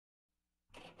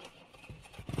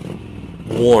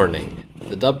Warning.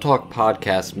 The Dub Talk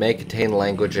podcast may contain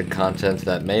language and content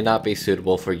that may not be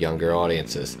suitable for younger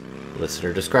audiences.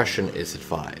 Listener discretion is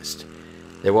advised.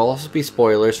 There will also be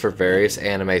spoilers for various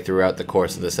anime throughout the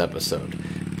course of this episode.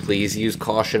 Please use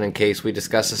caution in case we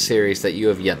discuss a series that you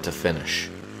have yet to finish.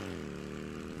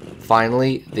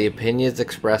 Finally, the opinions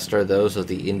expressed are those of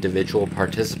the individual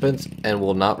participants and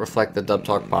will not reflect the Dub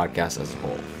Talk podcast as a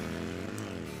whole.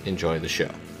 Enjoy the show.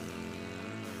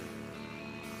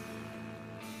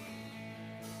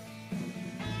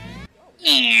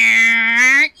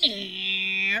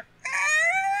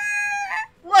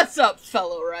 What's up,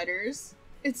 fellow writers?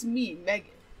 It's me,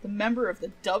 Megan, the member of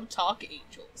the Dub Talk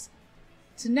Angels.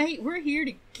 Tonight, we're here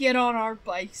to get on our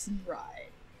bikes and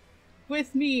ride.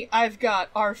 With me, I've got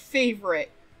our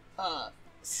favorite,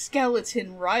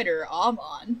 skeleton rider,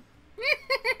 Amon.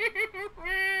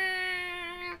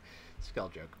 Spell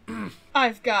joke.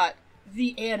 I've got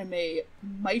the anime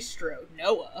maestro,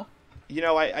 Noah. You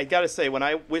know, I gotta say, when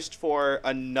I wished for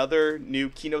another new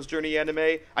Kino's Journey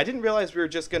anime, I didn't realize we were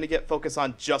just gonna get focus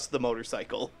on just the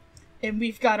motorcycle. And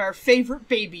we've got our favorite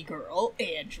baby girl,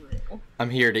 Andrew. I'm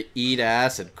here to eat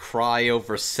ass and cry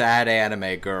over sad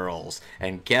anime girls.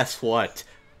 And guess what?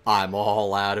 I'm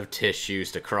all out of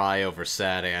tissues to cry over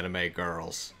sad anime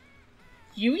girls.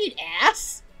 You eat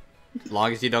ass? As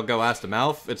long as you don't go ass to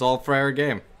mouth, it's all fair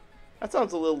game. That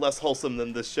sounds a little less wholesome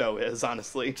than this show is,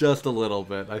 honestly. Just a little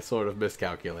bit. I sort of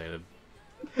miscalculated.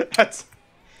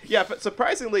 Yeah, but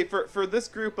surprisingly, for this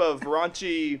group of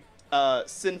raunchy,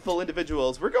 sinful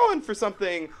individuals, we're going for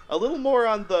something a little more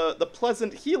on the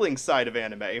pleasant healing side of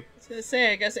anime. I was gonna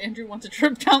say, I guess Andrew wants to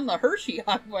trip down the Hershey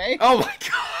highway. Oh my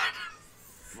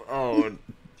god!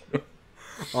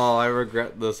 Oh, I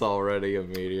regret this already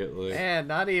immediately. Man,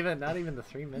 not even the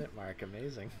 3-minute mark.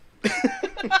 Amazing.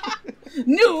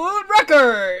 New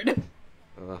record!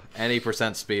 Any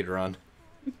percent speed run.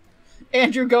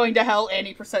 Andrew going to hell,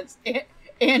 Andrew percent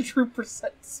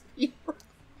speed run.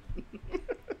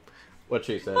 What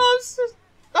she said.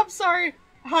 I'm sorry.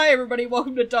 Hi everybody,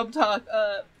 welcome to Dub Talk.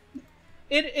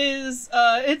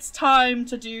 It's time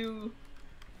to do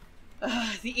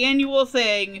the annual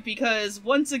thing, because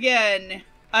once again,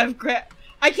 I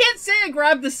can't say I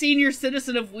grabbed the senior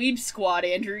citizen of Weeb Squad,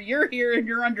 Andrew. You're here and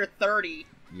you're under 30.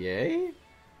 Yay?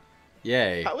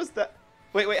 Yay. How is that?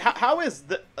 Wait, how is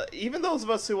the even those of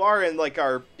us who are in like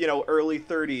our early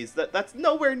 30s, that's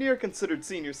nowhere near considered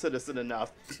senior citizen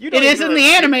enough. It is in the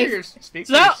anime. Speak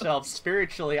for yourself.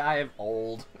 Spiritually, I am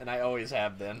old, and I always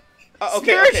have been.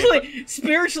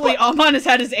 Spiritually, Amon has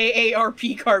had his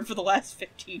AARP card for the last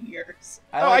 15 years.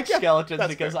 I like skeletons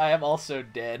because fair. I am also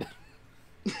dead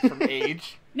from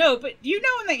age. No, but you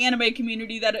know in the anime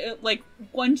community that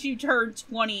once you turn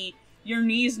 20, your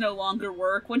knees no longer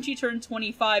work. Once you turn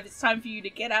 25, it's time for you to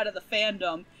get out of the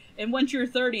fandom. And once you're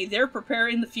 30, they're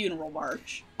preparing the funeral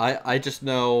march. I just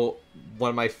know one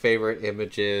of my favorite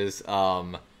images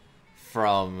one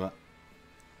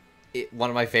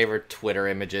of my favorite Twitter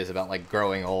images about, like,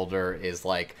 growing older is,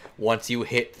 like, once you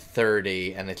hit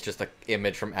 30, and it's just an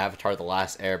image from Avatar The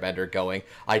Last Airbender going,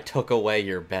 I took away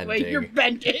your bending. Wait, you're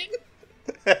bending?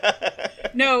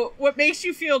 No, what makes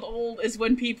you feel old is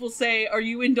when people say, are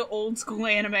you into old school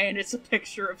anime, and it's a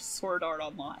picture of Sword Art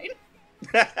Online.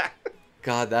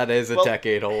 God, that is a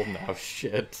decade old now,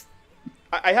 shit.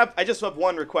 I just have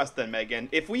one request then, Megan.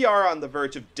 If we are on the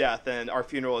verge of death and our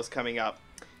funeral is coming up,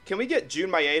 can we get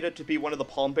Jun Maeda to be one of the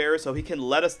pallbearers so he can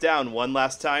let us down one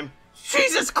last time?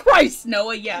 Jesus Christ,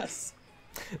 Noah, yes.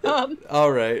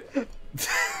 Alright.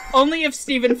 Only if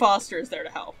Stephen Foster is there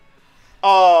to help.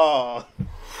 Oh,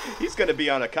 he's going to be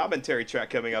on a commentary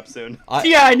track coming up soon.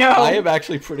 Yeah, I know. I am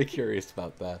actually pretty curious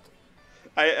about that.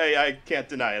 I can't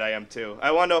deny it, I am too.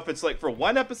 I want to know if it's like for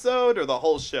one episode or the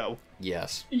whole show.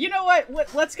 Yes. You know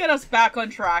what? Let's get us back on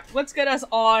track. Let's get us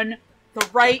on the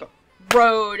right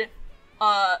road.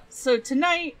 So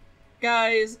tonight,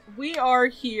 guys, we are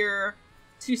here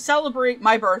to celebrate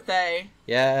my birthday.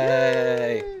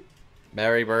 Yay!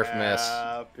 Merry birthmas.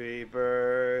 Happy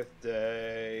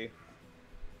birthday.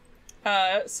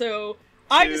 So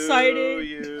I decided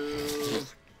you.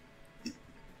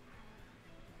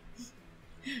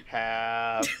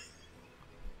 every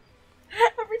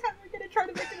time we're gonna try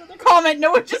to make another comment,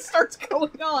 Noah just starts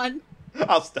going on.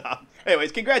 I'll stop.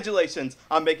 Anyways, congratulations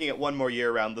on making it one more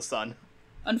year around the sun.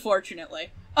 Unfortunately.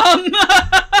 As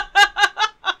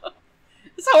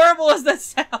horrible as that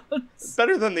sounds.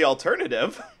 Better than the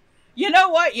alternative. You know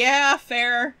what? Yeah,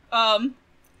 fair.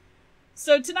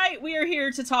 So tonight we are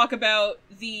here to talk about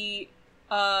an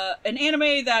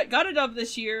anime that got a dub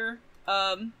this year.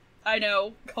 I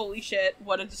know, holy shit,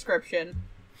 what a description.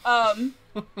 And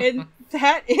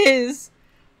that is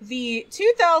the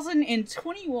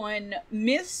 2021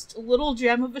 missed little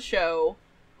gem of a show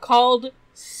called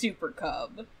Super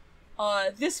Cub.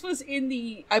 This was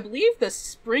in I believe, the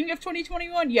spring of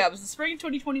 2021? Yeah, it was the spring of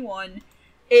 2021.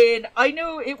 And I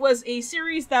know it was a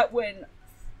series that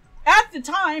at the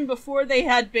time, before they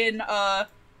had been,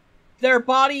 their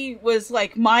body was,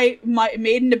 like, made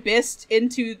an abyss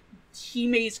into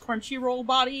Hime's Crunchyroll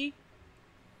body.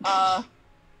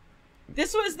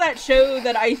 This was that show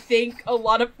that I think a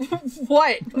lot of...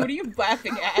 What? What are you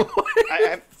laughing at?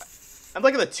 I'm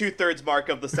like at the 2/3 mark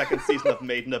of the second season of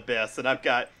Made in Abyss, and I've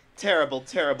got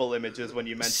terrible images when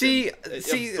you mention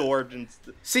absorbed and...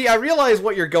 See, I realize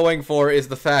what you're going for is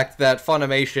the fact that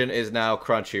Funimation is now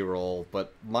Crunchyroll,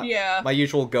 but my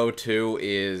usual go-to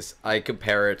is I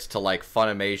compare it to, like,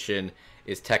 Funimation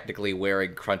is technically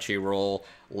wearing Crunchyroll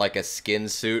like a skin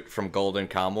suit from Golden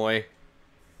Kamuy.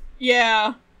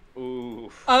 Yeah. Ooh.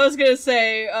 I was gonna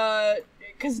say,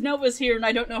 because Noah's here and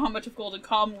I don't know how much of Golden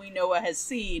Kamuy Noah has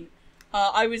seen,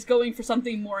 I was going for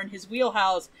something more in his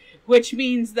wheelhouse, which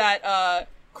means that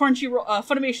Crunchyroll,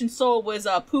 Funimation Soul was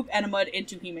poop enemed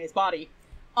into Hime's body.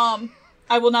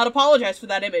 I will not apologize for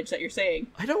that image that you're saying.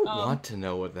 I don't want to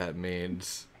know what that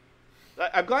means.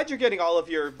 I'm glad you're getting all of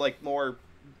your, like, more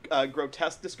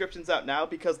grotesque descriptions out now,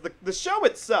 because the show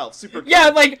itself, Super Cub,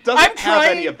 doesn't have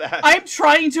any of that. I'm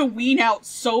trying to wean out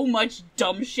so much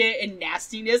dumb shit and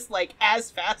nastiness, like,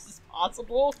 as fast as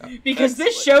possible, because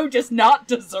this show does not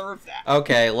deserve that.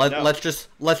 Okay, let's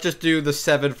just do the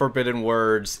 7 forbidden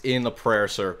words in the prayer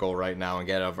circle right now and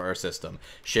get out of our system.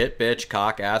 Shit, bitch,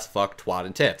 cock, ass, fuck, twat,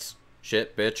 and tits.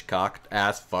 Shit, bitch, cock,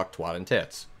 ass, fuck, twat, and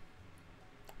tits.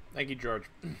 Thank you, George.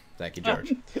 Thank you,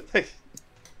 George.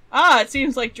 It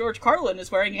seems like George Carlin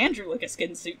is wearing Andrew like a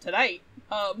skin suit tonight.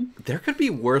 There could be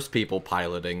worse people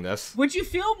piloting this. Would you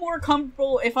feel more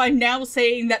comfortable if I'm now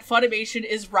saying that Funimation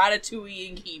is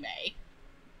Ratatouilleing Hime?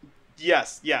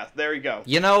 Yes, there you go.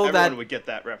 You know, everyone would get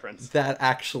that reference. That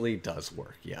actually does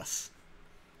work, yes.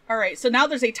 Alright, so now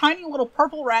there's a tiny little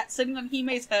purple rat sitting on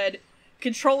Hime's head,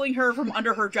 controlling her from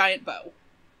under her giant bow.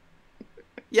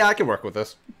 Yeah, I can work with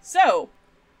this. So,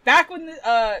 back when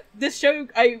this show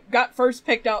I got first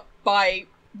picked up by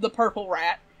the purple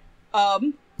rat,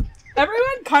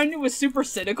 everyone kind of was super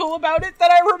cynical about it,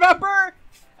 that I remember.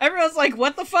 Everyone's like,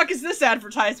 what the fuck is this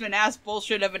advertisement ass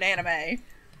bullshit of an anime?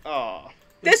 Oh.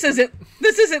 This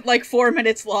isn't like 4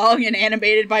 minutes long and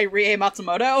animated by Rie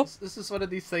Matsumoto. This is one of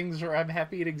these things where I'm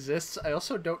happy it exists. I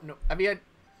also don't know. I mean,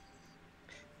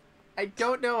 I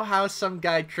don't know how some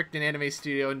guy tricked an anime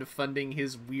studio into funding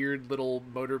his weird little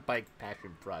motorbike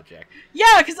passion project.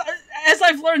 Yeah, because as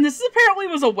I've learned, this apparently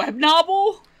was a web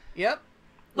novel. Yep.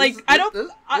 Like, this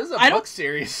is a book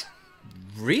series.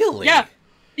 Really?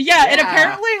 Yeah, and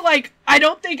apparently, like, I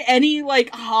don't think any,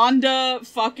 like, Honda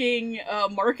fucking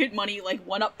market money, like,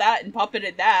 went up that and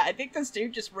puppeted that. I think this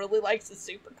dude just really likes the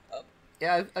Super Cub.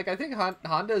 Yeah, like, I think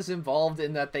Honda's involved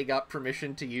in that they got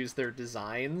permission to use their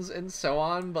designs and so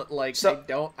on, but, like, I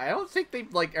don't think they,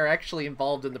 like, are actually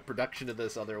involved in the production of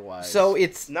this otherwise. So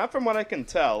it's... Not from what I can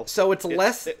tell. So it's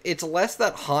less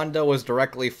that Honda was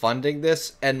directly funding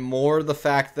this, and more the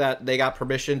fact that they got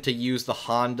permission to use the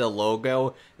Honda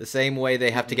logo, the same way they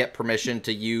have to get permission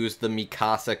to use the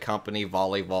Mikasa Company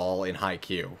volleyball in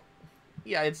Haikyuu.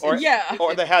 Yeah,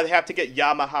 or they have to get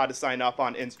Yamaha to sign up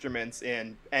on instruments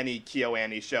in any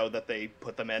KyoAni show that they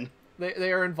put them in.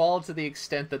 They are involved to the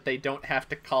extent that they don't have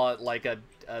to call it like a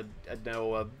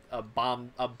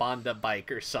Bonda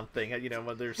bike or something. You know,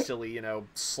 one of their silly,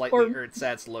 slightly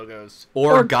ersatz logos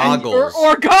or goggles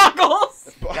or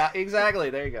goggles. Yeah, exactly.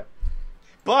 There you go.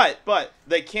 But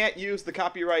they can't use the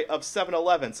copyright of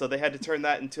 7-Eleven, so they had to turn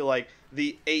that into, like,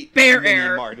 the 8 Bear Mini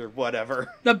Air Mart or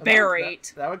whatever. The Bear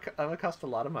 8. That would cost a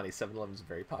lot of money. 7-Eleven is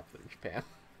very popular in Japan.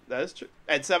 That is true.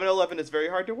 And 7-Eleven is very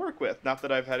hard to work with. Not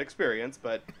that I've had experience,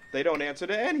 but they don't answer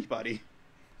to anybody.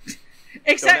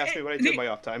 Don't ask me what I do in my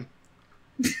off time.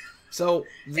 So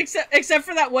except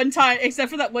for that one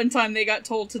time they got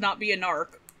told to not be a narc.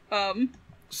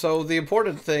 So the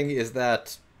important thing is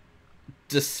that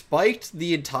despite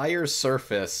the entire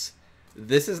surface,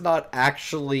 this is not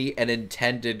actually an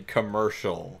intended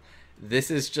commercial. This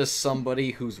is just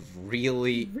somebody who's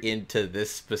really into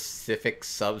this specific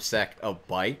subsect of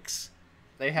bikes.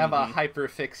 They have a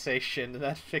hyperfixation.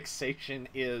 That fixation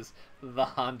is the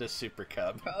Honda Super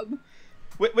Cub.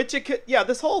 Which it could, yeah,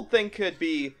 this whole thing could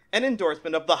be an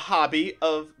endorsement of the hobby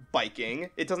of biking.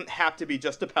 It doesn't have to be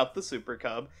just about the Super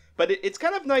Cub. But it's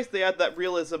kind of nice they add that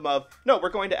realism of, no, we're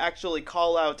going to actually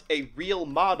call out a real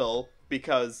model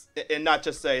because, and not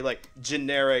just say, like,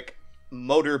 generic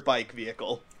motorbike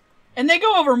vehicle. And they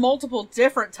go over multiple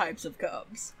different types of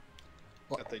Cubs.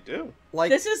 That they do. Like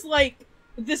This is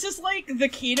like the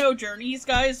Kino Journeys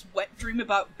guy's wet dream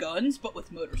about guns, but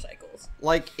with motorcycles.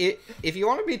 Like, if you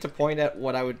wanted me to point at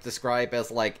what I would describe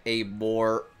as, like, a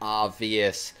more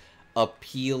obvious,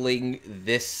 appealing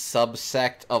this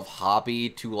subsect of hobby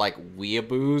to, like,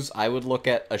 weeaboos, I would look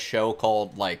at a show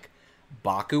called, like,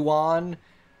 Bakuan,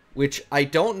 which I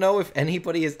don't know if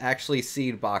anybody has actually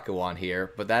seen Bakuan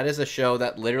here, but that is a show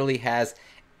that literally has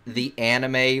the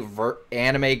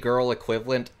anime girl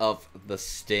equivalent of The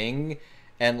Sting,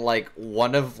 and, like,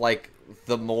 one of, like,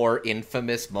 the more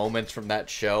infamous moments from that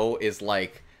show is,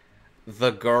 like,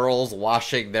 the girls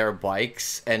washing their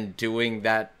bikes and doing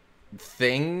that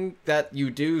thing that you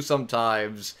do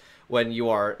sometimes when you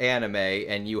are anime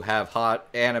and you have hot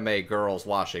anime girls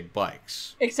washing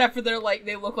bikes. Except for they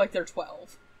look like they're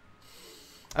 12.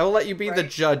 I will let you be the Right.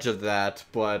 judge of that,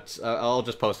 but I'll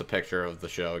just post a picture of the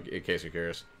show in case you're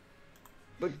curious.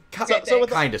 But kind of,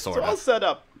 sort of. So all set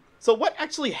up. So what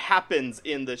actually happens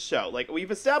in this show? Like, we've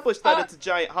established that it's a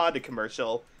giant Honda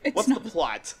commercial. What's the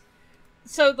plot?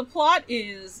 So the plot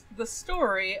is the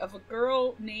story of a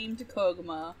girl named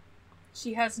Koguma.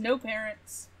 She has no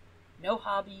parents, no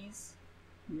hobbies,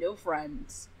 no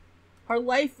friends. Her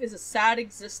life is a sad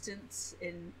existence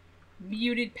in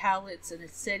muted palettes in a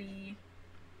city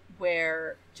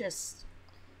where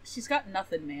she's got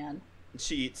nothing, man.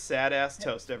 She eats sad-ass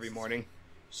toast every morning.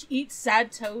 She eats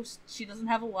sad toast. She doesn't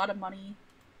have a lot of money.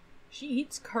 She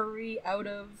eats curry out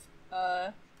of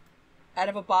a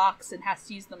box and has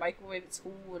to use the microwave at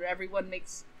school,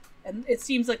 and it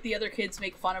seems like the other kids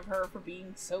make fun of her for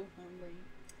being so hungry.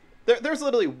 There's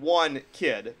literally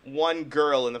one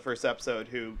girl in the first episode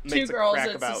who makes a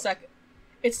crack about...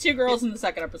 It's two girls in the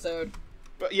second episode.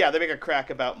 But yeah, they make a crack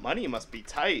about money must be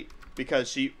tight.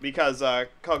 Because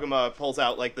Koguma pulls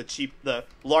out, like, the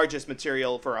largest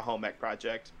material for a home ec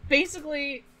project.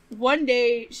 Basically, one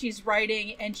day she's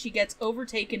riding and she gets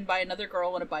overtaken by another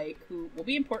girl on a bike who will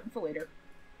be important for later.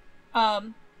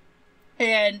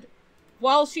 And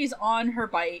while she's on her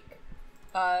bike,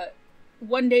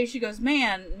 one day she goes,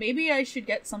 man, maybe I should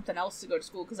get something else to go to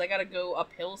school because I gotta go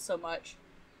uphill so much.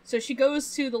 So she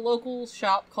goes to the local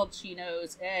shop called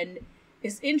Chino's and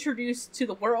is introduced to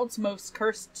the world's most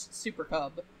cursed Super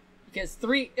Cub, because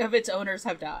 3 of its owners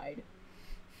have died.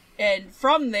 And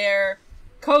from there,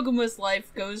 Koguma's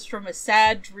life goes from a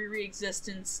sad, dreary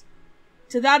existence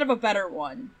to that of a better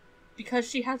one, because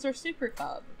she has her Super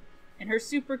Cub, and her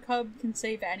Super Cub can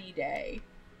save any day.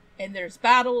 And there's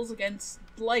battles against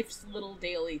life's little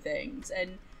daily things,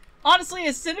 and honestly,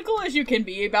 as cynical as you can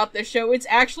be about this show, it's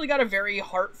actually got a very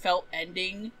heartfelt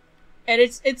ending. And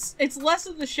it's less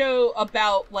of the show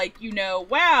about, like,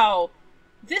 wow,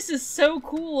 this is so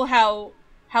cool how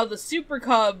the Super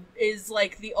Cub is,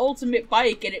 like, the ultimate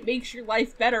bike and it makes your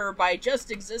life better by just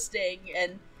existing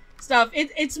and stuff.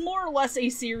 It's more or less a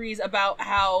series about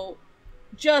how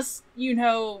just,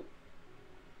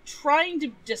 trying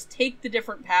to just take the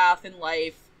different path in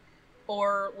life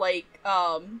or, like,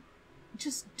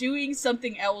 just doing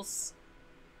something else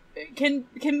can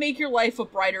make your life a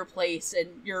brighter place and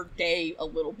your day a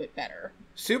little bit better.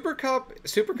 Super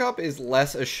Cup is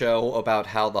less a show about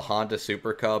how the Honda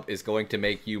Super Cub is going to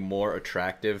make you more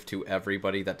attractive to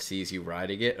everybody that sees you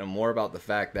riding it, and more about the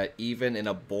fact that even in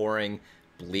a boring,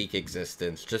 bleak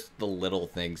existence, just the little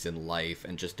things in life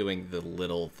and just doing the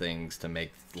little things to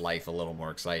make life a little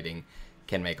more exciting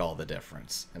can make all the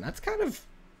difference. And that's kind of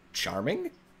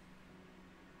charming.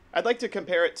 I'd like to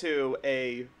compare it to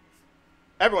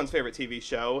everyone's favorite TV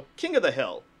show, King of the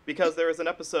Hill, because there is an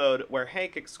episode where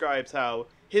Hank describes how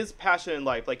his passion in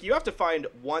life, like, you have to find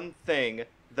one thing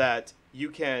that you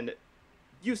can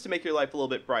use to make your life a little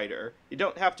bit brighter. You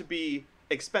don't have to be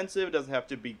expensive, it doesn't have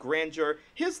to be grandeur.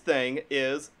 His thing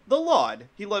is the lawn.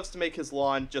 He loves to make his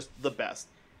lawn just the best.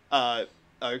 Our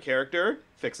character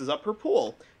fixes up her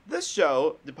pool. This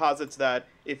show deposits that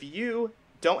if you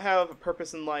don't have a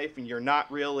purpose in life and you're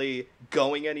not really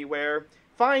going anywhere,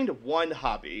 find one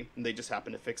hobby, and they just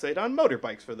happen to fixate on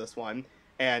motorbikes for this one.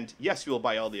 And yes, you will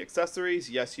buy all the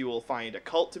accessories, yes, you will find a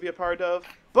cult to be a part of,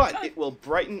 but it will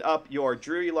brighten up your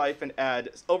dreary life and add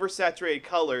oversaturated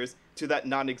colors to that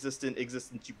non-existent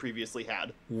existence you previously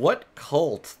had. What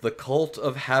cult? The cult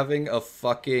of having a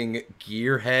fucking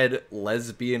gearhead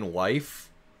lesbian wife?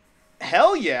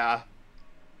 Hell yeah!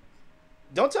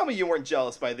 Don't tell me you weren't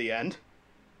jealous by the end.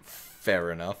 Fair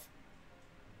enough.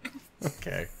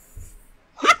 Okay.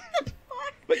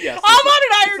 But yes, Amon and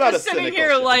I it's are not just a sitting cynical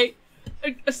here show. like,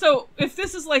 so if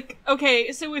this is like,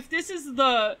 okay, so if this is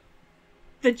the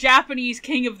Japanese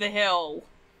King of the Hill,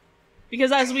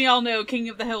 because as we all know, King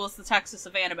of the Hill is the Texas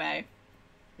of anime.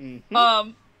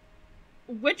 Mm-hmm.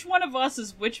 which one of us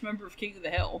is which member of King of the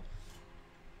Hill?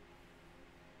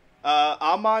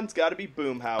 Amon's got to be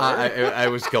Boomhauer. I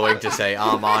was going to say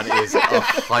Amon is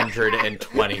 120%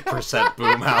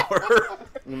 Boomhauer.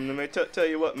 Let me tell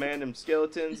you what, man. Them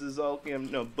skeletons is all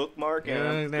bookmark, and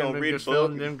I'm gonna read a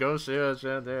book. Them ghosts out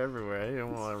there everywhere. You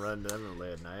don't want to run them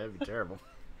late at night. That'd be terrible.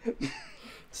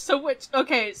 So which?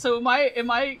 Okay, so am I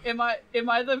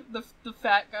the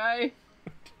fat guy?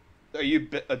 Are you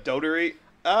a dotery?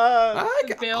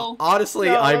 Bill. Honestly,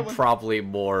 No, I'm probably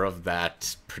more of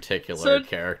that particular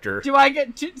character. Do I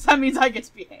get? That means I get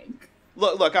to be Hank.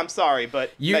 Look. I'm sorry,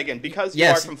 but Megan, because you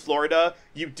are from Florida,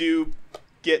 you do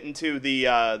get into the.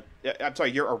 I'm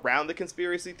sorry, you're around the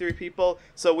conspiracy theory people,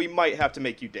 so we might have to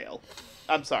make you Dale.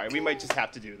 I'm sorry, we might just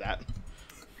have to do that.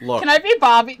 Look, can I be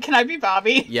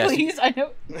Bobby? Yes. Please. I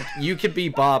know. You could be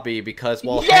Bobby because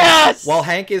while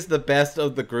Hank is the best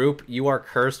of the group, you are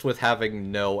cursed with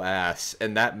having no ass,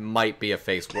 and that might be a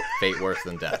fate worse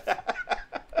than death.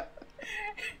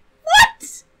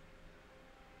 What?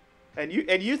 And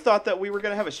you thought that we were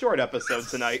gonna have a short episode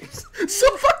tonight.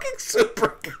 So fucking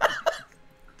super.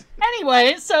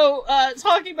 Anyway, so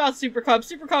talking about Super Cub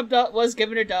was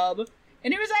given a dub,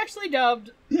 and it was actually dubbed.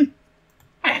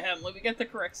 Let me get the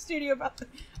correct studio about the.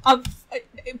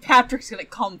 Patrick's gonna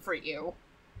come for you.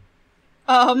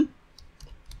 But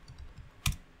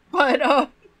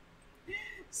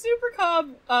Super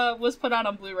Cub was put out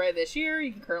on Blu-ray this year.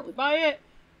 You can currently buy it,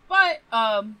 but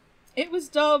it was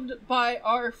dubbed by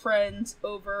our friends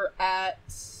over at.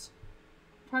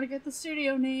 Trying to get the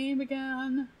studio name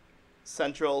again.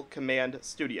 Central Command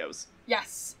Studios.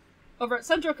 Yes, over at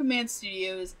Central Command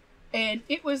Studios. And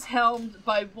it was helmed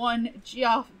by one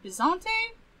Geoff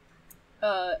Bizante,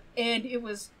 and it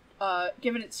was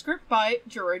given its script by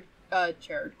Jared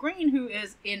Green, who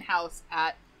is in-house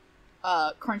at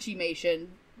Crunchymation.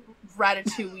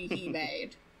 Ratatouille he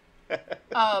made.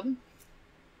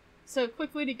 So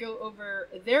quickly to go over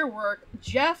their work,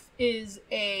 Jeff is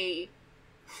a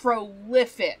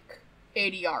prolific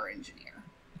ADR engineer.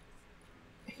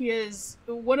 He is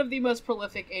one of the most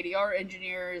prolific ADR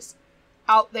engineers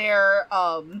out there,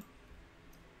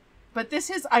 but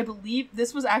I believe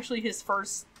this was actually his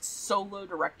first solo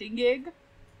directing gig.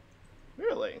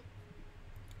 Really?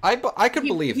 I could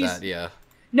believe that, yeah.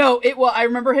 No, I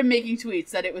remember him making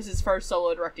tweets that it was his first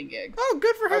solo directing gig. Oh,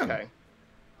 good for him. Okay.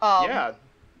 Yeah.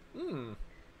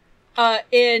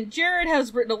 And Jared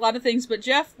has written a lot of things, but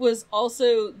Jeff was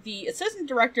also the assistant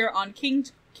director on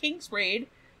King's Raid,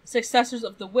 Successors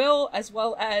of the Will, as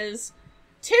well as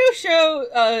two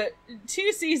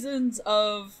seasons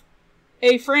of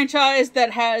a franchise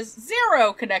that has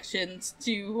zero connections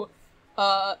to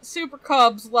Super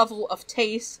Cub's level of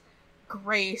taste,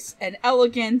 grace, and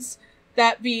elegance,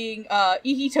 that being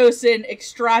Ikitosen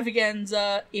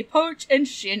Extravaganza, Epoch, and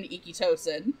Shin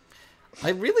Ikitosen. I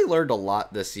really learned a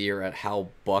lot this year at how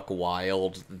buck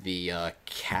wild the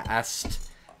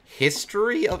cast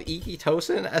history of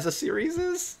Ikitosen as a series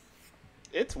is.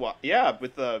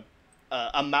 With the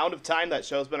amount of time that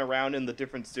show's been around in the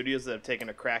different studios that have taken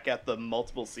a crack at the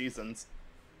multiple seasons.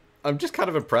 I'm just kind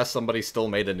of impressed somebody still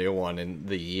made a new one in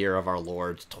the year of our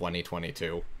Lord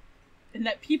 2022. And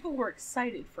that people were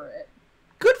excited for it.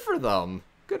 Good for them.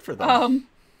 Good for them.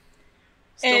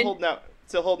 Still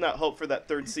holding out hope for that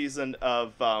third season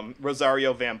of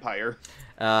Rosario Vampire.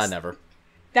 Never.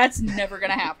 That's never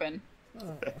gonna happen.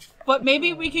 But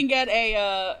maybe we can get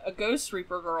a Ghost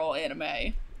Reaper Girl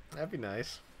anime. That'd be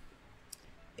nice.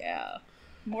 Yeah.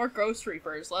 More Ghost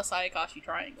Reapers, less Ayakashi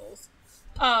triangles.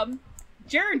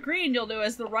 Jared Green, you'll know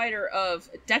as the writer of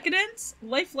Decadence,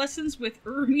 Life Lessons with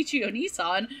Urumichi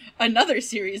Onisan, another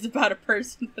series about a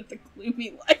person with a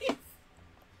gloomy life.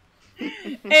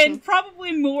 And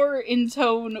probably more in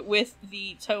tone with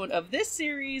the tone of this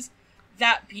series,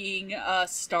 that being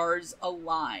Stars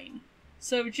Align.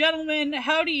 So, gentlemen,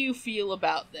 how do you feel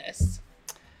about this?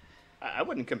 I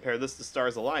wouldn't compare this to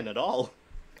Stars Align at all.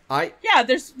 Yeah,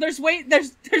 there's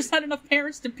not enough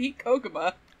parents to beat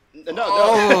Koguma.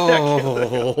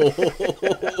 No.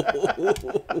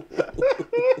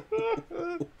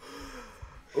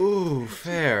 Ooh,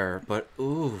 fair, but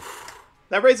ooh.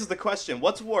 That raises the question,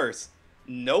 what's worse?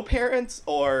 No parents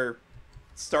or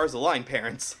Stars Align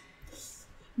parents?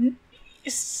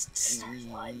 Stars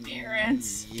Align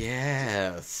parents.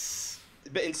 Yes.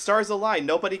 But in Stars Align,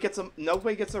 nobody gets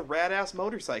a rad-ass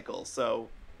motorcycle, so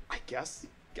I guess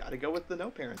gotta go with the no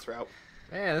parents route.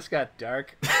 Man, this got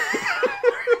dark.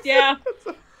 Yeah.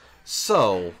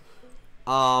 So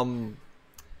the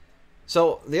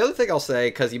other thing I'll say,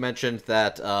 because you mentioned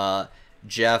that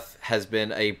Jeff has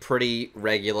been a pretty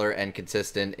regular and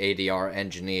consistent ADR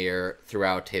engineer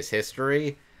throughout his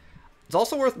history. It's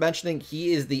also worth mentioning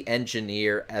he is the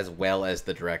engineer as well as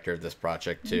the director of this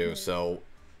project, too. So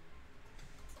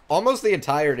almost the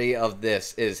entirety of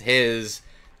this is his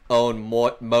own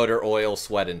motor oil,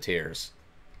 sweat, and tears.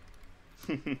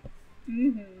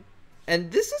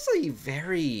 And this is a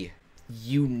very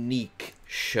unique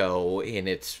show in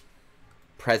its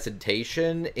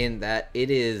presentation in that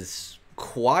it is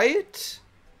quiet,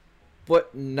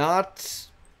 but not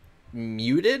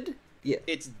muted. Yeah.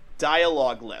 It's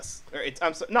dialogue-less. Or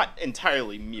not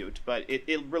entirely mute, but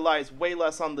it relies way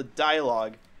less on the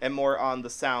dialogue and more on the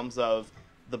sounds of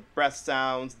the breath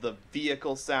sounds, the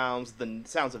vehicle sounds, the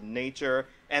sounds of nature,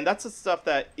 and that's the stuff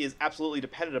that is absolutely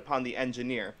dependent upon the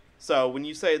engineer. So when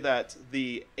you say that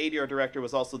the ADR director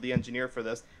was also the engineer for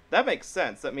this, that makes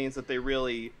sense. That means that they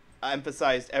really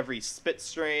emphasized every spit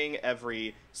string,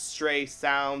 every stray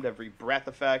sound, every breath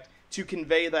effect to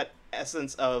convey that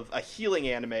essence of a healing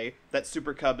anime that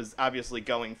Super Cub is obviously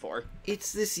going for.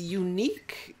 It's this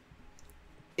unique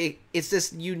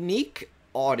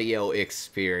audio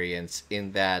experience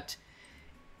in that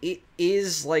it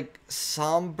is like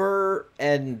somber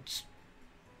and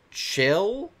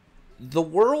chill. The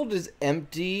world is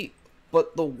empty,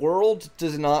 but the world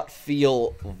does not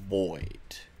feel void.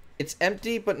 It's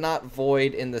empty but not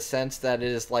void in the sense that it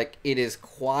is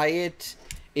quiet,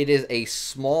 it is a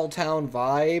small town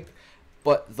vibe,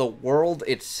 but the world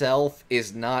itself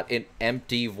is not an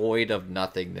empty void of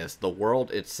nothingness. The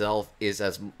world itself is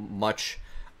as much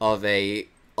of a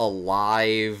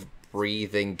alive,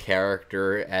 breathing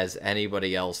character as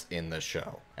anybody else in the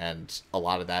show. And a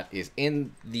lot of that is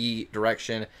in the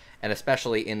direction and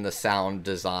especially in the sound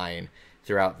design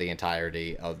throughout the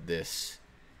entirety of this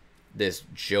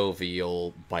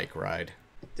jovial bike ride.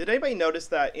 Did anybody notice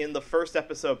that in the first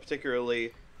episode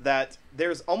particularly that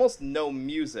there's almost no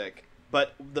music,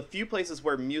 but the few places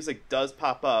where music does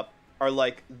pop up are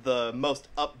like the most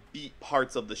upbeat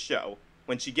parts of the show.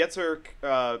 When she gets her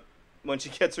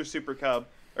Super Cub,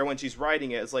 or when she's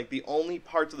riding it, it's like the only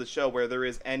parts of the show where there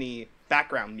is any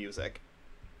background music.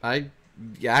 That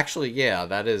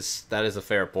is a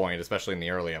fair point, especially in the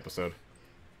early episode.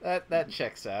 That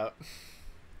checks out.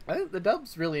 I think the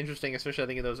dub's really interesting, especially I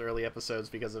think in those early episodes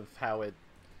because of how it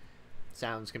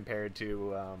sounds compared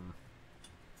to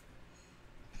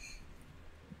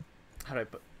how do I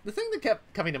put the thing that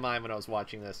kept coming to mind when I was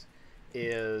watching this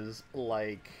is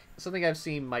like something I've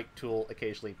seen Mike Toole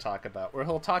occasionally talk about, where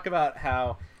he'll talk about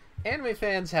how anime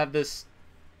fans have this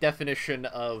definition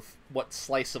of what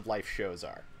slice of life shows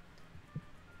are.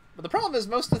 But the problem is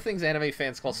most of the things anime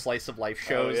fans call slice of life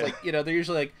shows, they're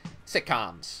usually like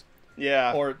sitcoms.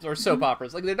 Yeah. Or soap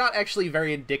operas. Like, they're not actually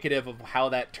very indicative of how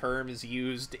that term is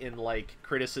used in, like,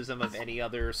 criticism of any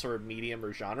other sort of medium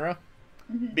or genre.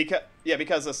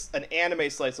 Because an anime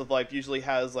slice of life usually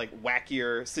has, like,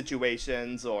 wackier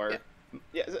situations or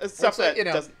stuff that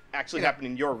doesn't actually happen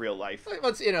in your real life.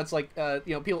 It's like,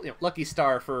 people, Lucky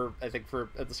Star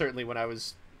certainly when I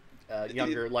was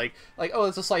younger, oh,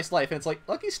 it's a slice of life. And it's like,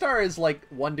 Lucky Star is, like,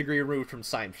 1 degree removed from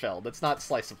Seinfeld. It's not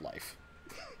slice of life.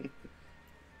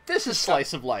 This is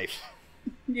slice of life.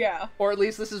 Yeah. Or at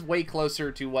least this is way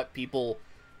closer to what people,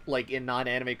 like, in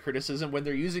non-anime criticism, when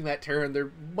they're using that term,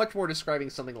 they're much more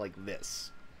describing something like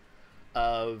this.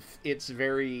 It's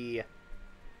very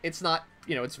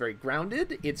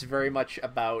grounded. It's very much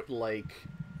about, like,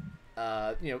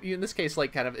 in this case,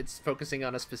 like, kind of, it's focusing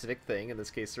on a specific thing. In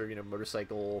this case,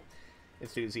 motorcycle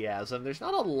enthusiasm. There's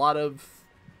not a lot of...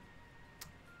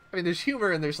 there's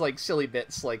humor and there's, like, silly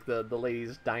bits, like the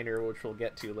ladies' diner, which we'll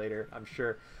get to later, I'm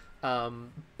sure.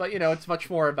 But, it's much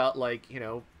more about, like,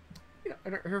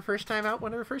 her first time out,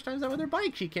 one of her first times out with her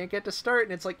bike, she can't get to start,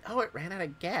 and it's like, oh, it ran out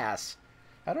of gas.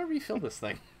 How do I refill this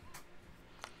thing?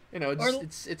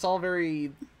 It's all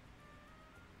very...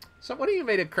 So what do you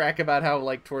made a crack about how,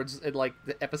 like, towards, like,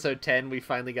 the episode 10, we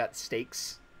finally got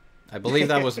steaks? I believe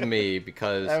that was me,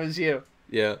 because... That was you.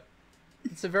 Yeah.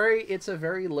 It's a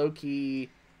very low-key...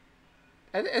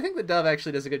 I think the dub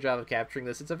actually does a good job of capturing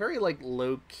this. It's a very, like,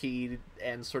 low-key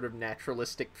and sort of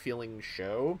naturalistic feeling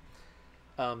show.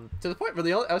 To the point where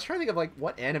I was trying to think of, like,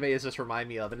 what anime does this remind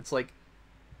me of? And it's like,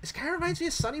 this kind of reminds me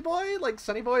of Sunny Boy. Like,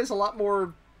 Sunny Boy is a lot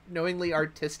more knowingly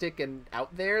artistic and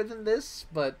out there than this,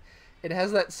 but it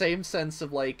has that same sense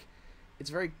of, like, it's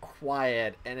very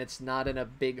quiet and it's not in a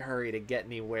big hurry to get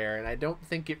anywhere, and I don't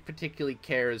think it particularly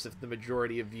cares if the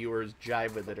majority of viewers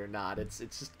jive with it or not. It's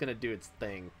just gonna do its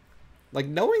thing. Like,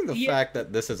 knowing the fact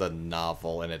that this is a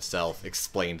novel in itself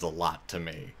explains a lot to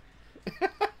me.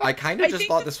 I kind of I just think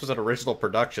thought this was an original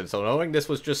production, so knowing this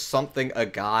was just something a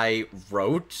guy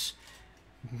wrote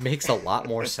makes a lot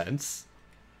more sense.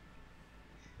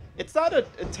 It's not an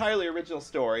entirely original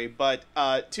story, but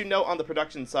to note on the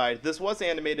production side, this was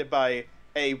animated by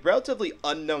a relatively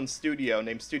unknown studio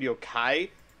named Studio Kai,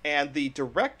 and the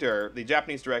director, the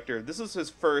Japanese director, this is his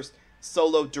first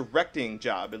solo directing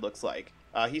job, it looks like.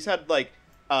 He's had, like,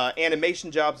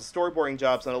 animation jobs, storyboarding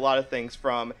jobs, and a lot of things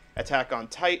from Attack on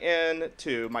Titan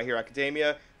to My Hero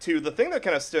Academia to the thing that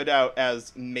kind of stood out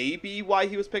as maybe why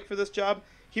he was picked for this job.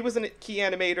 He was a key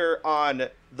animator on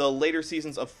the later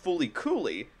seasons of Fooly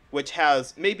Cooly, which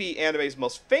has maybe anime's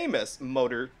most famous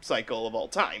motorcycle of all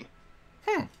time.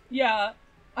 Yeah,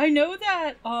 I know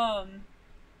that,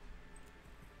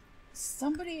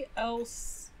 somebody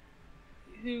else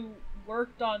who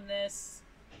worked on this,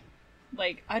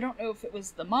 like, I don't know if it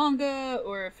was the manga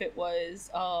or if it was,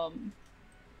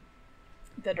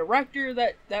 the director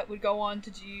that would go on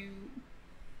to do,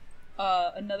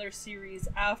 another series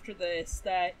after this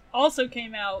that also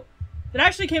came out, that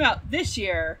actually came out this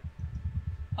year.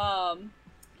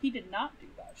 He did not do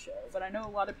that show, but I know a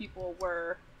lot of people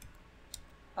were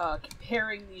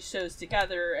comparing these shows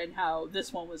together and how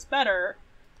this one was better,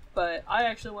 but I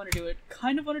actually want to do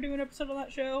an episode on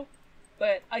that show,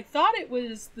 but I thought it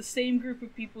was the same group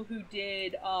of people who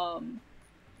did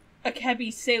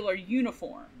Akebi's Sailor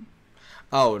Uniform.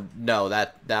 Oh, no,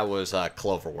 that was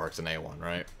Cloverworks and A1,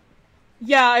 right?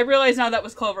 Yeah, I realize now that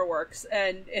was Cloverworks,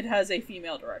 and it has a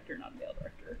female director, not a male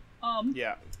director.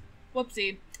 Yeah.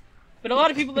 Whoopsie. But a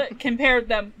lot of people that compared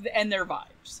them and their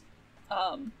vibes.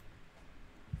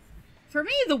 For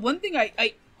me, the one thing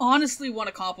I honestly want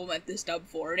to compliment this dub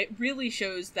for, and it really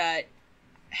shows that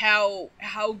how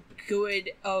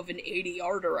good of an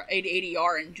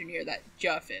ADR engineer that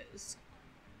Jeff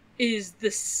is the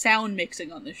sound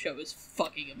mixing on the show is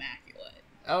fucking immaculate.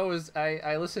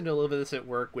 I listened to a little bit of this at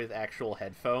work with actual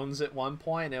headphones at one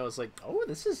point, and I was like, oh,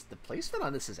 the placement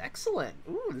on this is excellent.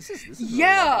 Ooh, this is really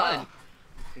well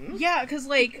done. Yeah, because,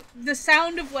 like, the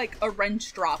sound of, like, a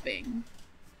wrench dropping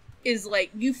is,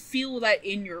 like, you feel that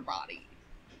in your body.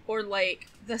 Or, like,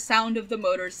 the sound of the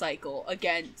motorcycle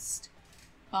against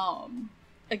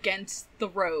the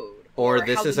road. Or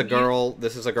this is a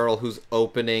girl who's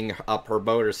opening up her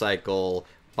motorcycle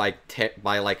by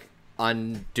like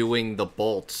undoing the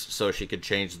bolts so she could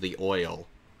change the oil.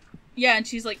 Yeah, and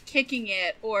she's like kicking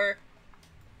it. Or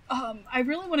I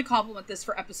really want to compliment this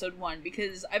for episode 1,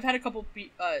 because I've had a couple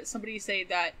somebody say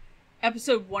that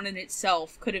episode 1 in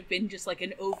itself could have been just like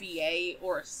an OVA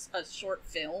or a short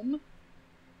film,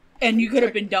 and you could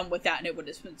have been done with that and it would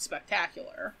have been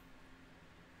spectacular.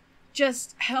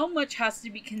 Just how much has to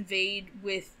be conveyed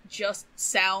with just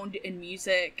sound and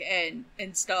music and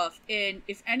stuff, and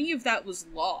if any of that was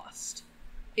lost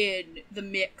in the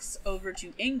mix over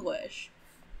to English,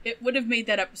 it would have made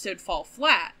that episode fall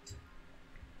flat.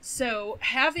 So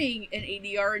having an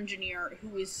ADR engineer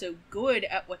who is so good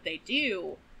at what they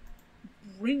do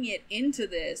bring it into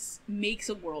this makes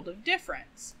a world of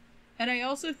difference. And I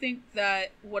also think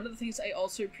that one of the things I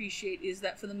also appreciate is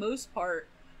that for the most part,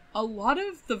 a lot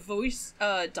of the voice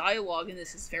dialogue in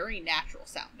this is very natural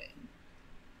sounding.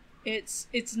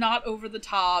 It's not over the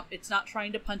top, it's not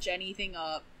trying to punch anything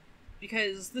up,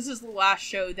 because this is the last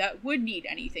show that would need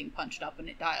anything punched up in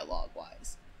it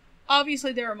dialogue-wise.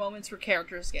 Obviously there are moments where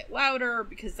characters get louder,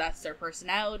 because that's their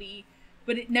personality,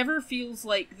 but it never feels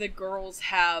like the girls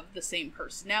have the same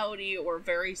personality or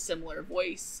very similar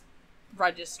voice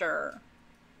register,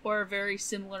 or a very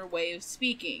similar way of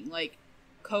speaking. Like,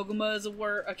 Koguma is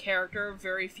a character of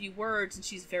very few words, and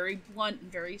she's very blunt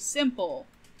and very simple.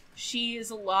 She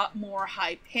is a lot more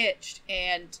high-pitched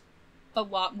and a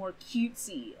lot more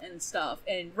cutesy and stuff.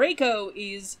 And Reiko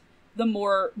is the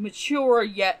more mature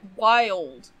yet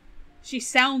wild. She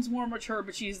sounds more mature,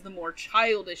 but she's the more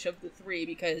childish of the three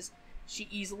because she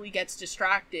easily gets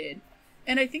distracted.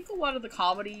 And I think a lot of the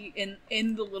comedy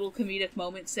in the little comedic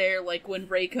moments there, like when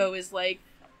Reiko is like,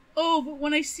 oh, but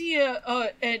when I see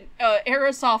an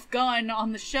airsoft gun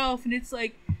on the shelf, and it's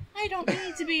like, I don't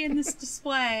need to be in this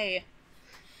display.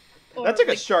 Or, that took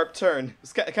a sharp turn.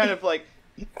 It's kind of like,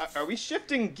 are we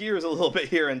shifting gears a little bit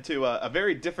here into a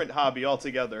very different hobby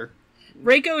altogether?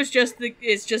 Reiko is just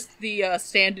the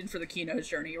stand-in for the Kino's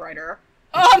Journey writer.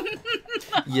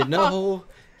 You know,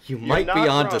 you might be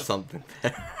onto something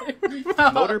there.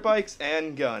 Motorbikes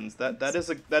and guns. That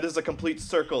is a complete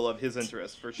circle of his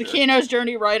interest for sure. The Kino's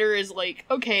Journey writer is like,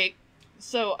 okay,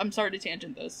 so I'm sorry to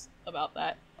tangent this about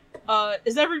that.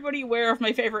 Is everybody aware of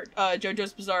my favorite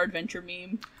JoJo's Bizarre Adventure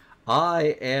meme?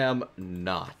 I am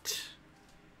not.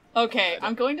 Okay,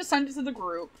 I'm going to send it to the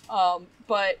group,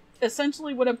 but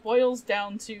essentially what it boils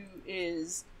down to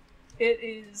is, it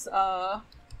is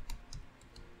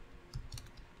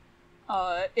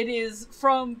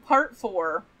from part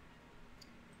 4,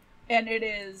 and it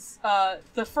is,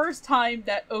 the first time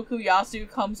that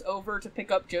Okuyasu comes over to pick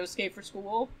up Josuke for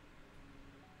school.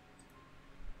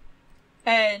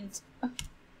 And,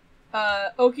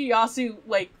 Okuyasu,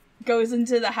 like, goes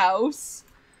into the house.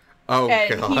 Oh,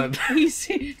 and God. He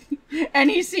sees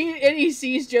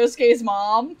Josuke's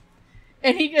mom,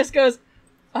 and he just goes,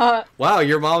 wow,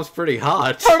 your mom's pretty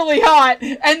hot. totally hot.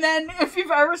 And then, if you've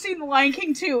ever seen The Lion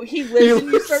King 2, he lives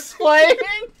and he starts playing,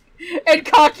 and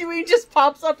Kakyoin just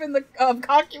pops up in the,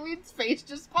 Kakyoin's face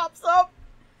just pops up,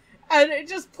 and it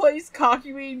just plays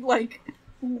Kakyoin, like,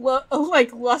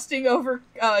 lusting over,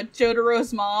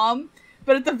 Jotaro's mom.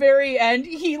 But at the very end,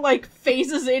 he, like,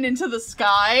 phases into the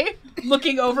sky,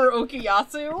 looking over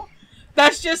Okuyasu.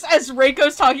 That's just, as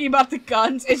Reiko's talking about the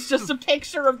guns, it's just a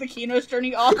picture of the Kino's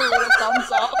Journey author with a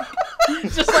thumbs up.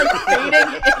 Just, like,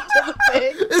 fading into the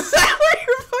thing. Is that where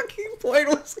your fucking point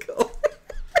was going?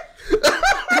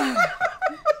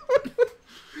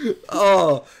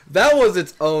 Oh, that was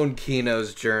its own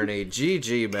Kino's Journey.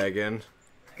 GG, Megan.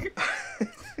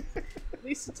 At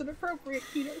least it's an appropriate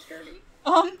Kino's Journey.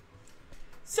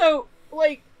 So,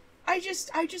 like, I just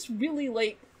really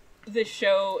like this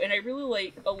show, and I really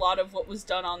like a lot of what was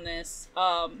done on this,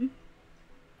 from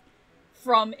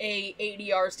a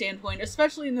ADR standpoint,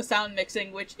 especially in the sound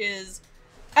mixing, which is,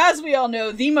 as we all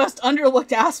know, the most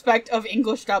underlooked aspect of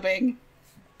English dubbing.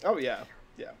 Oh, yeah.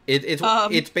 Yeah.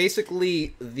 It's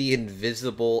basically the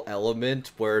invisible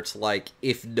element where it's like,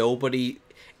 if nobody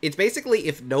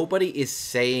is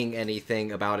saying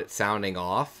anything about it sounding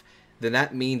off, then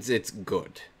that means it's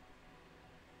good.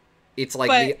 It's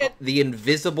like the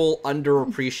invisible,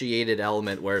 underappreciated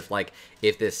element where it's like,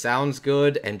 if this sounds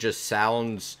good and just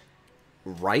sounds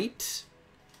right,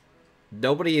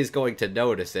 nobody is going to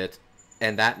notice it,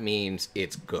 and that means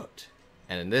it's good.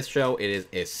 And in this show, it is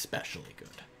especially good.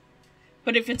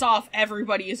 But if it's off,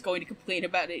 everybody is going to complain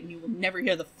about it, and you will never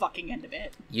hear the fucking end of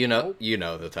it. You know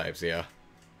the types, yeah.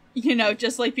 You know,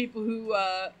 just like people who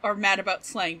are mad about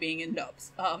slang being in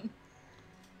dubs.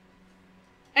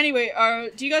 Anyway,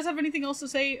 do you guys have anything else to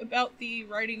say about the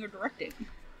writing or directing?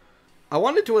 I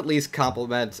wanted to at least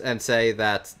compliment and say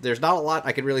that there's not a lot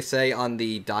I can really say on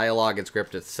the dialogue and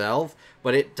script itself,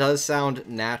 but it does sound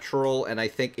natural, and I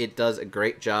think it does a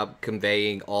great job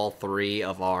conveying all 3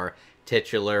 of our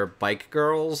titular bike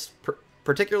girls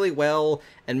particularly well,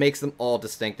 and makes them all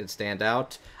distinct and stand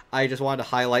out. I just wanted to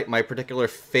highlight my particular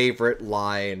favorite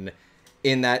line,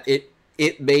 in that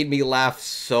it made me laugh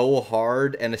so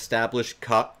hard and established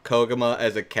Koguma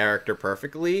as a character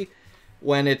perfectly,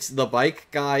 when it's the bike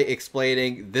guy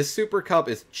explaining this Super Cup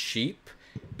is cheap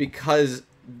because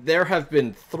there have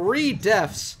been 3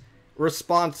 deaths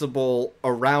responsible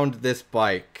around this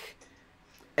bike.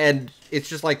 And it's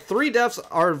just like 3 deaths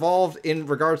are involved in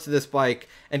regards to this bike,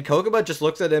 and Koguma just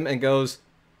looks at him and goes,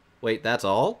 wait, that's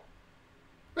all?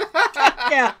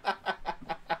 Yeah.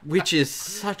 Which is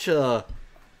such a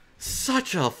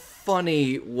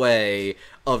funny way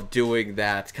of doing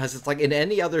that, because it's like in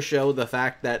any other show, the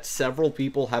fact that several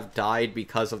people have died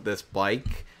because of this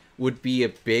bike would be a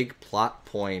big plot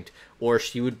point, or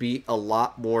she would be a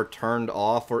lot more turned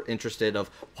off or interested of,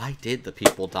 why did the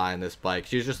people die on this bike?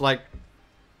 She's just like,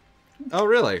 oh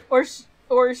really?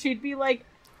 Or she'd be like,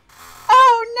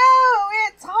 oh no,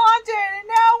 it's haunted, and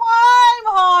now I'm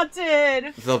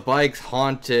haunted! The bike's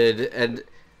haunted, and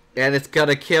it's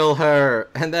gonna kill her,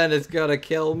 and then it's gonna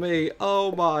kill me.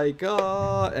 Oh my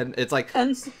god! And it's like,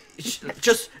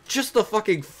 just the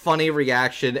fucking funny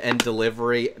reaction and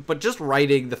delivery, but just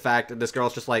writing the fact that this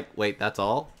girl's just like, wait, that's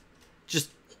all?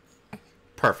 Just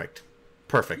perfect.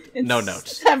 No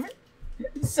notes.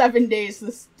 7 days,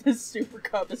 this Super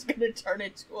Cup is gonna turn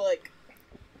into, like,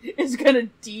 is gonna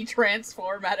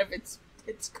de-transform out of its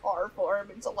car form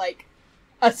into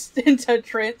a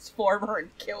Transformer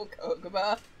and kill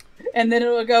Koguma. And then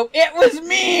it'll go, it was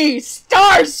me!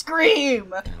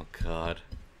 Starscream! Oh god.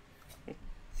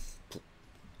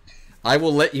 I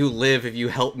will let you live if you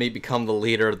help me become the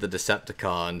leader of the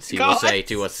Decepticons, he will say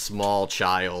to a small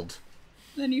child.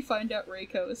 Then you find out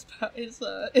Reiko is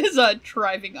a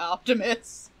driving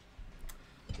Optimus.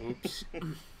 Oops.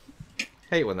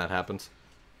 Hate when that happens.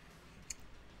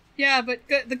 Yeah, but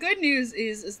the good news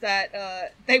is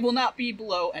that they will not be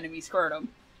below enemy scrotum.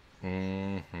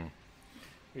 Mm-hmm.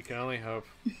 We can only hope.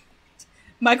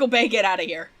 Michael Bay, get out of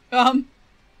here. So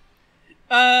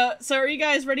are you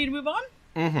guys ready to move on?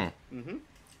 Mm-hmm.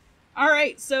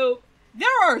 Alright, so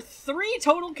There are 3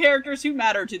 total characters who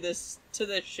matter to this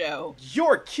show.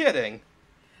 You're kidding.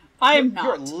 I am not.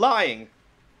 You're lying.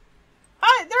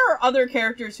 There are other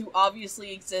characters who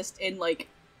obviously exist and, like,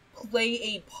 play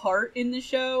a part in the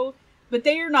show, but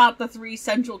they are not the 3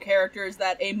 central characters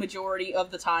that a majority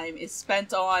of the time is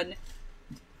spent on.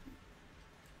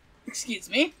 Excuse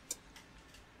me.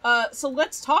 So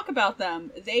let's talk about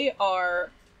them. They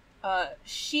are,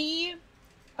 Anawa,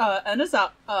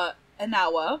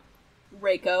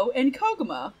 Reiko, and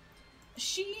Koguma.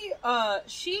 She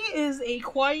is a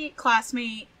quiet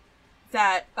classmate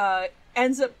that,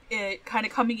 ends up kind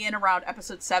of coming in around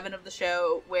episode 7 of the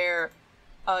show, where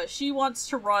she wants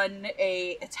to run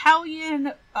a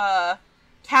Italian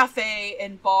cafe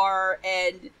and bar,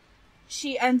 and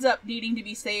she ends up needing to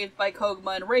be saved by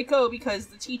Koguma and Reiko because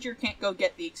the teacher can't go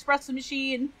get the espresso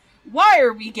machine. Why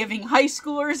are we giving high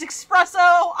schoolers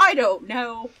espresso? I don't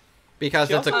know. Because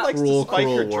She it's a also likes to cruel, spike her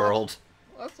cruel drink. world.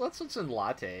 That's what's in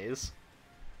lattes.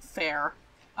 Fair.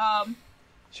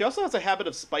 She also has a habit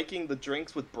of spiking the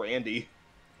drinks with brandy.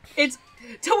 It's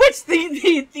to which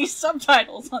the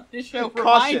subtitles on this show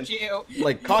remind you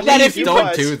Like, Caution that if please you don't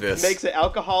much do this. makes it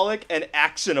alcoholic and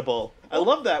actionable. I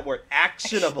love that word,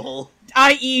 actionable.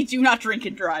 i.e. do not drink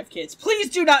and drive, kids. Please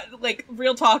do not, like,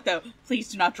 real talk though, please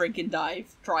do not drink and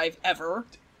drive ever.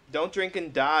 Don't drink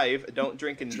and dive. Don't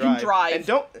drink and drive. Drive.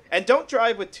 And don't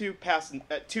drive with two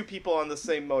people on the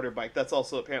same motorbike. That's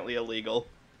also apparently illegal.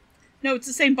 No, it's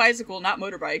the same bicycle, not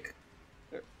motorbike.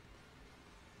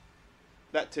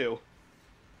 That too.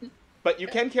 But you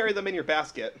can carry them in your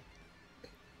basket.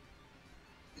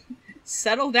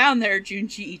 Settle down there,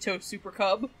 Junji Ito Super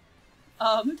Cub.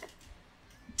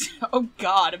 Oh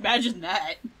god, imagine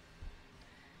that.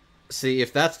 See,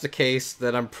 if that's the case,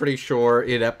 then I'm pretty sure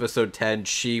in episode 10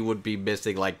 she would be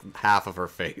missing, like, half of her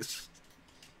face.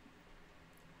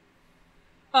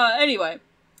 Anyway.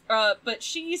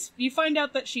 But you find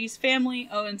out that she's family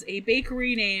owns a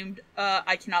bakery named,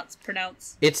 I cannot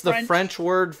pronounce. It's the French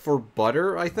word for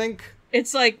butter, I think?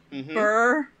 It's like,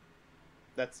 beurre.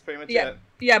 That's pretty much Yeah, it.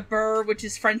 yeah, beurre, which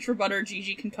is French for butter.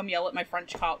 Gigi can come yell at my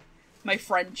French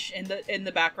in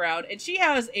the background. And she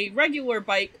has a regular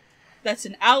bike that's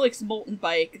an Alex Moulton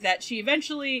bike that she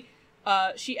eventually,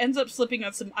 she ends up slipping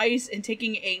on some ice and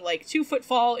taking a, like, 2-foot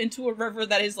fall into a river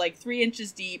that is, like, 3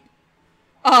 inches deep.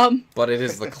 But it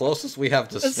is the closest we have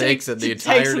to Snakes snakes in the to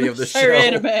entirety of the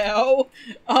entire show.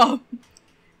 anime.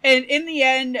 And in the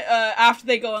end, after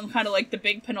they go on kind of like the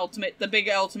big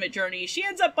ultimate journey, she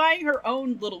ends up buying her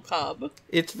own little cub.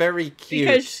 It's very cute.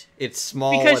 Because- it's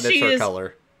small because and it's she her is-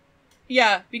 color.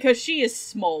 Yeah, because she is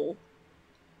small.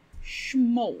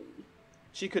 Schmole.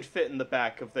 She could fit in the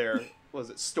back of their, was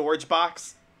it storage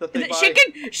box that they buy? She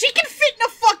can fit in a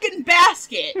fucking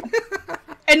basket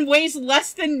and weighs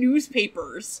less than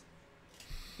newspapers.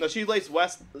 No, she weighs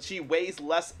less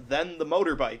than the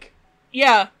motorbike.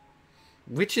 Yeah.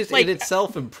 Which is Like- in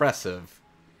itself impressive.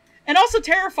 And also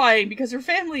terrifying because her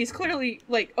family is clearly,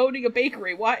 like, owning a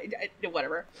bakery. Why?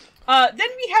 Whatever. Then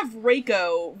we have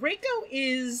Reiko. Reiko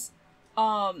is,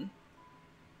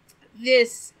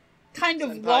 this kind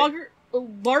of Senpai.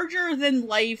 larger than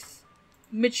life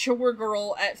mature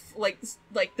girl like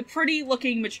the pretty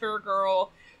looking mature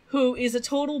girl who is a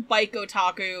total bike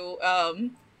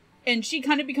otaku, and she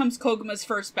kind of becomes Koguma's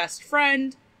first best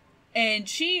friend. And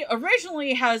she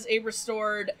originally has a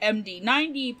restored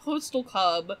MD-90 postal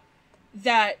cub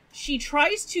that she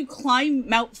tries to climb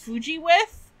Mount Fuji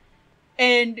with,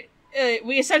 and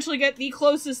we essentially get the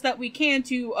closest that we can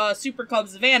to Super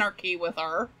Cubs of Anarchy with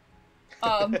her.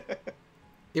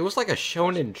 It was like a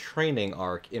shonen training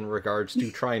arc in regards to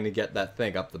trying to get that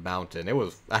thing up the mountain. It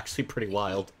was actually pretty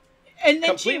wild. And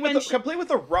then complete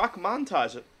with a rock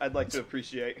montage I'd like to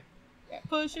appreciate.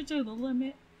 push it to the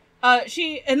limit.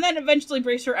 She then eventually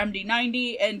breaks her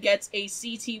MD-90 and gets a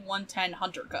CT-110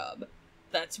 Hunter Cub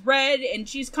that's red, and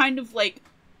she's kind of like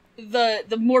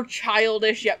the more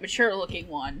childish yet mature looking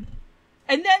one.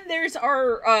 And then there's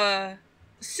our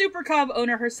Super Cub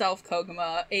owner herself,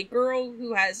 Koguma, a girl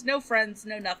who has no friends,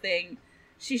 no nothing.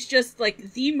 She's just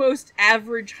like the most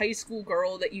average high school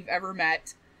girl that you've ever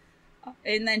met.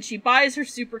 And then she buys her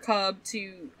Super Cub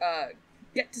to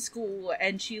get to school,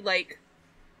 and she like...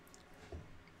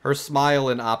 Her smile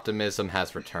and optimism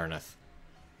has returneth.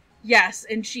 Yes,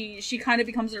 and she kind of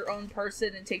becomes her own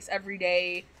person and takes every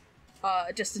day,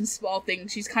 just in small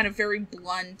things. She's kind of very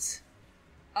blunt.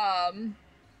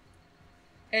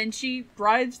 And she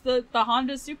rides the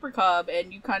Honda Super Cub,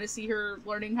 and you kind of see her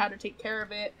learning how to take care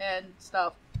of it and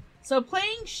stuff. So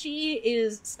playing she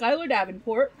is Skylar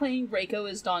Davenport, playing Reiko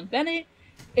is Dawn Bennett,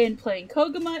 and playing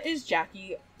Koguma is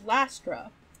Jackie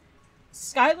Lastra.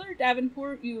 Skylar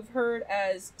Davenport, you've heard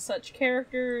as such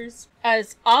characters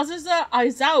as Azusa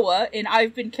Aizawa in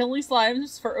I've Been Killing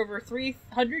Slimes for over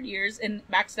 300 years and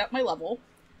maxed out my level.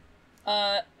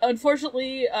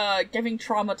 Unfortunately, giving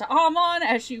trauma to Amon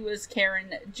as she was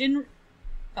Karen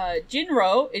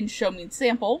Jinro in Show Me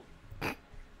Sample.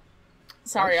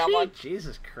 Sorry, Amon.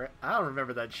 Jesus Christ. I don't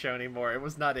remember that show anymore. It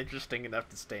was not interesting enough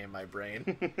to stay in my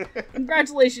brain.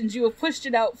 Congratulations, you have pushed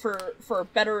it out for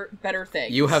better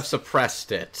things. You have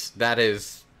suppressed it. That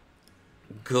is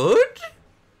good?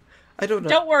 I don't know.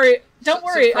 Don't worry.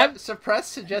 Suppress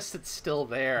suggests it's still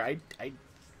there.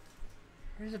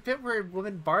 There's a bit where a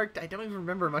woman barked. I don't even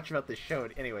remember much about this show.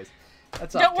 Anyways,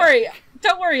 that's Don't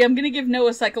worry. I'm gonna give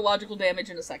Noah psychological damage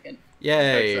in a second.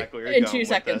 Yay. Exactly In 2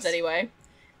 seconds, anyway.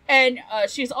 And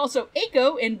she's also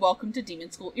Eiko in Welcome to Demon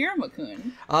School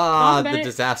Iruma-kun. The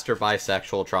disaster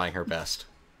bisexual trying her best.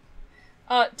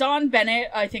 Dawn Bennett,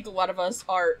 I think a lot of us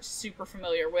are super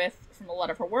familiar with from a lot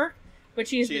of her work, but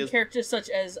she's been characters such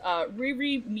as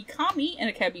Riri Mikami in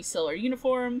a Kebi Sailor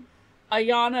uniform,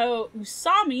 Ayano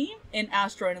Usami in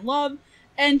Asteroid in Love,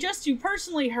 and just to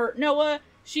personally hurt Noah,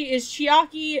 she is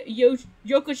Chiaki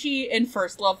Yokoshi in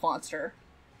First Love Monster.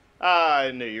 I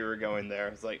knew you were going there.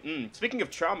 It's like, speaking of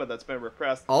trauma that's been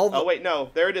repressed. Oh, wait, no.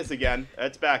 There it is again.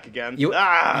 It's back again. You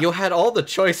had all the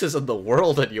choices in the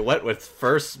world and you went with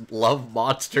First Love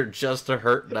Monster just to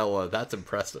hurt Noah. That's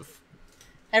impressive.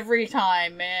 Every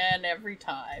time, man. Every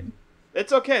time.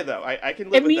 It's okay, though. I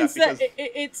can live with that.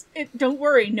 It means that don't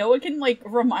worry. Noah can,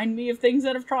 remind me of things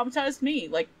that have traumatized me,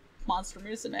 like Monster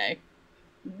Musume.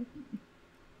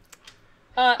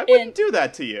 I wouldn't do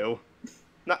that to you.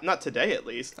 Not today, at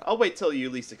least. I'll wait till you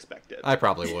least expect it. I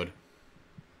probably would.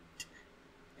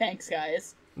 Thanks,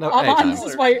 guys. No, Amon, this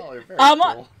is why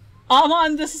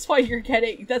Amon, this is why you're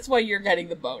getting. That's why you're getting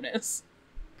the bonus.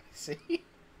 See?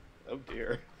 Oh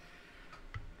dear.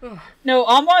 No,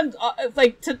 Amon.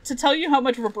 To tell you how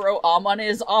much of a bro Amon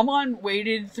is. Amon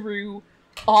waded through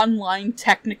online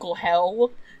technical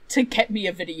hell to get me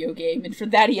a video game, and for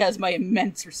that he has my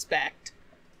immense respect.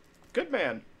 Good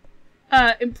man.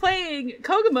 In playing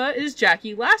Koguma is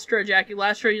Jackie Lastra. Jackie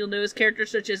Lastra, you'll know as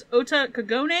characters such as Ota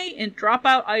Kagone in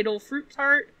Dropout Idol Fruit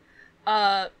Tart,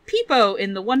 Peepo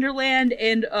in The Wonderland,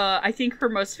 and I think her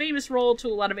most famous role to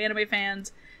a lot of anime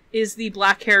fans is the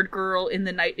black-haired girl in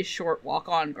The Night is Short, Walk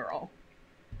On Girl.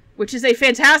 Which is a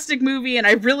fantastic movie, and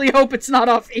I really hope it's not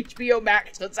off HBO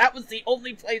Max, because that was the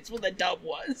only place where the dub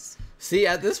was. See,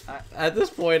 at this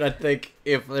point, I think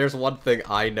if there's one thing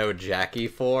I know Jackie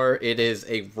for, it is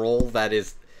a role that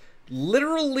is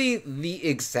literally the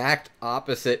exact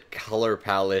opposite color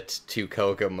palette to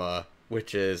Koguma,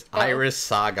 which is Iris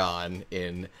Sagan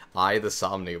in the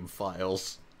Somnium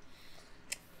Files.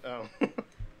 Oh.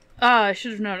 I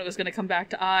should have known it was going to come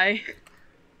back to I.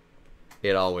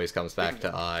 It always comes back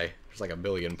to I. There's like a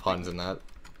million puns in that.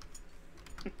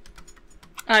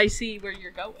 I see where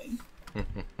you're going.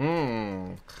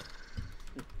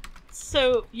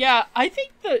 So, yeah, I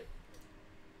think that...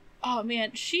 Oh,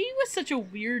 man, she was such a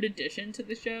weird addition to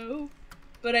the show,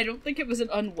 but I don't think it was an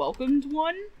unwelcomed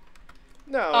one.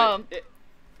 No,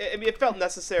 it felt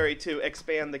necessary to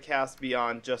expand the cast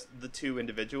beyond just the two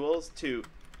individuals to,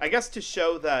 I guess, to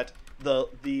show that the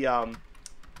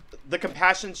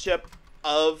companionship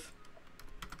of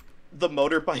the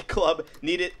motorbike club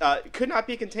could not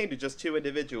be contained to just two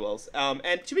individuals.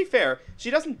 And to be fair, she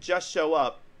doesn't just show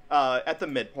up at the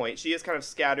midpoint. She is kind of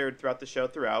scattered throughout the show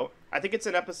throughout. I think it's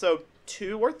in episode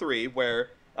 2 or 3 where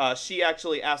she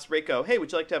actually asks Reiko, "Hey,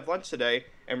 would you like to have lunch today?"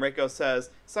 And Reiko says,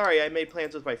 "Sorry, I made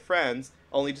plans with my friends,"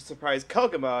 only to surprise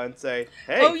Koguma and say,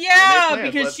 "Hey, oh yeah,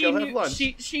 plans. because Let's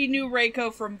she knew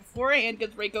Reiko from beforehand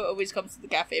because Reiko always comes to the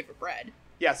cafe for bread.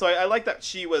 Yeah, so I like that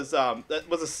she was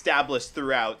established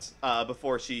throughout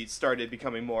before she started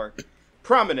becoming more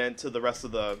prominent to the rest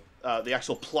of the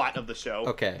actual plot of the show.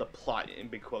 Okay. The plot in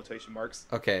big quotation marks.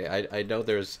 Okay, I know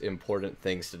there's important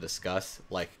things to discuss,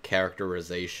 like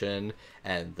characterization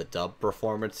and the dub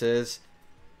performances,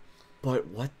 but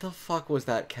what the fuck was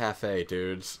that cafe,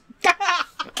 dudes?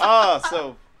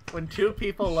 So... When two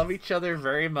people love each other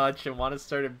very much and want to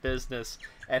start a business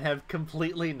and have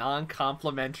completely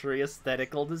non-complementary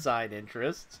aesthetical design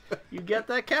interests, you get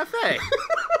that cafe.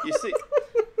 You see...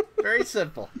 Very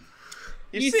simple.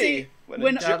 You see,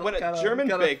 when a German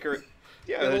baker...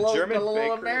 Yeah, got a German little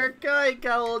baker... America, you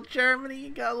got a little Germany,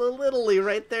 you got a little Italy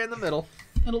right there in the middle.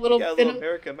 And a little, you got a little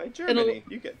America, my Germany.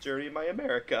 You get Germany, my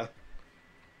America.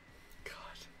 God.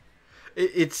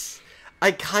 It's... I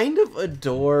kind of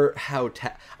adore how...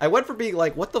 I went from being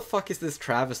like, what the fuck is this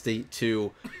travesty,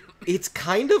 to... It's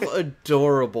kind of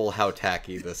adorable how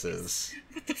tacky this is.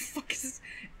 What the fuck is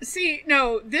this? See,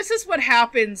 no, this is what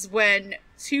happens when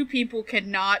two people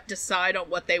cannot decide on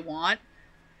what they want.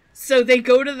 So they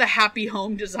go to the Happy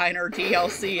Home Designer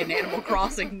DLC in Animal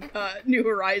Crossing New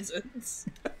Horizons.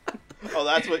 Oh,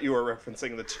 that's what you were referencing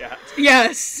in the chat.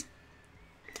 Yes.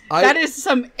 That is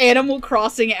some Animal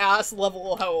Crossing ass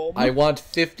level home. I want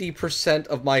 50%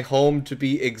 of my home to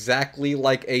be exactly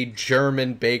like a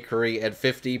German bakery and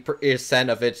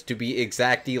 50% of it to be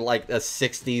exactly like a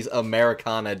 60s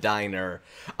Americana diner.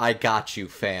 I got you,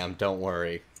 fam. Don't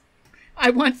worry.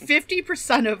 I want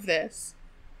 50% of this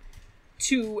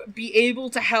to be able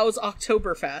to house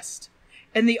Oktoberfest,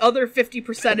 and the other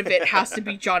 50% of it has to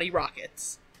be Johnny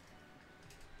Rockets.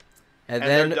 And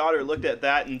then their daughter looked at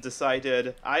that and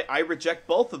decided, I reject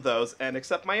both of those and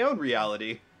accept my own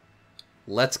reality.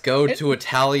 Let's Go to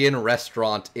Italian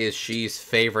Restaurant is she's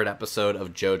favorite episode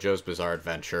of JoJo's Bizarre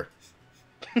Adventure.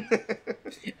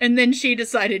 And then she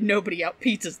decided nobody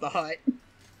out-pizzas the Hut.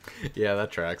 Yeah,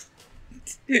 that tracks.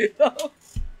 I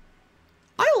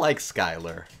like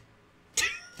Skylar.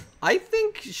 I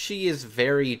think she is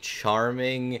very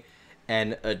charming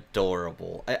and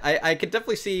adorable. I could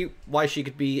definitely see why she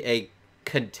could be a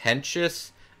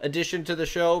contentious addition to the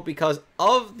show, because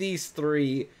of these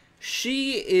three,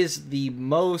 she is the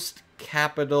most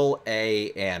capital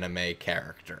A anime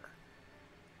character.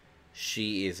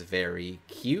 She is very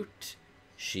cute,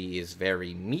 she is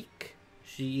very meek,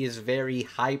 she is very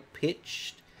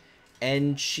high-pitched,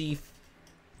 and she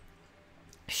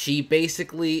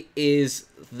basically is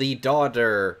the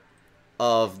daughter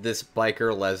of this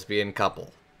biker lesbian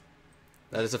couple.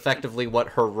 That is effectively what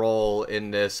her role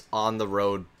in this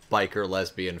on-the-road biker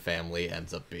lesbian family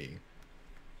ends up being.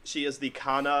 She is the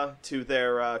Kana to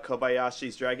their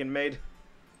Kobayashi's Dragon Maid.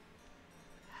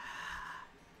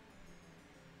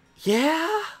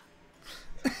 Yeah?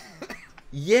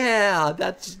 Yeah,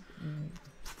 that's...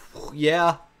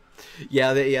 Yeah.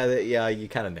 Yeah, you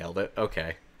kind of nailed it.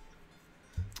 Okay.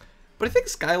 But I think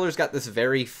Skylar's got this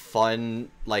very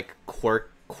fun, like,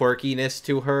 quirkiness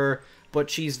to her, but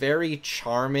she's very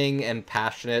charming and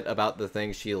passionate about the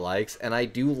things she likes, and I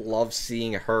do love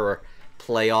seeing her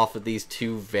play off of these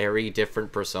two very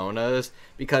different personas,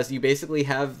 because you basically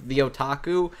have the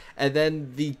otaku and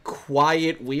then the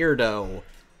quiet weirdo,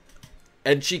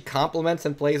 and she complements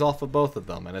and plays off of both of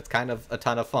them, and it's kind of a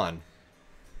ton of fun.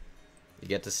 You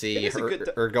get to see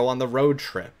her go on the road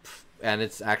trip, and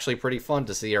it's actually pretty fun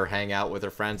to see her hang out with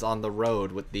her friends on the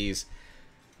road with these...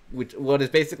 what is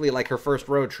basically like her first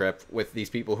road trip with these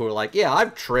people who are like, yeah,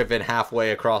 I've driven halfway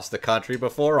across the country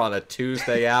before on a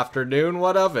Tuesday afternoon,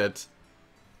 what of it?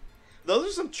 Those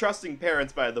are some trusting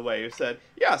parents, by the way, who said,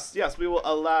 yes, we will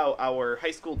allow our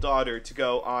high school daughter to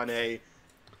go on a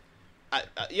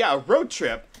road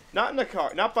trip, not in a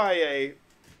car, not by a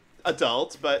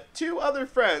adult, but two other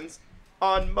friends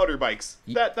on motorbikes.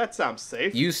 That sounds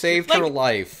safe. You saved her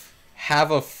life. Have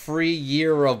a free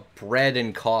year of bread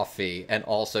and coffee, and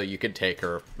also you can take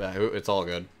her. It's all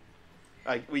good.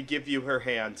 We give you her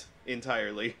hand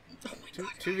entirely. Oh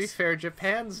to be fair,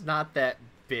 Japan's not that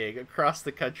big. Across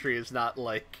the country is not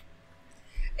like...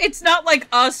 It's not like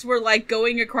us where, like,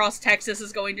 going across Texas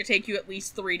is going to take you at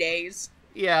least 3 days.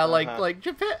 Yeah, like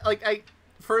Japan,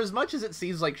 for as much as it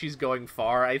seems like she's going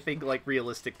far, I think, like,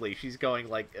 realistically, she's going,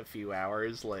 like, a few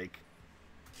hours, like...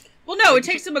 Well, no, it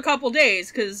takes them a couple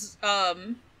days, because,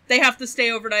 they have to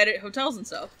stay overnight at hotels and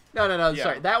stuff. No,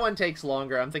 sorry, that one takes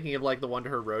longer. I'm thinking of, like, the one to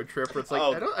her road trip, where it's like,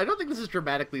 I don't think this is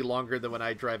dramatically longer than when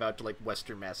I drive out to, like,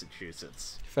 Western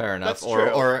Massachusetts. Fair enough. That's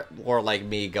true. Or like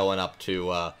me going up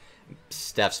to,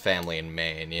 Steph's family in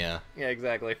Maine, yeah. Yeah,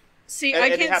 exactly. See,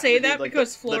 I can't say that like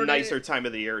because Florida... the nicer time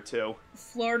of the year, too.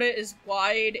 Florida is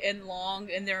wide and long,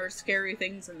 and there are scary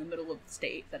things in the middle of the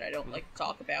state that I don't like to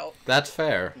talk about. That's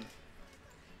fair.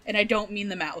 And I don't mean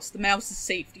the mouse. The mouse is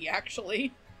safety,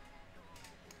 actually.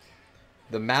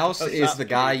 The mouse is the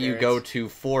guy you go to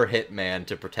for Hitman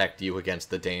to protect you against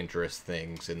the dangerous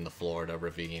things in the Florida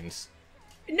ravines.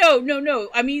 No.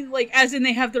 I mean, like, as in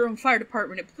they have their own fire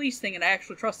department and police thing, and I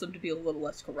actually trust them to be a little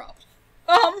less corrupt.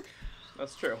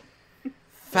 That's true.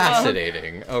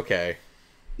 Fascinating. Okay.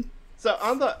 So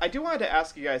I do want to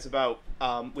ask you guys about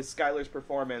with Skylar's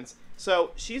performance.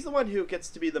 So she's the one who gets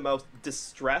to be the most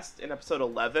distressed in episode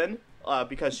 11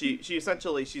 because she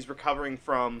essentially she's recovering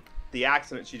from the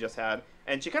accident she just had,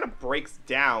 and she kind of breaks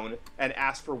down and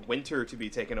asks for Winter to be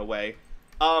taken away.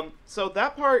 So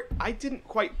that part I didn't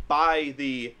quite buy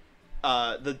the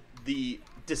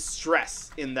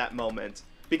distress in that moment,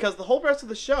 because the whole rest of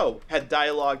the show had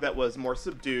dialogue that was more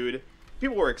subdued.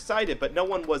 People were excited, but no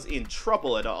one was in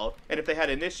trouble at all. And if they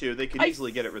had an issue, they could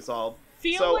easily get it resolved.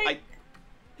 The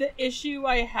issue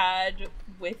I had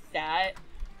with that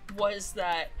was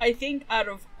that I think out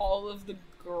of all of the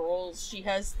girls, she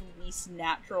has the least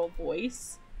natural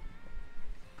voice.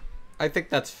 I think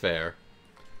that's fair.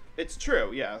 It's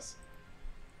true, yes.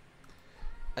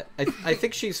 I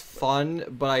think she's fun,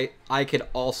 but I could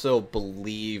also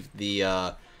believe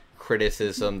the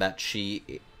criticism that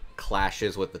she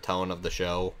clashes with the tone of the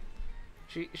show.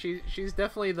 She's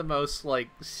definitely the most like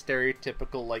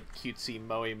stereotypical like cutesy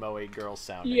moe girl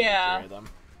sounding. Yeah. Them.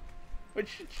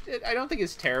 Which I don't think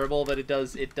is terrible, but it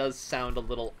does sound a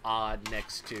little odd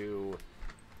next to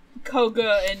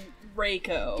Koga and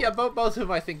Reiko. Yeah, both of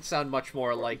them I think sound much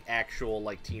more like actual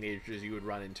like teenagers you would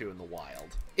run into in the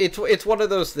wild. It's one of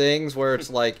those things where it's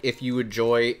like if you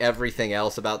enjoy everything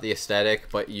else about the aesthetic,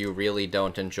 but you really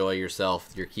don't enjoy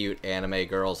yourself, your cute anime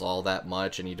girls all that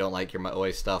much, and you don't like your moe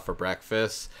stuff for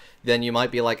breakfast, then you might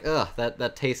be like, ugh,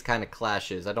 that taste kind of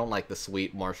clashes. I don't like the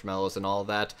sweet marshmallows and all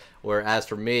that. Whereas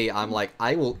for me, I'm like,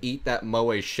 I will eat that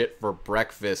moe shit for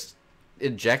breakfast,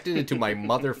 injected into my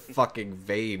motherfucking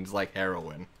veins like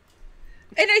heroin.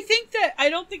 And I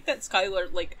don't think that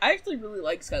Skylar, like, I actually really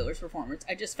like Skylar's performance.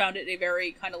 I just found it a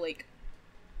very kind of, like,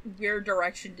 weird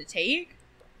direction to take.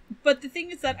 But the thing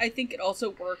is that I think it also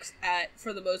works at,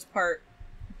 for the most part,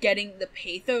 getting the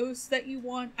pathos that you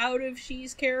want out of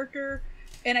She's character.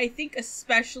 And I think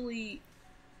especially,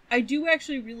 I do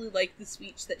actually really like the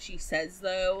speech that she says,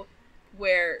 though,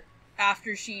 where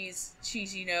after she's,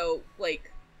 you know, like,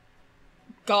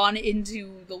 gone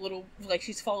into the little, like,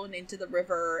 she's fallen into the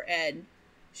river, and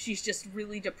she's just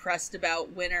really depressed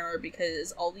about winter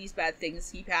because all these bad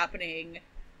things keep happening,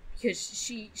 because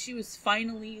she was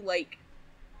finally, like,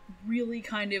 really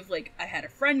kind of, like, I had a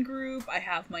friend group, I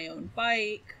have my own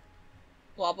bike,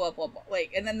 blah, blah, blah, blah,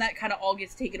 like, and then that kind of all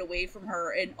gets taken away from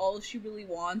her, and all she really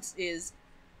wants is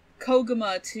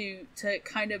Koguma to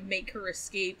kind of make her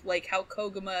escape, like how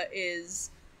Koguma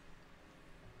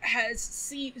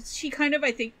she kind of,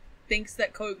 I think, thinks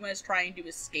that Koguma is trying to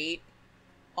escape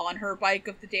on her bike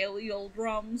of the daily old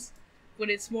drums, when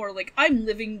it's more like, I'm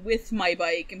living with my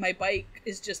bike, and my bike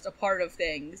is just a part of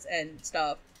things and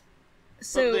stuff.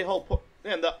 So but the whole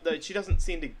and she doesn't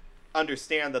seem to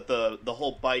understand that the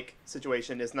whole bike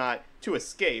situation is not to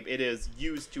escape, it is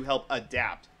used to help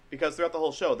adapt, because throughout the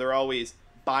whole show they're always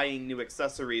buying new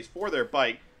accessories for their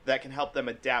bike that can help them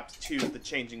adapt to the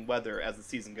changing weather as the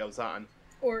season goes on.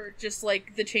 Or just,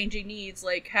 like, the changing needs,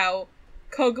 like how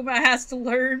Koguma has to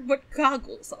learn what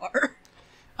goggles are.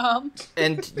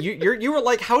 And you were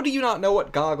like, how do you not know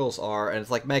what goggles are? And it's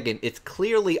like, Megan, it's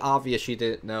clearly obvious she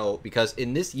didn't know, because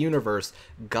in this universe,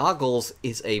 goggles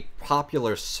is a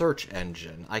popular search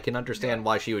engine. I can understand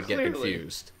why she would get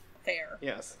confused. Fair.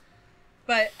 Yes.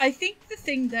 But I think the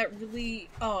thing that really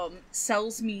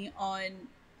sells me on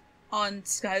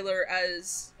Skylar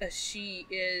as she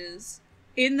is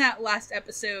in that last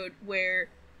episode where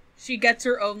she gets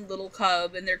her own little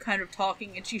cub and they're kind of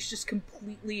talking and she's just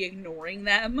completely ignoring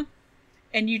them,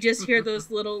 and you just hear those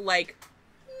little, like,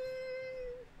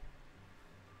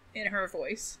 in her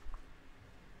voice.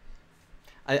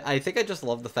 I think I just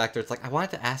love the fact that it's like, I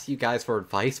wanted to ask you guys for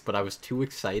advice, but I was too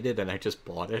excited and I just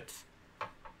bought it.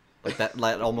 Like that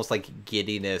almost like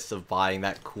giddiness of buying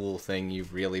that cool thing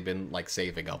you've really been, like,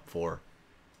 saving up for.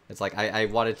 It's like, I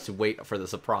wanted to wait for the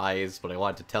surprise, but I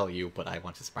wanted to tell you, but I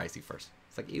want to surprise you first.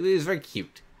 It's like, it was very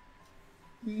cute.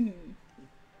 Mm-hmm.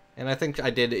 And I think I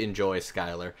did enjoy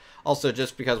Skylar. Also,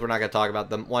 just because we're not going to talk about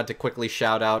them, wanted to quickly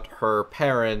shout out her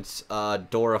parents,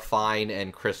 Dora Fine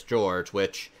and Chris George,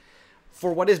 which,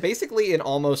 for what is basically an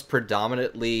almost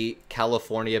predominantly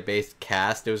California-based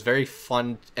cast, it was very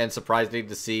fun and surprising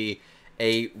to see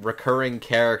a recurring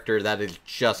character that is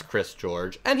just Chris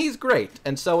George. And he's great.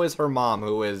 And so is her mom,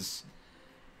 who is...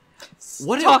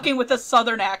 talking with a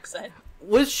southern accent.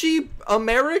 Was she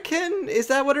American? Is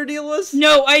that what her deal was?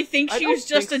 No, I think she was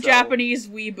just think a so. Japanese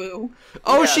weeboo.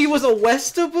 Oh, Yeah, she was a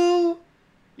Westaboo?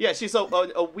 Yeah, she's a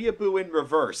weeaboo in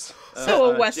reverse.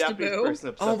 So a Japanese Westaboo. person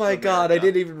obsessed Oh my with god, I America.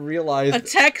 didn't even realize. A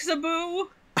Texaboo?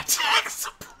 A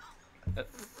Texaboo.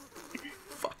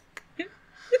 Fuck.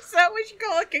 Is that what you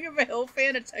call a King of a Hill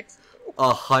fan? A Texaboo?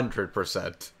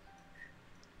 100%.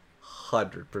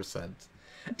 100%.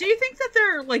 Do you think that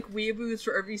there are, like, weeaboos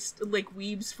for every, like,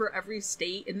 weebs for every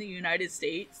state in the United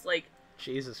States? Like,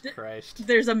 Jesus Christ.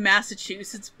 there's a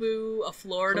Massachusetts boo, a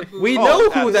Florida boo. We know who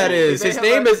absolutely. that is. They His have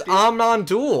name a- is Amnon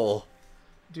Duel.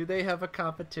 Do they have a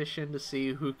competition to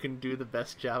see who can do the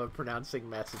best job of pronouncing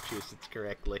Massachusetts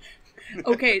correctly?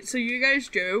 Okay, so you guys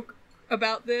joke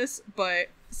about this, but,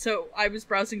 so, I was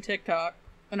browsing TikTok,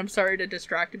 and I'm sorry to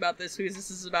distract about this, because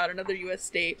this is about another U.S.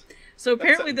 state. So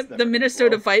apparently sentence the never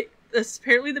Minnesota ends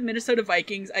apparently the Minnesota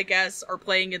Vikings, I guess, are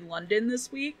playing in London this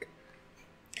week.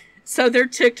 So their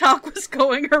TikTok was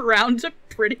going around to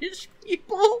British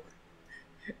people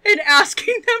and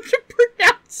asking them to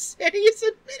pronounce cities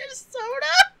in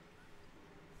Minnesota.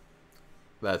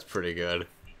 That's pretty good.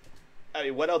 I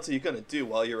mean, what else are you gonna do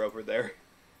while you're over there?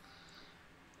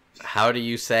 How do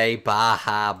you say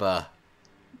Bahaba?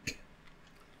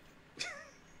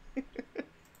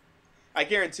 I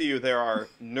guarantee you there are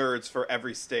nerds for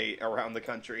every state around the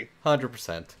country.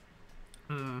 100%.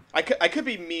 I could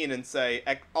be mean and say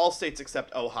all states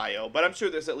except Ohio, but I'm sure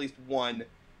there's at least one.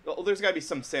 Well, there's got to be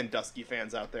some Sandusky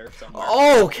fans out there somewhere.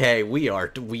 Okay, we are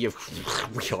moving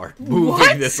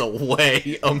What? this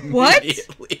away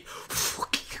immediately.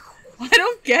 I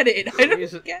don't get it. I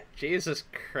don't get. Jesus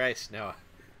Christ, Noah.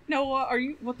 Noah,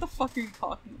 what the fuck are you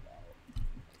talking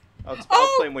about? I'll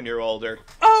explain when you're older.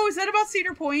 Oh, is that about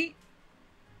Cedar Point?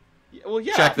 Well,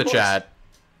 yeah. Check the of course. chat.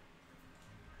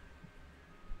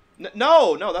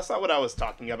 No, that's not what I was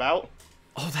talking about.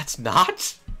 Oh, that's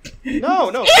not? No.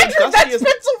 Andrew, Sandusky that's is...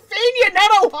 Pennsylvania,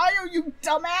 not Ohio, you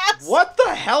dumbass! What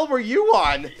the hell were you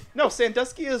on? No,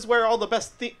 Sandusky is where all the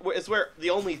best is where the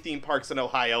only theme parks in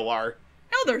Ohio are.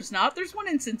 No, there's not. There's one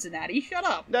in Cincinnati. Shut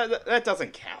up. That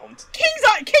doesn't count.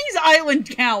 Kings Island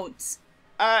counts.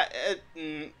 Can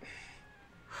we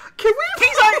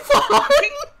Kings Island.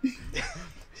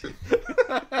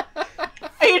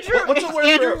 Andrew, What's the word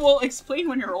Andrew for... will explain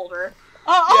when you're older.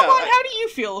 Yeah, Amon, how do you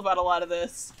feel about a lot of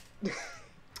this?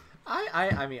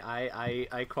 I mean,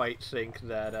 I quite think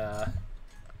that,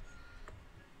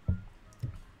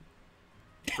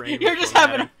 You're just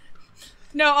having a...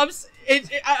 No, I was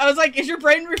like, is your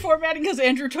brain reformatting because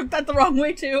Andrew took that the wrong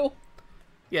way, too?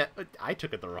 Yeah, I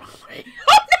took it the wrong way.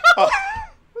 Oh,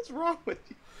 what's wrong with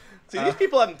you? See, these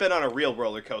people haven't been on a real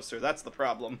roller coaster. That's the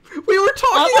problem. We were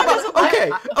talking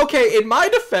about... Okay, in my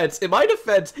defense,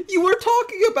 you were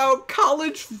talking about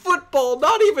college football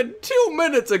not even 2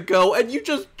 minutes ago, and you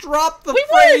just dropped the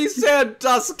phrase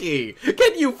Sandusky.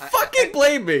 Can you fucking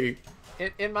blame me?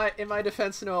 In my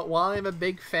defense, Noah, while I'm a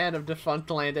big fan of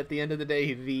Defunctland, at the end of the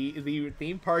day, the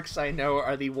theme parks I know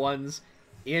are the ones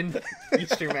in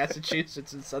eastern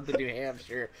Massachusetts and southern New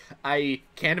Hampshire.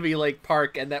 Canopy Lake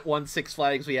Park and that one Six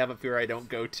Flags we have up here I don't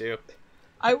go to.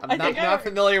 I'm not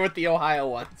familiar with the Ohio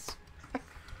ones.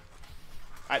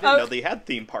 I didn't know they had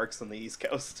theme parks on the East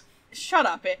Coast. Shut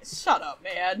up,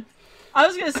 man. I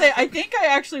was gonna say, I think I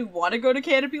actually want to go to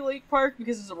Canopy Lake Park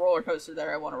because there's a roller coaster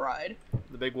there I want to ride.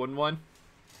 The big wooden one?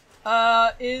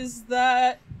 Is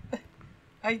that...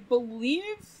 I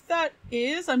believe that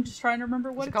is. I'm just trying to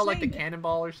remember what Is it it's called, like, the named.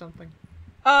 Cannonball or something?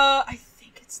 I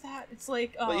think it's that. It's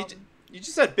like, Well, you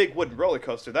just said big wooden roller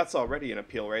coaster. That's already an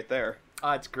appeal right there.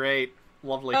 Oh, it's great.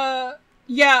 Lovely.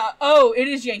 yeah. Oh, it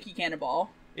is Yankee Cannonball.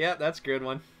 Yeah, that's a good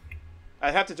one.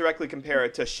 I'd have to directly compare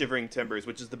it to Shivering Timbers,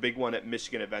 which is the big one at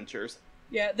Michigan Adventures.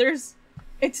 Yeah,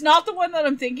 it's not the one that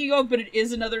I'm thinking of, but it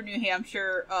is another New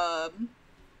Hampshire,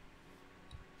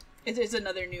 it is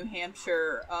another New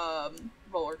Hampshire,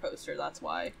 roller coaster, that's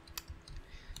why.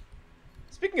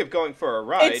 Speaking of going for a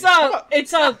ride...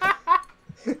 It's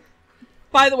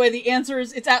by the way, the answer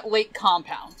is, it's at Lake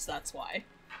Compounds, that's why.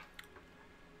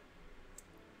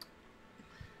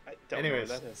 I don't Anyways.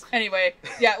 know what that is. Anyway,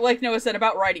 yeah, like Noah said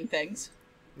about writing things.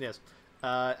 Yes.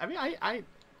 I mean, I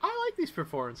like these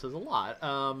performances a lot.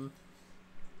 I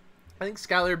think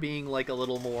Skylar being, like, a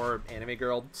little more anime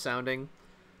girl sounding,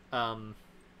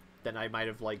 than I might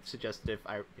have, like, suggested if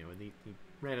the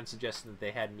random suggestion that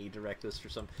they had me direct this for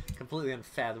some completely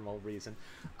unfathomable reason.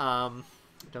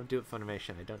 Don't do it,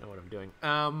 Funimation. I don't know what I'm doing.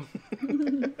 I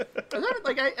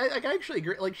actually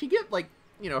agree. Like, she get, like,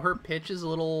 her pitch is a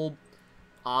little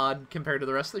odd compared to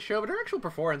the rest of the show, but her actual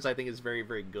performance, I think, is very,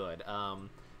 very good.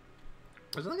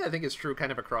 There's something I think is true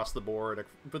kind of across the board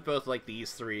with both, like,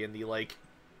 these three and the, like,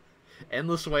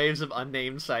 endless waves of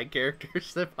unnamed side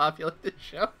characters that populate the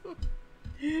show.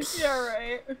 Yeah,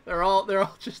 right. They're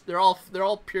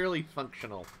all purely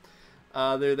functional.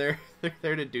 They're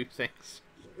there to do things.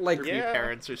 Like, or be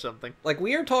parents or something. Like,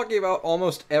 we are talking about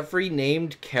almost every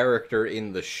named character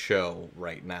in the show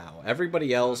right now.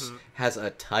 Everybody else has a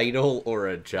title or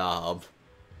a job.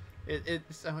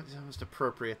 It's almost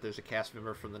appropriate there's a cast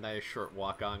member from The Night of Short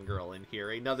Walk-On Girl in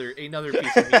here. Another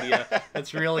piece of media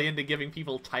that's really into giving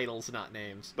people titles, not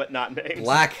names. But not names.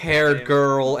 Black-haired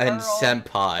girl and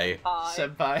senpai.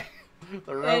 Senpai.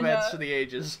 The romance for the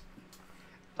ages.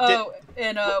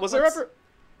 Was there ever...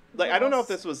 Like, I don't know if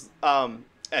this was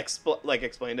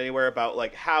explained anywhere about,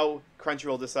 like, how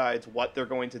Crunchyroll decides what they're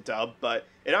going to dub, but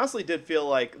it honestly did feel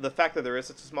like the fact that there is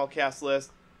such a small cast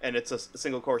list and it's a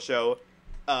single core show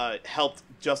helped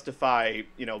justify,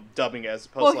 dubbing as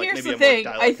opposed to, like, maybe a more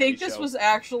dialect-heavy I think this show. was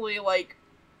actually, like,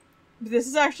 this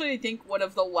is actually, I think, one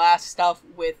of the last stuff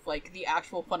with, like, the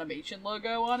actual Funimation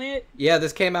logo on it. Yeah,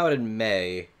 this came out in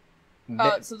May.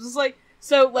 So this is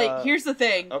here's the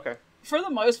thing. Okay. For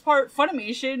the most part,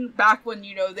 Funimation, back when,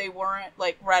 they weren't,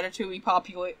 like, Ratatouille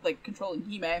controlling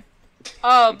Hime,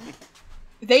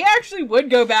 they actually would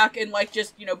go back and, like,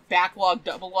 just, backlog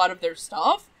dub a lot of their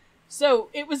stuff. So,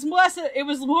 it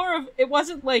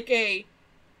wasn't like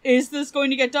is this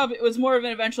going to get dubbed? It was more of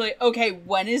an eventually, okay,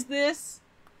 when is this?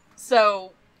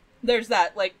 So, there's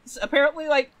that. Like, apparently,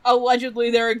 like, allegedly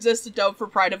there exists a dub for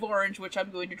Pride of Orange, which I'm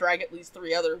going to drag at least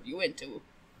 3 other of you into.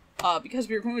 Because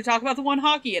we were going to talk about the one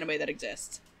hockey anime that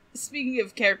exists. Speaking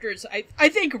of characters, I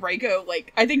think Reiko,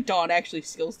 I think Dawn actually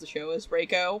steals the show as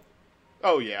Reiko.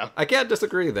 Oh, yeah. I can't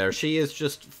disagree there. She is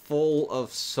just full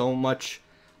of so much,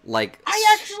 like...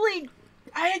 I actually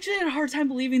had a hard time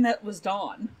believing that was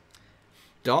Dawn.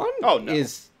 Dawn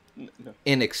is No.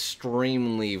 an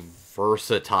extremely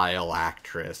versatile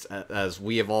actress, as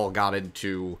we have all gotten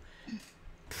to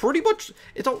pretty much...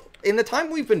 in the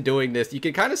time we've been doing this, you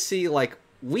can kind of see, like,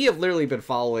 we have literally been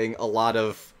following a lot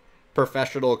of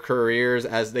professional careers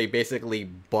as they basically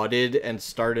budded and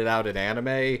started out in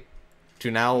anime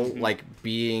to now, like,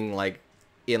 being, like,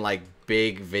 in, like,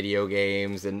 big video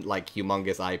games and, like,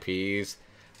 humongous IPs.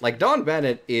 Like, Dawn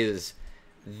Bennett is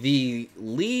the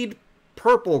lead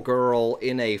purple girl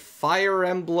in a Fire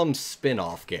Emblem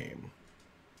spin-off game.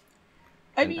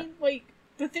 I mean, like,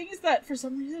 the thing is that for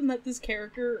some reason that this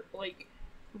character, like,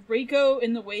 Reiko,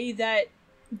 in the way that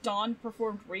Dawn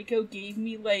performed Reiko, gave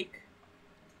me, like,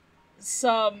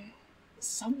 some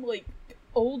like,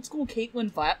 old school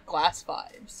Caitlyn Glass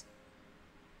vibes.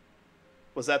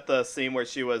 Was that the scene where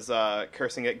she was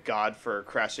cursing at God for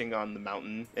crashing on the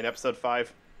mountain in episode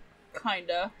 5?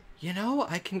 Kinda.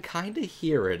 I can kind of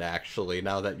hear it, actually,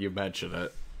 now that you mention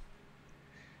it.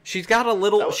 She's got a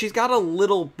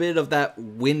little bit of that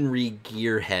Winry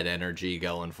Gearhead energy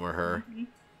going for her. Mm-hmm.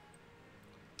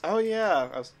 Oh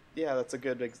yeah, that's a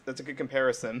good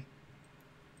comparison.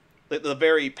 The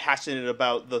very passionate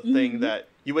about the thing that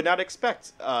you would not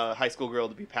expect a high school girl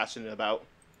to be passionate about.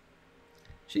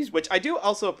 Which I do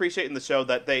also appreciate in the show,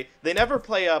 that they never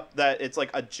play up that it's like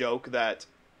a joke that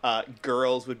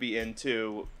girls would be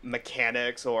into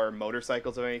mechanics or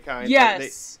motorcycles of any kind.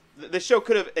 Yes. The show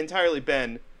could have entirely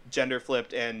been gender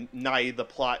flipped, and neither the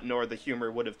plot nor the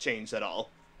humor would have changed at all.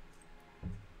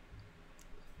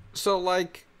 So,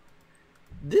 like,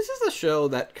 this is a show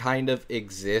that kind of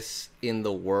exists in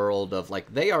the world of,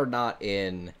 like, they are not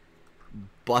in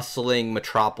bustling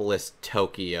metropolis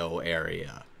Tokyo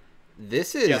area.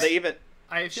 This is... Yeah, they even...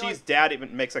 She's dad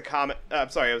even makes a comment...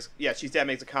 She's dad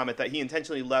makes a comment that he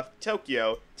intentionally left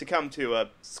Tokyo to come to a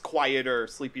quieter,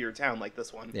 sleepier town like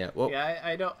this one. Yeah, well... Yeah,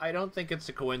 I don't think it's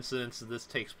a coincidence that this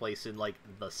takes place in, like,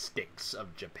 the sticks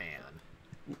of Japan.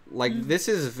 Like, this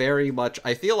is very much...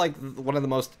 I feel like one of the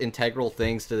most integral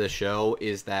things to the show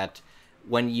is that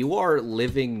when you are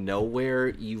living nowhere,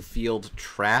 you feel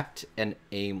trapped and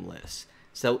aimless.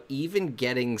 So even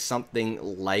getting something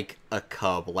like a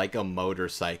cub, like a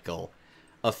motorcycle,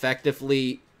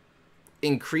 effectively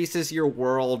increases your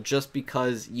world just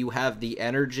because you have the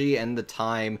energy and the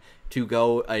time to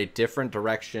go a different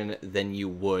direction than you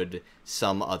would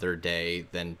some other day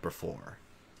than before.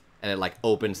 And it, like,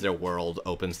 opens their world,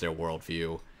 opens their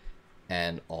worldview,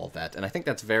 and all that. And I think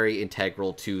that's very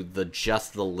integral to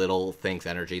just the little things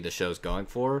energy the show's going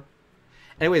for.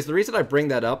 Anyways, the reason I bring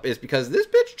that up is because this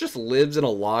bitch just lives in a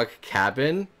log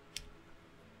cabin.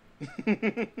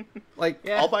 Like,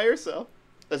 yeah. All by herself.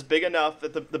 That's big enough,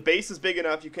 that the base is big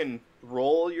enough you can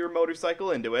roll your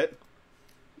motorcycle into it.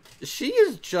 She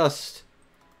is just,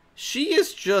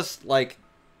 like,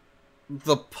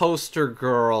 the poster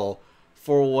girl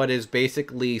for what is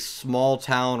basically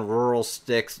small-town, rural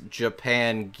sticks,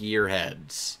 Japan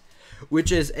gearheads.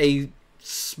 Which is a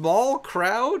small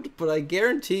crowd, but I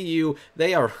guarantee you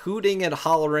they are hooting and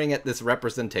hollering at this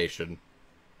representation.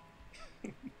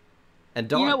 And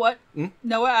you know what?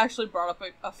 Noah actually brought up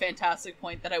a fantastic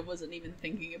point that I wasn't even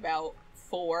thinking about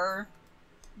for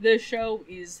this show,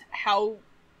 is how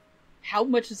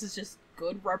much this is just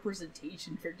good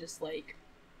representation for just, like,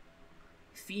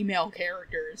 female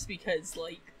characters, because,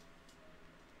 like,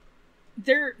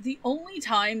 they're the only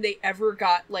time they ever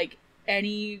got, like,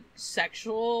 any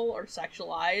sexual or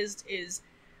sexualized is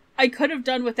I could have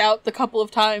done without the couple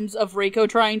of times of Reiko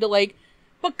trying to, like,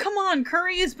 but come on,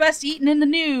 curry is best eaten in the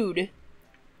nude.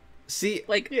 See,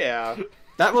 like, yeah,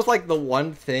 that was, like, the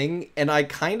one thing, and I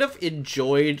kind of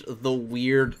enjoyed the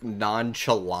weird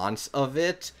nonchalance of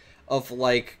it, of,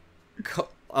 like,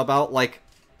 about, like,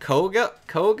 Koga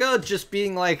just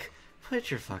being like, put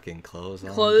your fucking clothes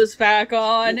on. Clothes back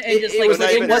on, and just like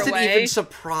it wasn't away. even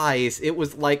surprise. It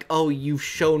was like, oh, you've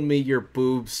shown me your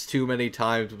boobs too many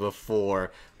times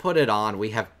before. Put it on.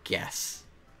 We have guests.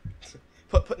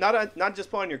 Not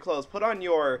just put on your clothes. Put on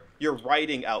your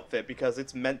writing outfit because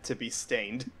it's meant to be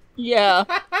stained. Yeah.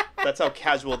 That's how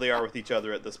casual they are with each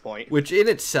other at this point. Which in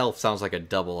itself sounds like a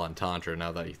double entendre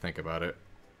now that you think about it.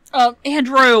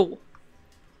 Andrew.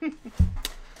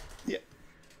 Yeah.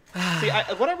 See,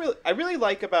 what I really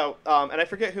like about, and I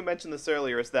forget who mentioned this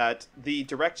earlier, is that the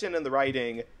direction and the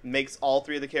writing makes all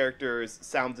three of the characters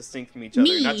sound distinct from each other.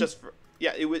 Me. Not just for,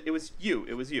 yeah, it was you.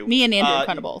 Me and Andrew,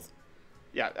 kind of both.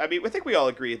 Yeah, I mean, I think we all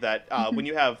agree that when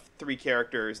you have three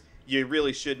characters, you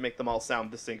really should make them all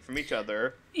sound distinct from each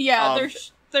other. Yeah,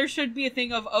 there should be a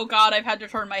thing of, oh god, I've had to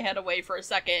turn my head away for a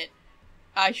second.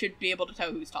 I should be able to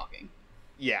tell who's talking.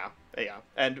 Yeah.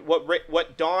 And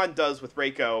what Dawn does with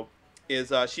Reiko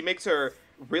is she makes her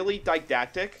really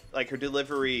didactic. Like, her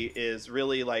delivery is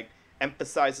really, like,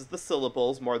 emphasizes the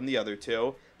syllables more than the other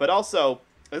two. But also,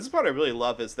 this is what I really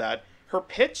love, is that her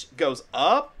pitch goes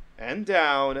up and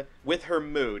down with her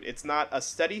mood. It's not a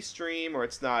steady stream, or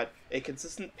it's not a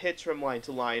consistent pitch from line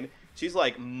to line. She's,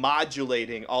 like,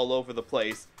 modulating all over the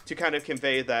place to kind of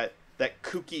convey that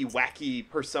kooky, wacky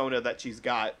persona that she's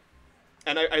got.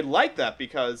 And I like that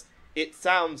because it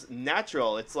sounds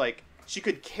natural. It's like she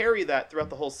could carry that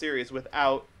throughout the whole series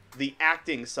without the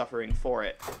acting suffering for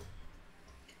it.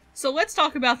 So let's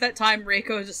talk about that time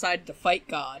Reiko decided to fight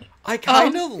God. I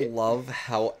kind of love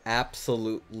how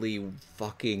absolutely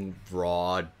fucking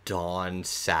raw Dawn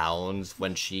sounds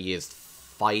when she is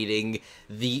fighting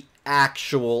the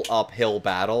actual uphill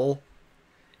battle.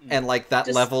 And, like, that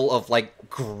level of, like,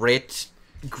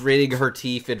 gritting her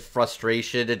teeth in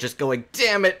frustration and just going,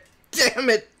 damn it!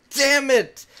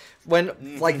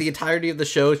 When, like, the entirety of the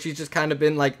show, she's just kind of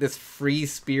been, like, this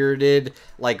free-spirited,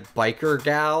 like, biker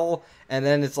gal. And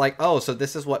then it's like, oh, so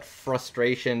this is what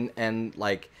frustration and,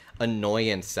 like,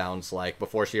 annoyance sounds like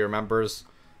before she remembers,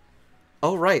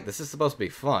 oh, right, this is supposed to be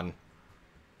fun.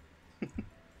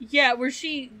 Yeah, where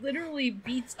she literally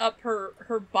beats up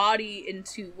her body in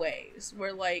two ways.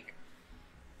 Where, like...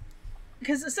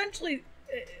 Because essentially,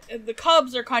 the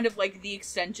Cubs are kind of like the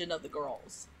extension of the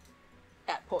girls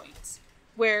at points.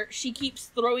 Where she keeps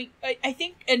throwing... I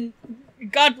think, and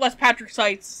God bless Patrick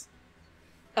Seitz,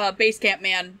 base camp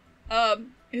man,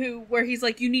 where he's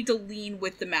like, you need to lean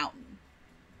with the mountain.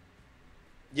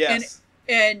 Yes.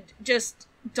 And just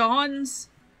Dawn's...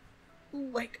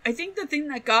 Like, I think the thing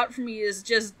that got for me is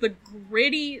just the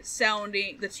gritty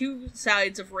sounding, the two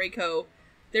sides of Reiko.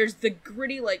 There's the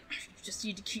gritty, like, you just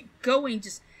need to keep going,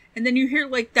 and then you hear,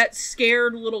 like, that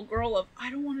scared little girl of, I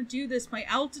don't want to do this, my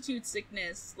altitude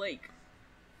sickness, like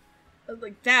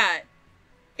that.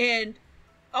 And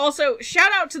also,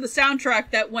 shout out to the soundtrack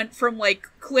that went from, like,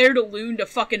 Claire de Lune to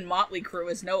fucking Motley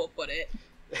Crue, as Noah put it.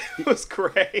 It was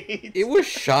great. It was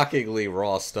shockingly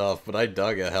raw stuff, but I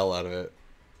dug the hell out of it.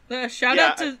 Shout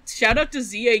out to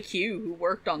ZAQ, who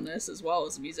worked on this as well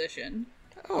as a musician.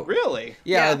 Oh, really?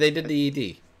 Yeah, they did the ED.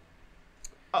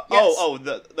 Yes.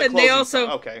 The and they also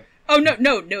song. Okay. Oh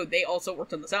no, they also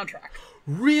worked on the soundtrack.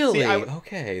 Really?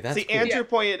 Okay, that's cool. Andrew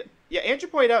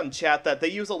pointed out in chat that they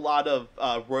use a lot of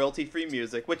royalty-free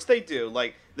music, which they do.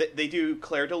 Like they do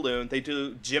Claire de Lune, they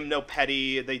do Gymno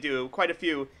Petty, they do quite a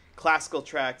few classical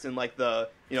tracks in, like, the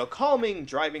calming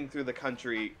driving through the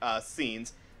country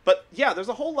scenes. But yeah, there's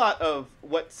a whole lot of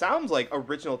what sounds like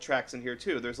original tracks in here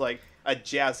too. There's, like, a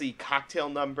jazzy cocktail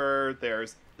number.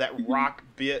 There's that rock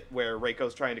bit where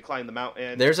Reiko's trying to climb the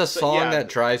mountain. There's a song that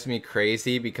drives me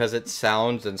crazy because it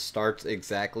sounds and starts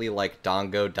exactly like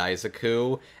Dango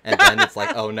Daisaku, and then it's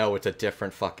like, oh no, it's a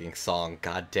different fucking song.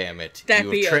 God damn it.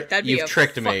 You've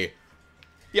tricked me.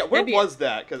 Yeah, where was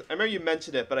that? Because I remember you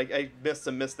mentioned it, but I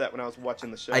missed that when I was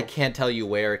watching the show. I can't tell you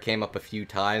where. It came up a few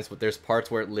times, but there's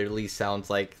parts where it literally sounds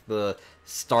like the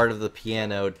start of the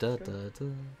piano. Da, da, da,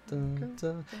 da,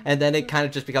 da. And then it kind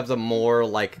of just becomes a more,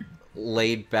 like,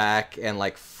 laid back and,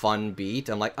 like, fun beat.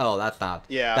 I'm like, oh, that's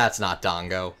not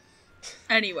Dango.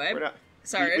 Anyway,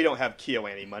 sorry. We don't have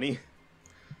KyoAni money.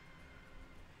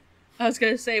 I was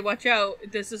going to say, watch out.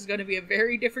 This is going to be a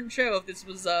very different show if this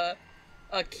was a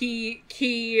Junmai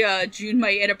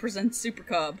Eda presents Super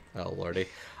Cub. Oh, lordy.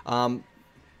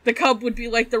 The cub would be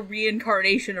like the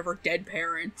reincarnation of her dead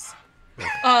parents.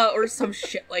 Or some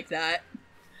shit like that.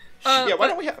 Why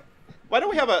don't we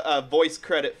have a voice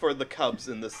credit for the Cubs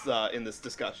in this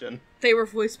discussion? They were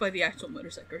voiced by the actual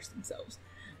motorcyclists themselves.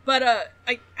 But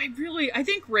I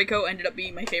think Reiko ended up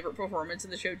being my favorite performance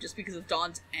in the show just because of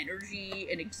Dawn's energy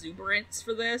and exuberance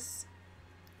for this.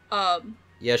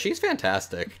 Yeah, she's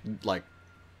fantastic. Like,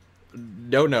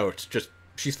 no notes. Just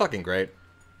she's fucking great.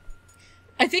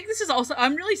 I think this is also...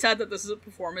 I'm really sad that this is a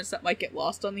performance that might get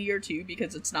lost on the year, too,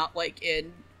 because it's not, like,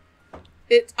 in...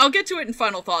 I'll get to it in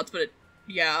final thoughts, but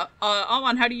yeah.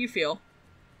 Amon, how do you feel?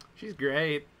 She's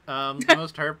great.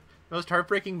 The most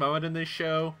heartbreaking moment in this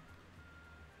show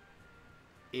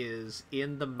is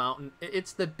in the mountain.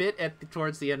 It's the bit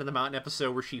towards the end of the mountain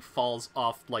episode where she falls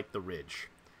off, like, the ridge.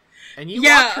 And you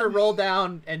watch her roll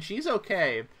down, and she's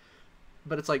okay.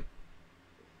 But it's like...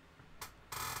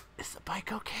 Is the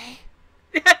bike okay?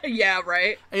 Yeah,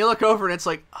 right? And you look over and it's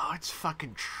like, oh, it's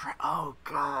fucking oh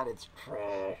god, it's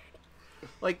trashed.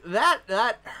 Like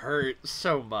that hurt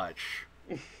so much.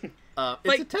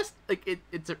 It's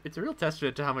it's a real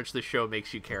testament to how much the show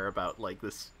makes you care about like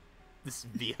this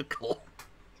vehicle.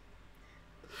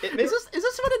 Is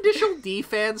this what initial D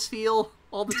fans feel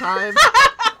all the time?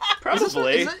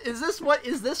 Probably. Is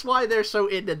this why they're so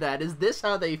into that? Is this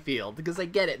how they feel? Because I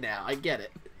get it now. I get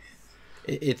it.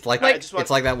 It's like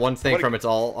it's like that one thing from It's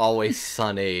Always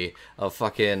Sunny of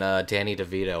fucking Danny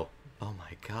DeVito. Oh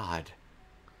my god,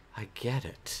 I get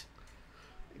it.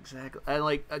 Exactly. I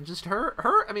like just her.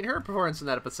 I mean, her performance in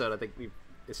that episode. I think we've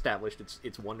established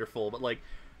it's wonderful. But like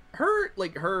her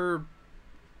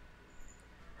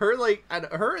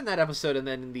in that episode, and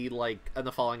then in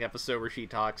the following episode where she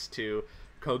talks to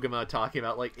Koguma, talking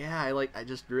about like, yeah, I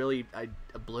just really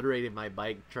obliterated my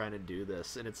bike trying to do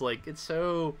this, and it's like it's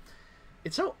so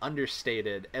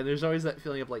understated, and there's always that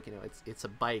feeling of like, you know, it's a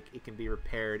bike, it can be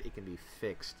repaired, it can be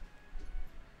fixed,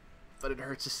 but it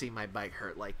hurts to see my bike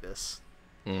hurt like this.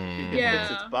 Yeah,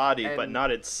 it's its body, but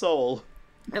not its soul.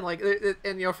 And like,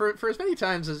 and you know, for as many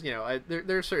times as, you know,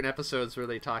 there are certain episodes where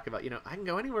they talk about, you know, I can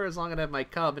go anywhere as long as I have my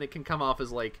cub, and it can come off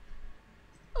as like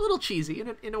a little cheesy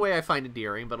in a way I find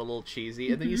endearing, but a little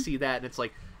cheesy. And then you see that, and it's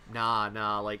like,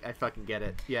 nah, like I fucking get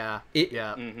it.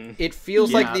 It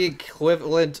feels like the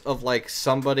equivalent of like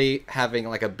somebody having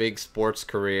like a big sports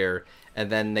career and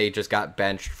then they just got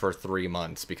benched for 3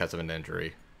 months because of an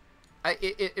injury.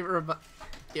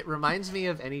 It reminds me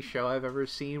of any show I've ever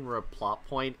seen where a plot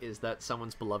point is that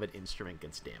someone's beloved instrument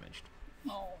gets damaged.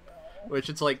 Oh no. Which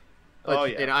it's like, oh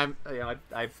yeah. And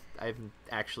I haven't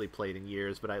actually played in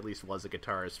years, but I at least was a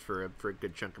guitarist for a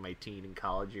good chunk of my teen and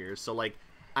college years. So like,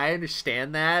 I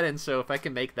understand that, and so if I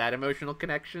can make that emotional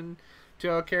connection to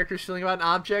how a character's feeling about an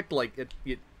object, like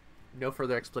no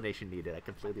further explanation needed. I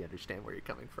completely understand where you're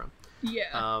coming from.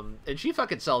 Yeah. And she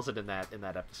fucking sells it in that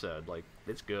episode. Like,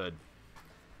 it's good.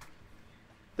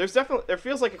 There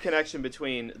feels like a connection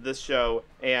between this show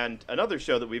and another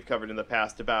show that we've covered in the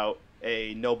past about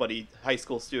a nobody high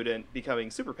school student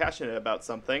becoming super passionate about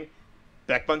something.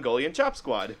 Beck Mongolian Chop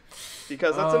Squad,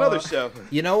 because that's another show.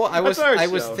 You know, I was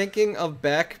thinking of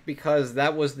Beck because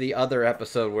that was the other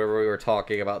episode where we were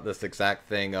talking about this exact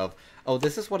thing of, oh,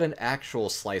 this is what an actual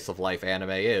slice of life anime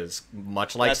is,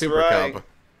 much like Super right. Cub.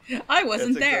 I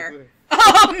wasn't there.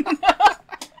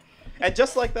 And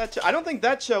just like that show, I don't think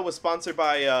that show was sponsored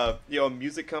by a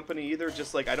music company either.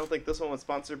 Just like I don't think this one was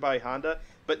sponsored by Honda.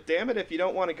 But damn it, if you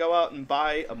don't want to go out and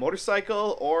buy a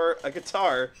motorcycle or a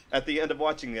guitar at the end of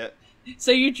watching it.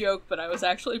 So you joke, but I was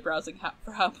actually browsing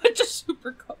for how much a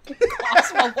Super Cup would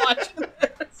cost while watching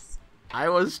this. I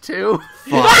was too.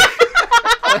 Fuck.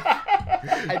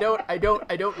 I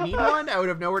don't need one. I would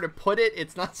have nowhere to put it.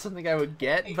 It's not something I would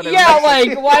get. But yeah,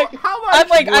 like why? How much? I'm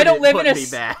like, would I don't it live put in a. Me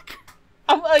back?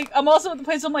 I'm like, I'm also at the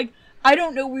place. I'm like, I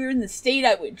don't know where in the state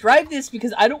I would drive this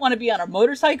because I don't want to be on a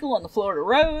motorcycle on the Florida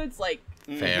roads. Like,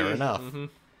 fair enough. Mm-hmm.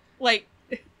 Like,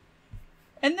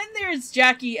 and then there's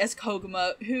Jackie as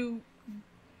Koguma, who,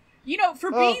 you know,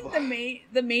 for being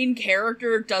the main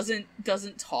character, doesn't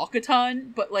talk a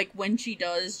ton, but like when she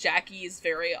does, Jackie is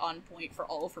very on point for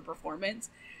all of her performance.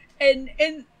 And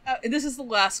this is the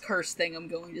last curse thing I'm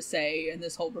going to say in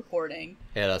this whole recording.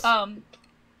 Hit us.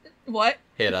 What?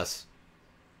 Hit us.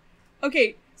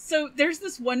 Okay, so there's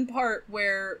this one part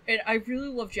where, and I really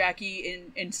love Jackie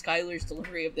in Skylar's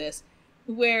delivery of this,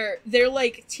 where they're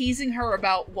like teasing her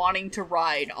about wanting to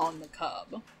ride on the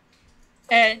Cub.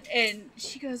 And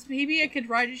she goes, maybe I could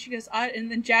ride it. She goes,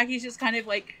 and then Jackie's just kind of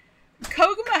like,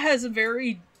 Koguma has a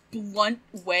very blunt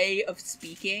way of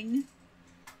speaking.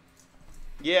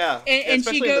 Yeah, and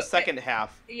especially in the second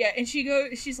half. Yeah, and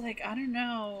she's like, I don't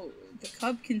know, the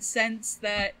Cub can sense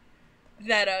that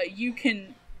you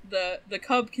can, the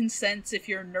Cub can sense if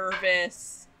you're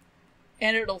nervous,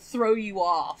 and it'll throw you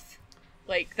off.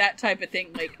 Like, that type of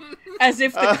thing, like, as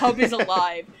if the Cub is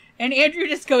alive. And Andrew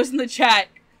just goes in the chat,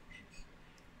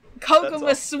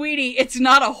 Koguma, sweetie, it's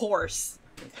not a horse.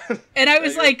 And I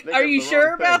was like, are you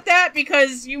sure about that?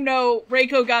 Because, you know,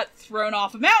 Reiko got thrown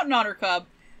off a mountain on her Cub.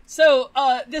 So,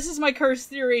 this is my curse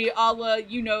theory, a la,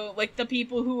 you know, like, the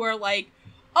people who are like,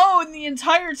 oh, and the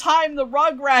entire time the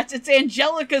Rugrats, it's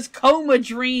Angelica's coma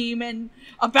dream, and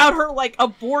about her, like,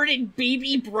 aborted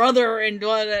baby brother, and,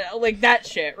 like, that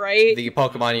shit, right? The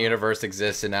Pokemon universe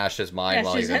exists in Ash's mind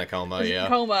while he's in a coma, yeah.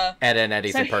 Coma. And then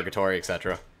Eddie's in purgatory,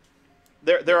 etc.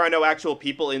 There are no actual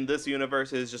people in this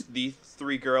universe. It's just these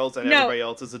 3 girls, and everybody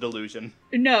else is a delusion.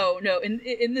 No, and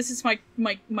this is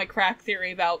my crack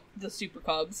theory about the Super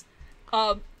Cubs.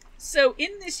 So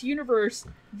in this universe,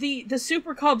 the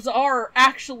Super Cubs are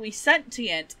actually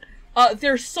sentient.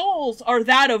 Their souls are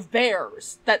that of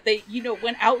bears that they, you know,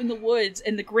 went out in the woods,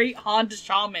 and the great Honda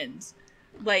shamans,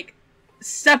 like,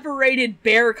 separated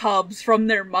bear cubs from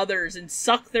their mothers and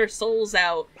sucked their souls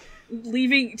out,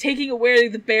 taking away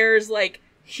the bear's, like,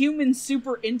 human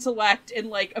super intellect and,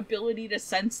 like, ability to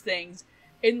sense things,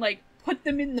 and, like, put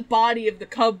them in the body of the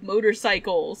cub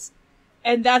motorcycles.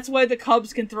 And that's why the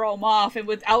cubs can throw them off, and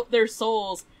without their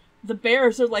souls, the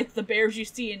bears are like the bears you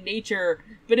see in nature,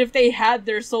 but if they had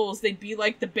their souls, they'd be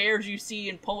like the bears you see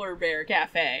in Polar Bear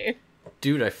Cafe.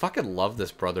 Dude, I fucking love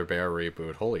this Brother Bear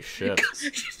reboot. Holy shit.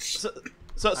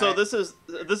 So this is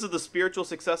the spiritual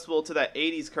successful to that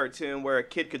 80s cartoon where a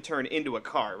kid could turn into a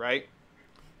car, right?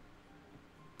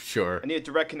 Sure. I need a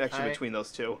direct connection between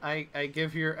those two. I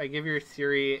give your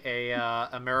theory a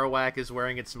Marowak is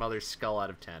wearing its mother's skull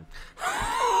out of 10.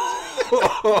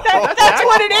 That's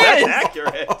what it is.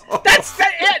 That's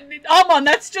accurate. Amon,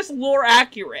 that's just lore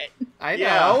accurate. I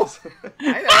know.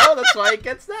 I know. That's why it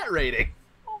gets that rating.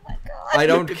 Oh my god. I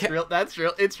don't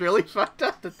It's really fucked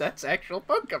up that that's actual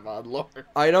Pokemon lore.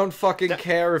 I don't fucking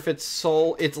care if it's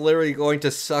literally going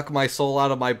to suck my soul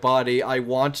out of my body. I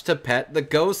want to pet the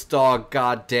ghost dog,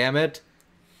 god damn it.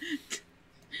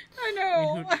 I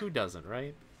know. I mean, who doesn't,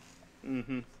 right?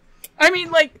 Mm-hmm. I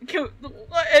mean, like,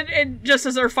 and just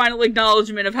as our final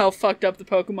acknowledgement of how fucked up the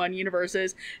Pokemon universe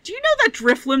is, do you know that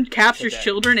Drifloon captures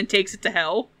children and takes it to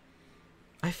hell?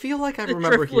 I feel like I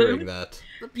remember hearing that.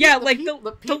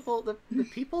 The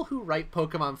people who write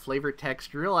Pokemon flavor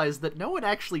text realize that no one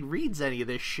actually reads any of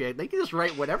this shit. They can just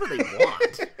write whatever they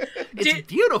want. It's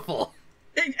beautiful.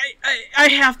 I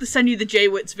have to send you the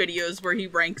J-Wits videos where he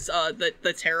ranks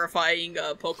the terrifying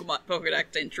Pokemon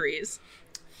Pokedex entries.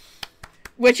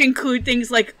 Which include things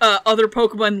like other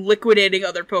Pokemon liquidating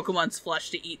other Pokemon's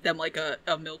flesh to eat them like a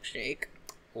milkshake.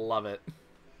 Love it.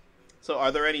 So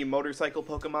are there any motorcycle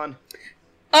Pokemon?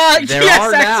 There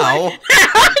are now.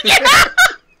 Yeah. I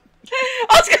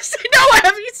was gonna say, no,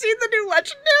 have you seen the new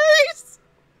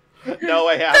legendaries? No,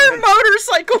 I haven't. They're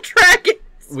motorcycle dragons.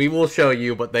 We will show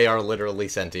you, but they are literally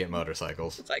sentient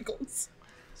motorcycles.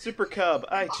 Super Cub,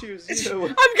 I choose you.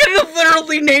 I'm gonna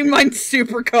literally name mine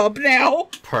Super Cub now.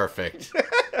 Perfect.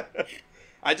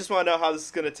 I just want to know how this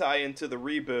is going to tie into the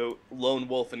reboot Lone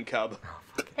Wolf and Cub.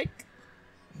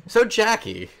 So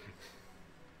Jackie.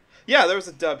 Yeah, there was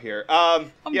a dub here.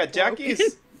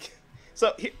 Jackie's...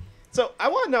 So I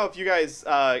want to know if you guys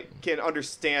can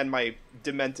understand my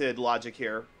demented logic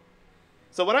here.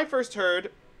 So when I first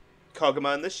heard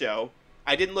Koguma in the show,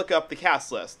 I didn't look up the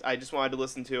cast list. I just wanted to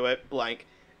listen to it blank.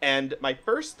 And my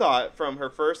first thought from her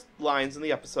first lines in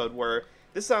the episode were,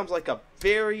 this sounds like a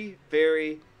very,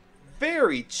 very,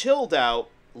 very chilled out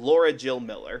Laura Jill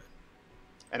Miller.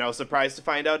 And I was surprised to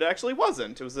find out it actually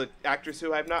wasn't. It was an actress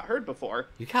who I've not heard before.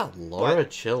 You got Laura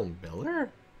Jill Miller?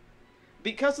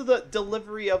 Because of the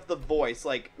delivery of the voice.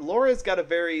 Like, Laura's got a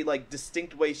very, like,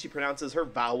 distinct way she pronounces her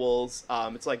vowels.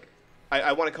 It's like,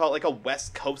 I want to call it like a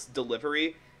West Coast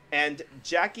delivery. And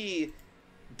Jackie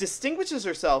distinguishes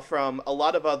herself from a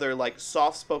lot of other, like,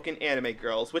 soft-spoken anime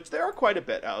girls, which there are quite a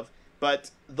bit of.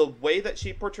 But the way that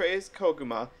she portrays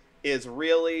Koguma is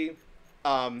really,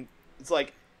 it's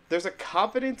like, there's a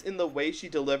confidence in the way she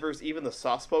delivers even the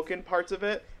soft-spoken parts of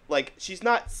it. Like, she's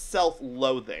not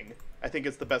self-loathing, I think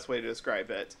is the best way to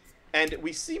describe it. And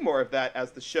we see more of that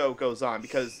as the show goes on,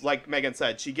 because, like Megan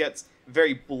said, she gets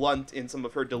very blunt in some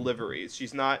of her deliveries.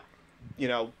 She's not, you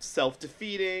know,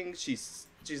 self-defeating, she's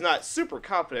not super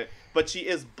confident, but she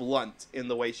is blunt in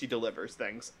the way she delivers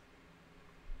things.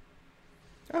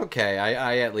 Okay,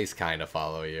 I at least kind of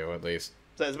follow you, at least.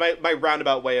 So it's my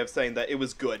roundabout way of saying that it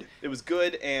was good. It was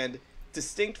good and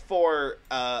distinct for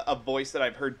a voice that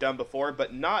I've heard done before,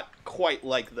 but not quite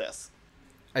like this.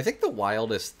 I think the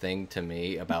wildest thing to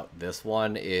me about this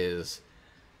one is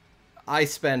I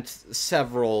spent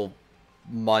several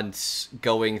months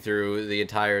going through the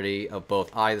entirety of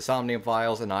both I, the Somnium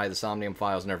Files, and I, the Somnium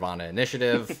Files Nirvana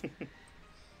Initiative.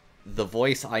 The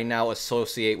voice I now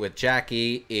associate with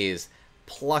Jackie is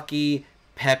plucky,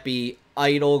 peppy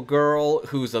idol girl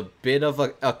who's a bit of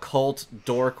a cult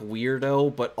dork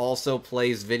weirdo, but also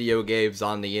plays video games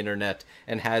on the internet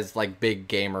and has, like, big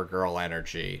gamer girl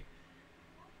energy.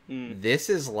 This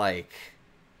is, like,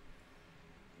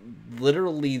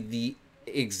 literally the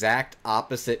exact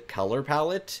opposite color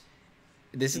palette.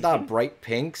 This is not bright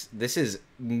pinks. This is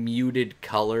muted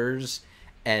colors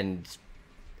and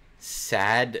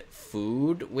sad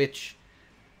food, which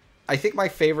I think my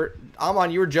favorite...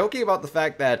 Amon, you were joking about the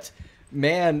fact that,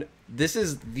 man, this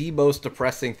is the most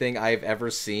depressing thing I've ever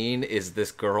seen, is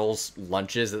this girl's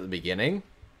lunches at the beginning.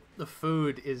 The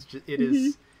food is just, it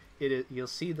is, you'll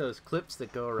see those clips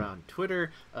that go around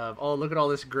Twitter of, oh, look at all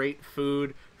this great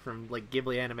food from, like,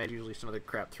 Ghibli anime, usually some other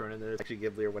crap thrown in there, it's actually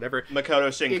Ghibli or whatever. Makoto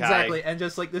Shinkai. Exactly, and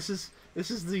just, like, this is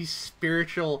the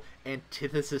spiritual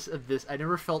antithesis of this. I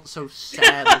never felt so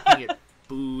sad looking at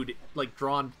food, like,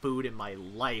 drawn food in my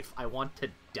life. I want to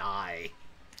die.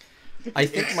 I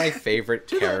think my favorite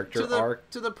character arc...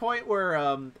 To the point where,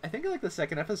 I think in, like, the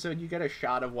second episode, you get a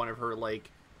shot of one of her, like,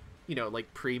 you know,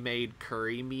 like, pre-made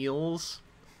curry meals,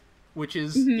 which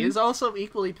is also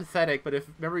equally pathetic, but if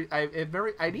memory,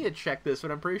 I need to check this,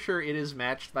 but I'm pretty sure it is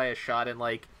matched by a shot in,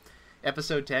 like,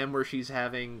 episode 10 where she's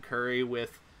having curry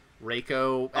with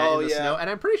Reiko in the snow, and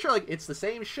I'm pretty sure, like, it's the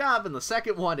same shot in the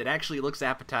second one. It actually looks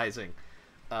appetizing.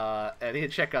 I need to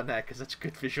check on that, because that's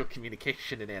good visual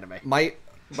communication in anime.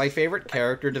 My favorite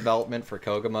character development for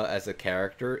Koguma as a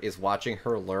character is watching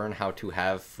her learn how to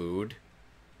have food.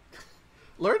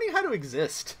 Learning how to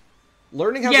exist.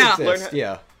 Learning how to exist,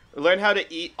 Learn how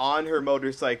to eat on her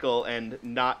motorcycle and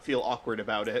not feel awkward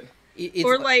about it.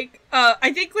 Or, like,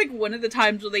 I think, like, one of the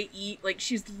times where they eat, like,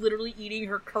 she's literally eating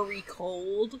her curry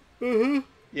cold.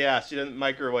 Yeah, she didn't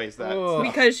microwave that. Ugh.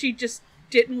 Because she just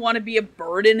didn't want to be a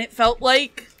burden, it felt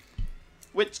like.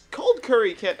 Which, cold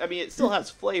curry can't... I mean, it still has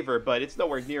flavor, but it's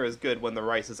nowhere near as good when the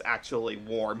rice is actually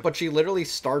warm. But she literally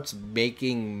starts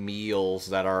making meals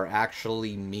that are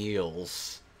actually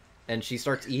meals. And she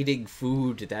starts eating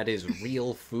food that is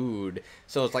real food.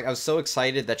 So it's like, I was so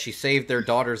excited that she saved their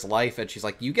daughter's life, and she's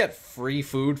like, you get free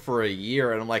food for a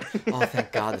year. And I'm like, oh,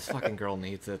 thank God, this fucking girl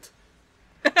needs it.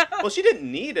 Well, she didn't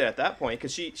need it at that point,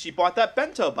 because she bought that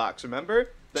bento box, remember?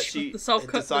 That she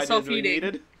decided she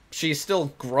needed. She's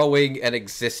still growing and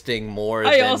existing more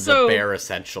than the bare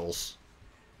essentials.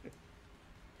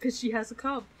 Because she has a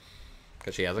cub.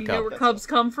 Because she has a cub. You know where cubs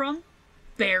come from?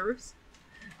 Bears.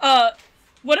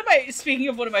 Speaking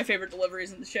of one of my favorite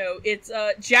deliveries in the show, it's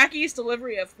Jackie's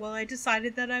delivery of, well, I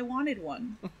decided that I wanted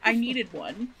one. I needed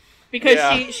one.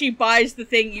 Because she buys the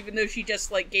thing even though she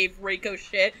just, like, gave Reiko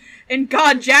shit. And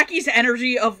God, Jackie's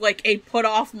energy of, like, a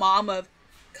put-off mom of,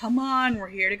 come on, we're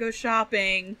here to go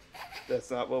shopping.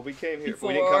 That's not what we came here for.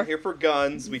 We didn't come here for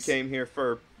guns. We came here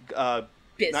for,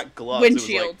 not gloves.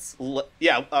 Windshields. It was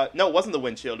like, no, it wasn't the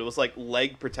windshield. It was, like,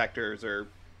 leg protectors or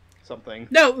something.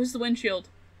 No, it was the windshield.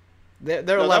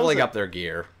 They're leveling up their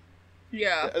gear.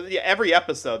 Yeah. Every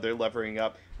episode they're leveling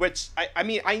up. Which, I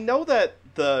mean, I know that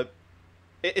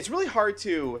it's really hard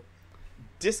to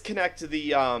disconnect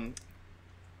the,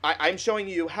 I'm showing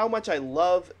you how much I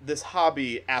love this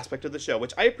hobby aspect of the show,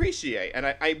 which I appreciate, and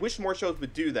I wish more shows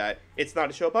would do that. It's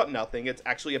not a show about nothing, it's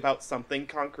actually about something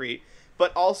concrete,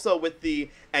 but also with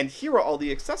and here are all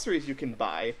the accessories you can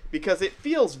buy, because it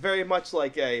feels very much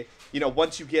like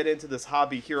once you get into this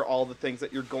hobby, here are all the things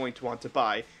that you're going to want to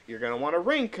buy. You're going to want a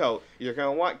raincoat, you're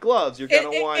going to want gloves, you're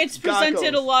going to want it's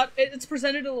presented It's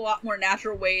presented in a lot more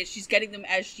natural ways. She's getting them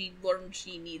as she learns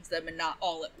she needs them and not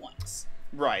all at once.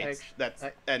 Right,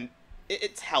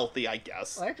 it's healthy, I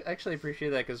guess. I actually appreciate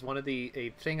that, because a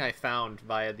thing I found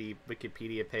via the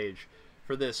Wikipedia page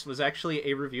for this was actually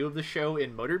a review of the show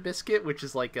in Motor Biscuit, which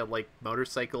is like a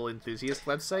motorcycle enthusiast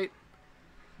website.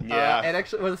 Yeah. And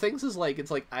actually, one of the things is, like,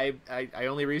 it's like, I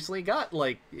only recently got,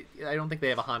 like, I don't think they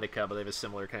have a Honda Cub, but they have a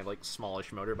similar kind of, like,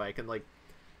 smallish motorbike, and, like,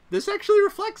 this actually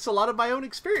reflects a lot of my own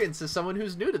experience as someone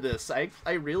who's new to this.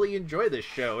 I really enjoy this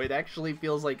show. It actually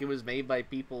feels like it was made by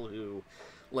people who,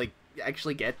 like,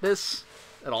 actually get this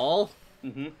at all.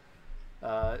 Mm-hmm.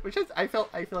 Which I feel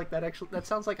like that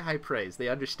sounds like a high praise. They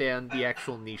understand the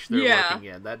actual niche they're working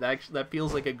in. That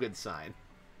feels like a good sign.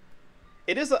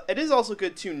 It is also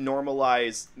good to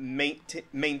normalize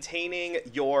maintaining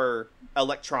your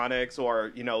electronics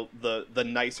or, the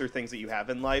nicer things that you have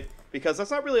in life, because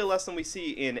that's not really a lesson we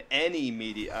see in any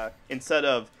media. Instead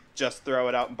of just throw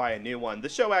it out and buy a new one, the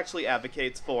show actually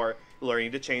advocates for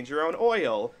learning to change your own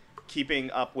oil, keeping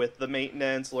up with the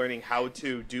maintenance, learning how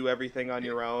to do everything on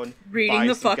your own, reading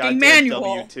the fucking manual.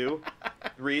 W2,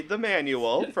 read the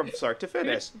manual from start to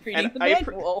finish. Reading the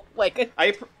manual,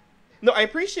 No, I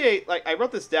appreciate, like, I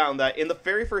wrote this down, that in the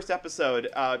very first episode,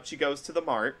 she goes to the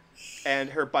mart, and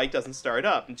her bike doesn't start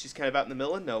up, and she's kind of out in the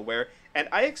middle of nowhere, and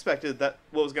I expected that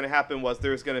what was going to happen was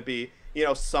there was going to be, you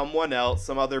know, someone else,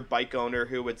 some other bike owner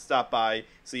who would stop by,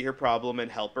 see her problem,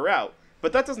 and help her out.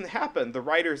 But that doesn't happen. The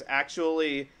writers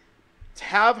actually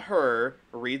have her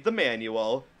read the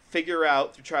manual, figure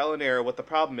out through trial and error what the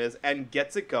problem is, and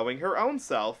gets it going her own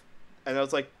self. And I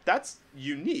was like, that's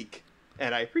unique,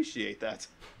 and I appreciate that.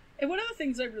 And one of the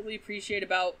things I really appreciate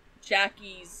about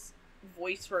Jackie's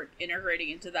voice work integrating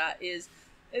into that is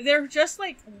they're just,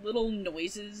 like, little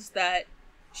noises that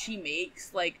she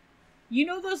makes. Like, you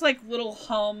know those, like, little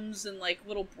hums and, like,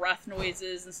 little breath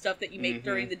noises and stuff that you make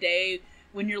during the day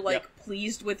when you're, like,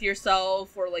 pleased with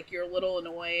yourself or, like, you're a little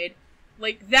annoyed?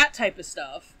 Like, that type of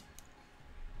stuff.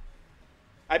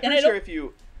 I'm pretty sure if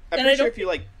you,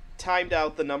 like, timed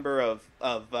out the number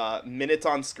of minutes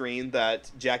on screen that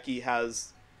Jackie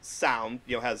has sound,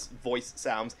 you know, has voice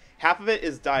sounds, half of it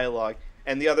is dialogue,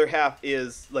 and the other half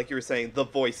is, like you were saying, the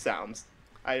voice sounds.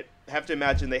 I have to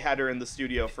imagine they had her in the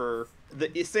studio for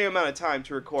the same amount of time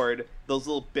to record those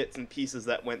little bits and pieces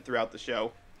that went throughout the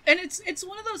show. And it's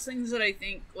one of those things that I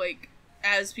think, like,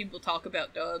 as people talk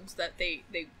about dubs, that they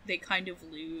kind of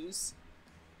lose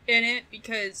in it,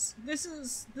 because this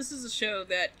is a show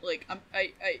that, like,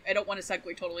 I don't want to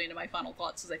segue totally into my final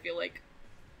thoughts, because I feel like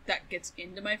that gets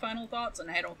into my final thoughts, and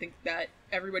I don't think that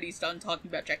everybody's done talking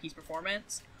about Jackie's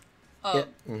performance. But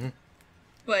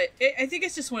I think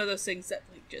it's just one of those things that,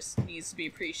 like, just needs to be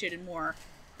appreciated more.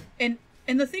 And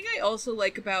the thing I also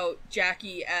like about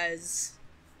Jackie as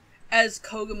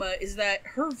Koguma is that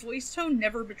her voice tone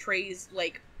never betrays,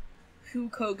 like, who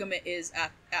Koguma is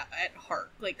at heart.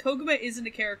 Like, Koguma isn't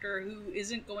a character who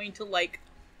isn't going to, like...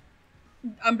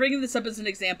 I'm bringing this up as an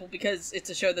example because it's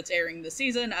a show that's airing this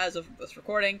season as of this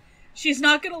recording. She's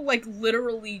not gonna, like,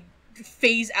 literally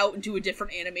phase out into a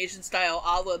different animation style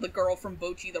a la the girl from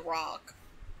Bocchi the Rock.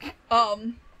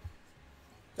 Oh,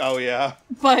 yeah.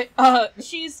 But,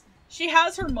 she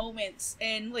has her moments,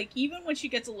 and, like, even when she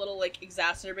gets a little, like,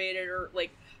 exacerbated, or, like,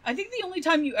 I think the only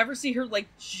time you ever see her, like,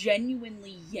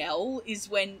 genuinely yell is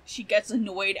when she gets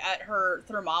annoyed at her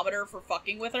thermometer for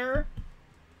fucking with her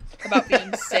about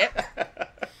being sick.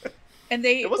 And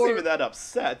it wasn't even that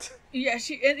upset. Yeah,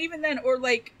 and even then, or,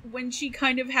 like, when she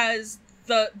kind of has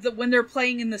the when they're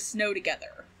playing in the snow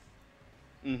together,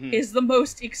 is the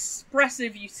most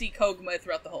expressive you see Koguma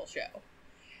throughout the whole show.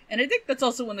 And I think that's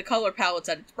also when the color palette's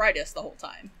at its brightest the whole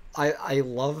time. I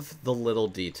love the little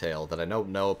detail that I know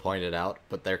Noah pointed out,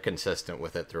 but they're consistent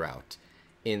with it throughout.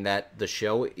 In that the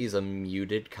show is a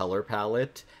muted color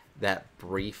palette that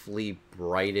briefly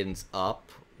brightens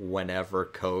up whenever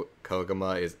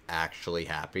Koguma is actually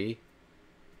happy.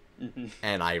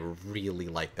 And I really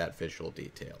like that visual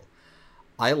detail.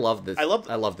 I love this. I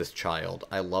love this child.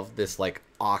 I love this, like,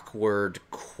 awkward,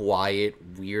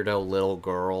 quiet, weirdo little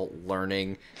girl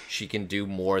learning she can do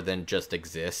more than just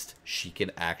exist. She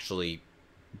can actually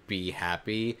be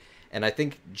happy. And I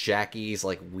think Jackie's,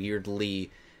 like, weirdly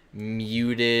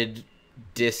muted,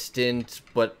 distant,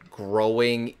 but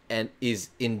growing, and is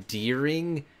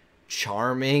endearing,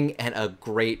 charming, and a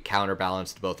great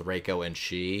counterbalance to both Reiko and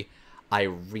she. I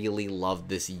really love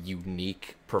this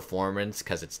unique performance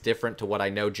because it's different to what I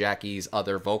know Jackie's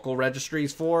other vocal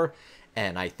registries for,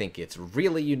 and I think it's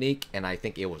really unique, and I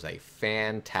think it was a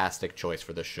fantastic choice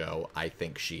for the show. I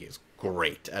think she is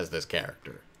great as this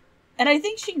character. And I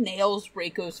think she nails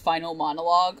Reiko's final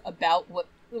monologue about what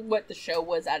the show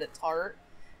was at its heart.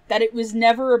 That it was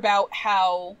never about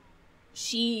how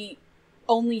she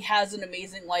only has an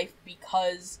amazing life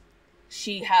because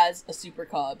she has a super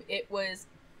cub. It was...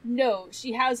 no,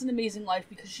 she has an amazing life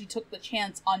because she took the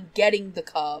chance on getting the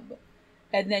cub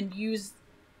and then used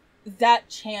that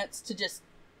chance to just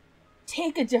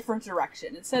take a different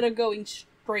direction. Instead of going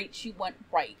straight, she went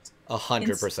right.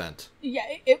 100%. Yeah,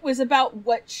 it was about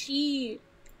what she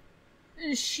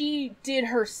did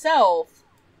herself,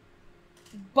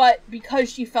 but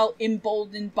because she felt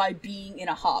emboldened by being in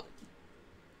a hobby.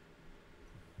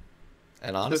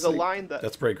 And honestly, there's a line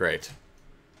that's pretty great.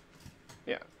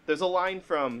 Yeah. There's a line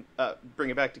from, bring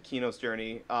it back to Kino's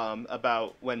journey,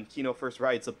 about when Kino first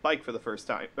rides a bike for the first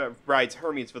time, rides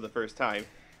Hermes for the first time.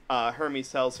 Hermes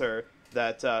tells her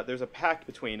that there's a pact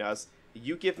between us.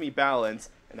 You give me balance,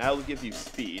 and I will give you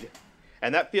speed.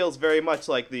 And that feels very much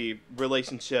like the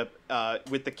relationship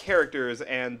with the characters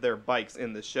and their bikes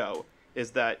in the show.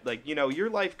 Is that, like, you know, your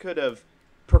life could have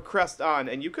progressed on,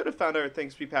 and you could have found other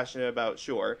things to be passionate about,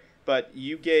 sure, but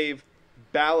you gave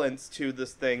balance to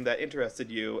this thing that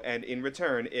interested you, and in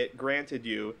return, it granted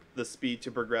you the speed to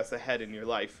progress ahead in your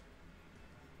life.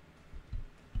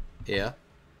 Yeah.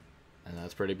 And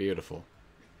that's pretty beautiful.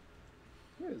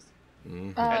 It is.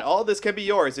 Mm-hmm. And all this can be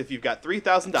yours if you've got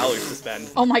 $3,000 to spend.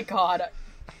 Oh my god.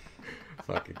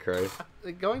 Fucking Christ.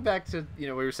 Going back to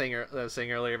we were saying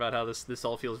earlier about how this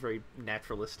all feels very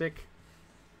naturalistic.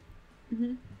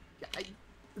 Mm-hmm.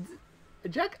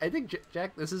 I think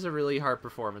Jack, this is a really hard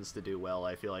performance to do well.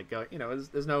 I feel like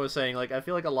as Noah was saying, like I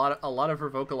feel like a lot of her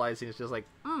vocalizing is just like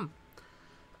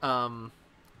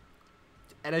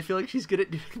and I feel like she's good at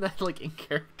doing that like in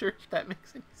character. If that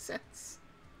makes any sense.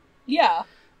 Yeah.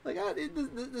 Like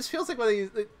this feels like one of these.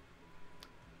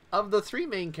 Of the three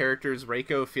main characters,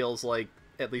 Reiko feels like,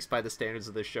 at least by the standards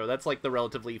of this show, that's like the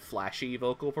relatively flashy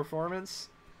vocal performance.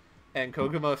 And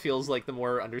Koguma feels like the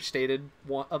more understated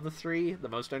one of the three, the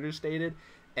most understated.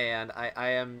 And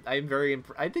I'm very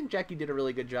I think Jackie did a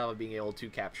really good job of being able to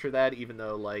capture that, even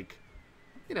though like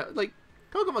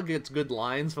Koguma gets good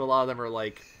lines, but a lot of them are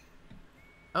like,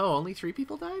 oh, only 3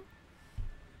 people died?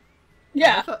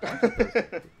 Yeah.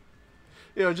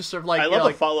 Just sort of like, I love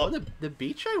the follow-up. Oh, the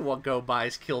beach I go by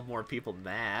has killed more people than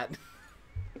that.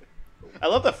 I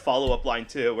love the follow-up line,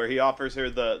 too, where he offers her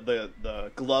the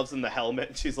gloves and the helmet,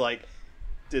 and she's like,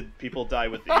 did people die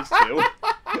with these two?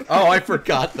 Oh, I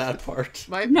forgot that part.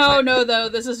 No, though.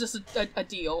 This is just a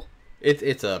deal.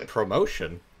 It's a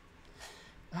promotion.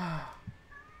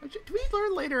 Do we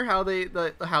learn later how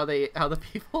the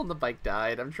people on the bike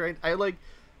died?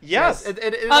 Yes. And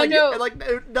no.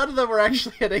 None of them were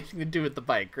actually had anything to do with the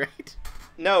bike, right?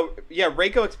 No, yeah,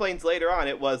 Reiko explains later on.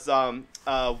 It was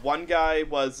one guy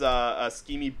was a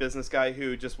schemy business guy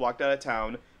who just walked out of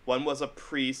town. One was a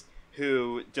priest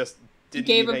who just didn't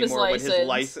gave need up his anymore when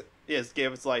license.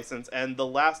 gave his license, and the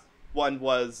last one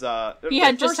was he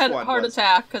had just had a heart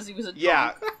attack because he was a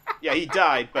drunk. Yeah, he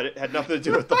died, but it had nothing to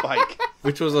do with the bike.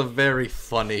 Which was a very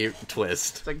funny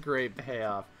twist. It's a great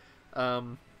payoff.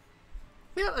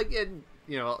 Yeah, again,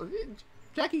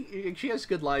 Jackie, she has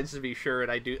good lines to be sure,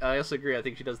 and I also agree. I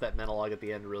think she does that monologue at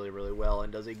the end really, really well,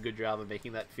 and does a good job of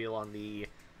making that feel on the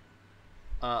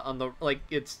like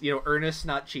it's earnest,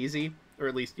 not cheesy, or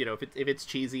at least if it's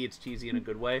cheesy in a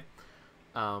good way.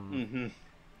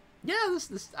 Yeah,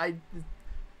 this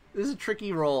is a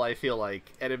tricky role. I feel like,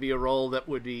 and it'd be a role that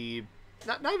would be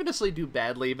not even necessarily do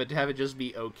badly, but to have it just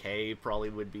be okay probably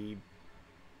would be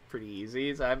pretty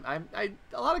easy. So I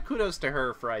a lot of kudos to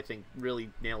her for, I think, really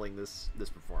nailing this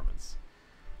performance.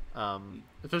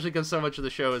 Especially because so much of the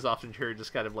show is often her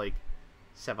just kind of like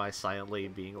semi-silently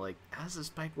being like, how does this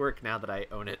bike work now that I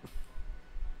own it?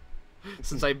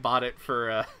 Since I bought it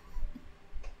for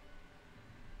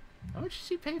how much did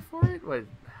she pay for it? What?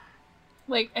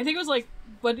 Like, I think it was like,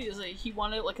 what is it? He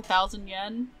wanted like 1,000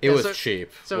 yen. It was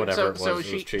cheap. Whatever it was, it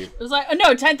was cheap. It was like,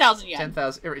 no, 10,000 yen.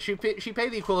 10,000. She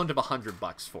paid the equivalent of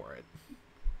 $100 for it.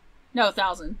 No,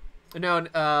 1,000.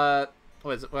 No,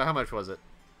 what is it? Well, how much was it?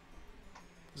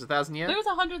 Was it 1,000 yen? I think it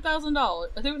was $100,000.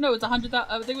 I think no, it's 100,000.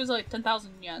 I think it was like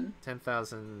 10,000 yen.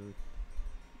 $10,000.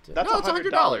 That's no, it's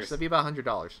 $100. That'd be about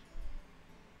 $100.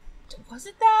 Was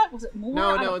it that? Was it more?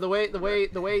 No. The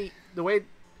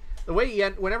way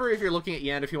yen. Whenever if you're looking at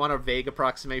yen, if you want a vague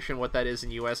approximation what that is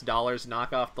in U.S. dollars,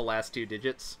 knock off the last 2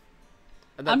 digits.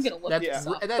 And that's, I'm gonna look this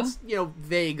up. And that's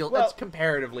vague. Well, that's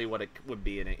comparatively what it would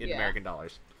be in American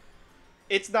dollars.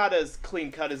 It's not as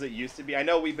clean cut as it used to be. I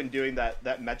know we've been doing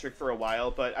that metric for a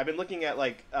while, but I've been looking at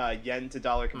like yen to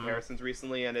dollar comparisons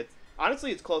recently, and it's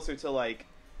honestly closer to like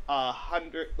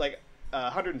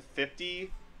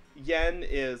 150 yen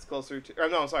is closer to. Or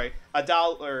no, sorry,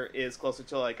 $1 is closer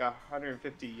to like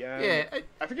 150 yen. Yeah,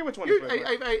 I forget which one.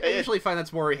 I usually find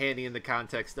that's more handy in the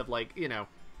context of like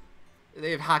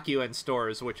they have Haku-yen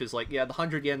stores, which is like the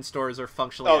 100 yen stores are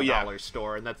functionally a dollar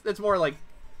store, and that's more like.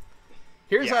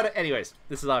 Here's how to... Anyways,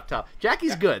 this is off top.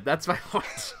 Jackie's good. That's my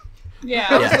point. Yeah.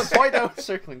 That's the point I was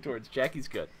circling towards. Jackie's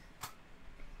good.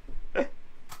 But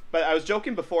I was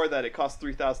joking before that it cost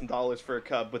 $3,000 for a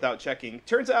cub without checking.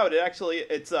 Turns out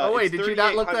it's oh wait, it's did you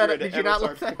not look that? Did you not MSRP.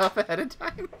 look that up ahead of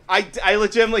time? I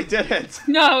legitimately didn't.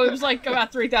 No, it was like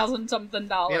about $3,000 something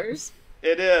dollars.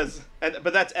 Yep. It is,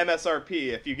 but that's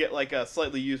MSRP. If you get like a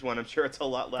slightly used one, I'm sure it's a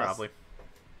lot less. Probably.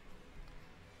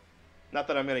 Not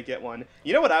that I'm going to get one.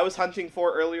 You know what I was hunting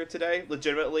for earlier today?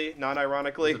 Legitimately,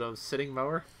 non-ironically? Is it a sitting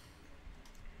mower?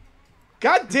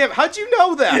 God damn, how'd you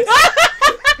know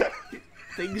that?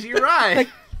 Things you ride.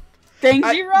 Things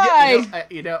you ride.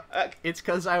 It's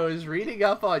because I was reading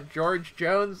up on George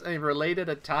Jones and he related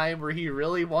a time where he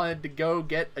really wanted to go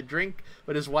get a drink,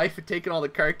 but his wife had taken all the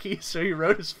car keys, so he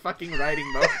rode his fucking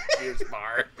riding mower to his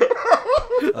bar.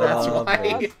 That's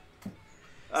why.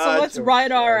 So let's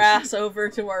ride our ass over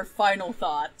to our final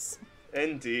thoughts.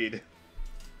 Indeed.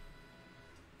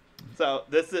 So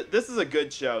this is a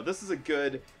good show. This is a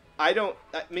good. I know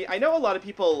a lot of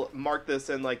people mark this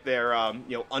in like their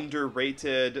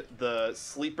underrated, the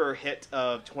sleeper hit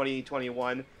of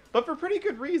 2021, but for pretty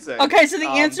good reason. Okay, so the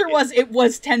answer it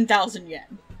was 10,000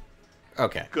 yen.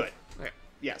 Okay. Good.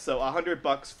 Yeah, so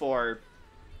 $100 for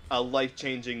a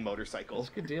life-changing motorcycle. That's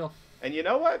a good deal. And you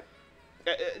know what?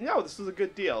 No, this was a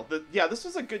good deal. This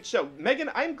was a good show. Megan,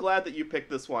 I'm glad that you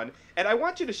picked this one, and I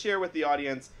want you to share with the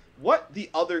audience what the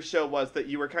other show was that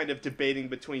you were kind of debating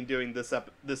between doing this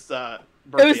birthday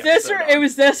It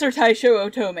was this or Taisho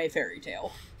Otome Fairy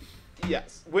Tale.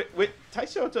 Yes, with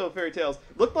Taisho Otome Fairy Tales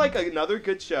looked like another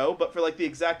good show, but for like the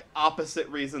exact opposite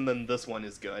reason than this one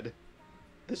is good.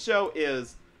 The show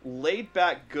is laid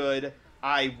back good.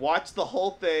 I watched the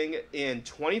whole thing in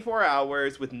 24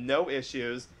 hours with no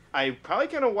issues. I probably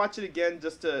gonna watch it again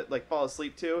just to like fall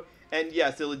asleep to. And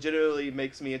yes, it legitimately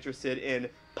makes me interested in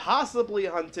possibly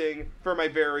hunting for my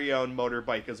very own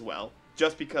motorbike as well,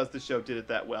 just because the show did it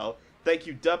that well. Thank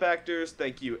you, dub actors.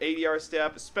 Thank you, ADR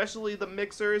staff, especially the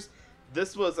mixers.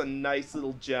 This was a nice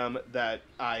little gem that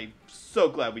I'm so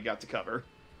glad we got to cover.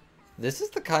 This is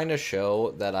the kind of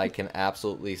show that I can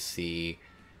absolutely see.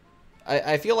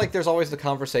 I feel like there's always the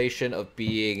conversation of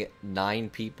being 9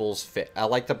 people's I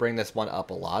like to bring this one up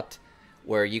a lot,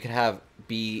 where you can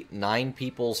be 9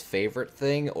 people's favorite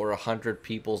thing or 100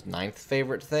 people's 9th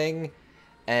favorite thing,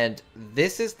 and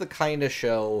this is the kind of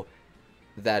show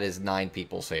that is 9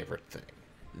 people's favorite thing.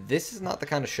 This is not the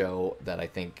kind of show that I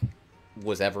think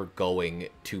was ever going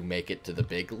to make it to the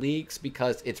big leagues,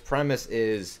 because its premise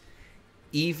is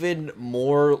even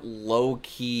more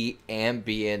low-key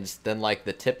ambience than like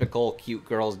the typical cute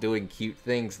girls doing cute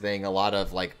things thing a lot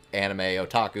of like anime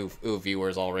otaku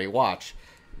viewers already watch.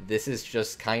 This is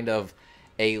just kind of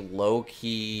a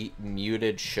low-key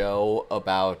muted show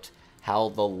about how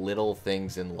the little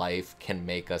things in life can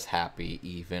make us happy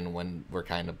even when we're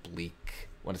kind of bleak,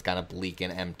 when it's kind of bleak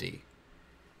and empty.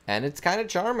 And it's kind of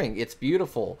charming. It's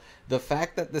beautiful. The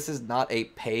fact that this is not a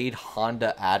paid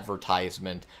Honda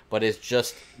advertisement, but is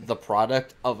just the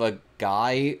product of a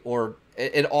guy or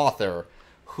an author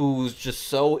who's just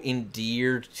so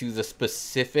endeared to the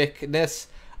specificness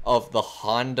of the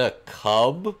Honda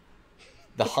Cub,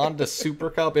 the Honda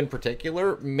Super Cub in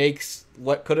particular, makes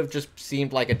what could have just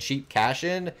seemed like a cheap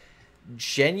cash-in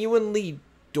genuinely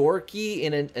dorky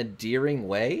in an endearing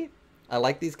way. I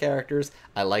like these characters.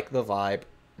 I like the vibe.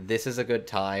 This is a good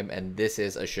time, and this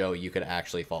is a show you could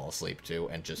actually fall asleep to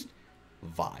and just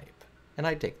vibe. And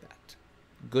I take that.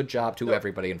 Good job to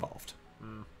everybody involved.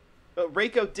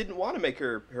 Reiko didn't want to make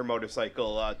her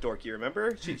motorcycle dorky,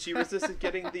 remember? She resisted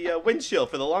getting the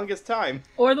windshield for the longest time.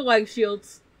 Or the leg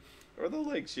shields. Or the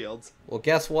leg shields. Well,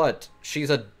 guess what? She's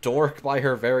a dork by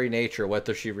her very nature,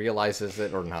 whether she realizes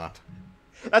it or not.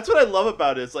 That's what I love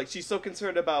about it. Is like she's so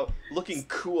concerned about looking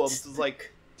cool. It's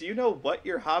like, do you know what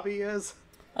your hobby is?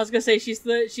 I was gonna say she's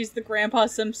the Grandpa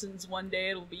Simpsons. One day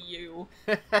it'll be you.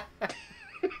 Yeah,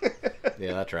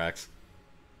 that tracks.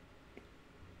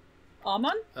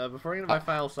 Amon? Before I get into my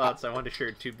final thoughts, I wanted to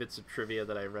share 2 bits of trivia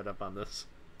that I read up on this.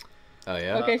 Oh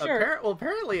yeah. Okay, sure.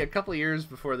 Apparently, a couple years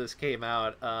before this came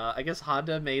out, I guess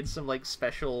Honda made some like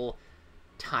special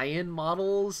tie-in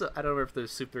models. I don't remember if they're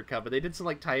Super Cub, but they did some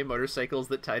like tie-in motorcycles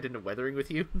that tied into Weathering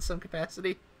with You in some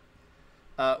capacity.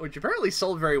 Which apparently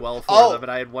sold very well for them,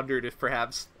 and I had wondered if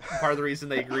perhaps part of the reason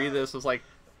they agreed to this was like,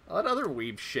 well, that other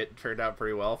weeb shit turned out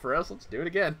pretty well for us, let's do it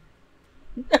again.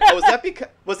 Was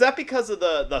that because of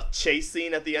the chase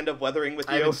scene at the end of Weathering with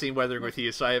You? I haven't seen Weathering with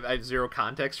You, so I have zero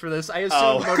context for this. I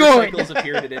assume motorcycles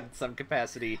appeared in some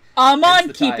capacity.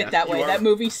 Amon, keep it that way. That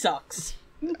movie sucks.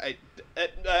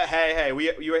 Hey,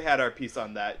 we had our piece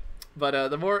on that. But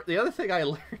the other thing I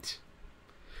learned,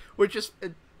 which is...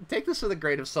 take this with a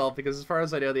grain of salt, because as far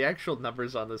as I know, the actual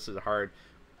numbers on this is hard.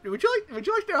 Would you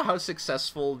like to know how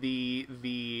successful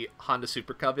the Honda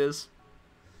Super Cub is?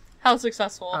 How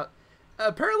successful?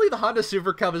 Apparently, the Honda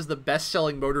Super Cub is the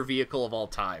best-selling motor vehicle of all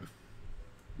time.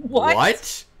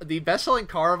 What? The best-selling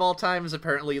car of all time is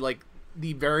apparently like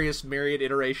the various myriad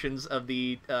iterations of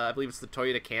the I believe it's the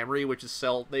Toyota Camry, which is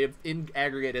they have in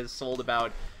aggregate has sold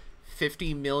about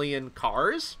 50 million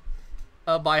cars.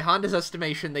 By Honda's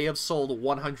estimation, they have sold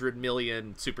 100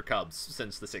 million Super Cubs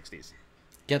since the 60s.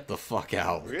 Get the fuck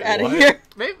out. Really? Out of here.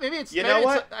 Maybe it's... You know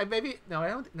what? No, I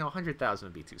don't... No, 100,000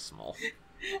 would be too small.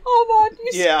 Amon,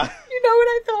 you know what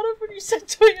I thought of when you said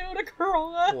Toyota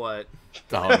Corolla? What?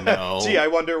 Oh, no. Gee, I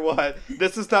wonder what.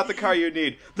 This is not the car you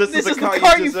need. This is the car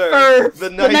you deserve. deserve. The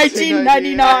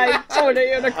 1999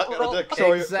 Toyota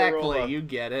Corolla. Exactly, you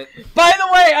get it. By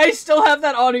the way, I still have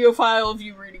that audio file of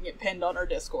you reading it pinned on our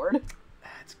Discord.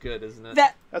 It's good, isn't it?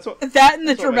 That That's what. that and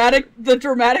that's what makes the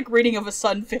dramatic reading of a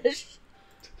sunfish.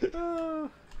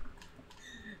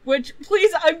 Which,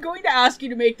 please, I'm going to ask you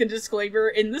to make the disclaimer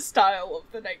in the style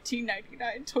of the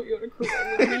 1999 Toyota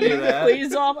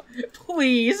Corolla.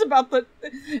 Please, about the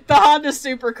Honda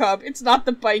Super Cub. It's not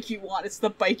the bike you want, it's the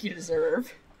bike you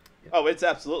deserve. Oh, it's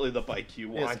absolutely the bike you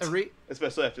want. Yes,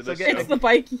 especially after this It's show. the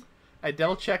bike. I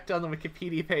double-checked on the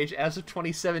Wikipedia page. As of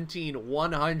 2017,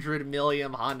 100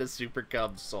 million Honda Super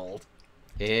Cubs sold.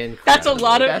 Incredible. That's a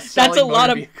lot of... Best-selling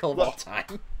motor vehicle of all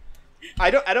time.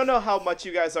 I don't know how much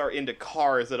you guys are into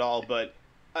cars at all, but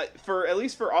for at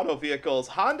least for auto vehicles,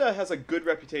 Honda has a good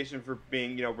reputation for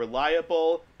being,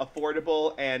 reliable,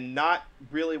 affordable, and not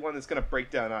really one that's going to break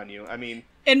down on you. I mean,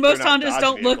 and most not Hondas Dodge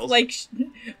don't vehicles. look like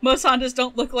most Hondas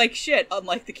don't look like shit,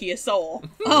 unlike the Kia Soul.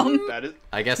 That is,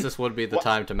 I guess this would be the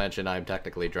time to mention I'm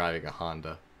technically driving a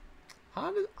Honda.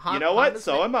 You know what?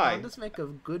 So am I. Hondas make a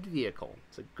good vehicle.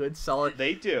 It's a good, solid...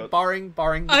 They do. Barring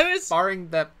I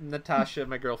that Natasha,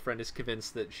 my girlfriend, is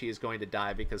convinced that she is going to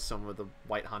die because some of the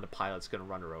white Honda Pilot's going to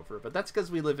run her over. But that's because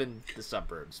we live in the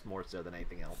suburbs more so than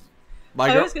anything else.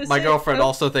 My girlfriend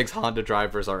also thinks Honda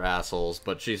drivers are assholes,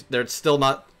 but they're still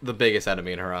not the biggest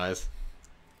enemy in her eyes.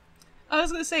 I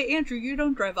was going to say, Andrew, you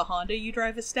don't drive a Honda, you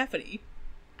drive a Stephanie.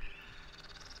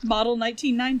 Model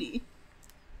 1990.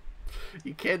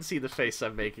 You can't see the face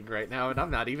I'm making right now, and I'm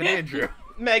not even Andrew.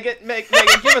 Megan,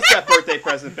 give us that birthday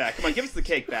present back. Come on, give us the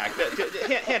cake back.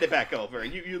 Hand it back over.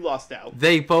 You lost out.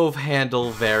 They both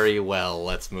handle very well.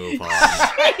 Let's move on.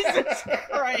 Jesus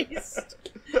Christ.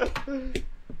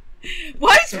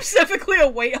 Why specifically a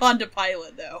white Honda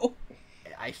Pilot, though?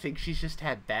 I think she's just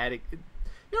had bad... You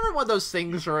remember one of those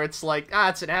things where it's like,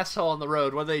 it's an asshole on the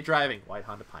road. What are they driving? White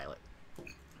Honda Pilot.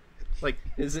 Like,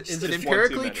 is it Just one too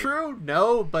empirically many. true?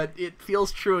 No, but it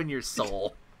feels true in your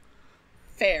soul.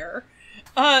 Fair.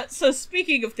 So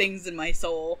speaking of things in my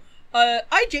soul,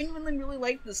 I genuinely really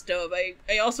like this dub.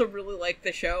 I also really like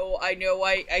the show. I know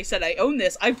I said I own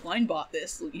this. I blind bought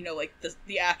this, like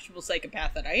the actual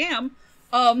psychopath that I am.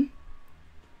 And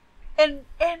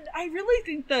I really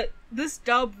think that this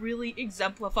dub really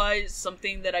exemplifies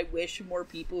something that I wish more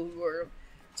people who are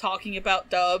talking about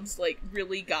dubs,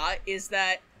 really got, is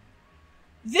that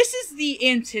this is the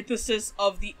antithesis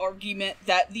of the argument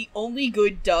that the only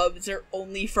good dubs are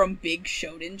only from big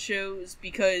shonen shows,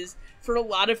 because for a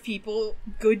lot of people,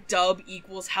 good dub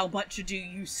equals how much do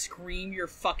you scream your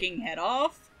fucking head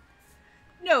off.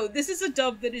 No, this is a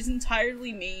dub that is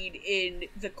entirely made in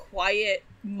the quiet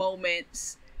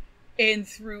moments and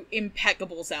through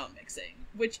impeccable sound mixing,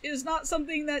 which is not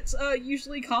something that's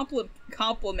usually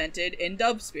complimented in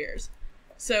dub spheres.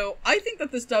 So I think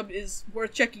that this dub is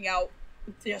worth checking out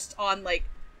just on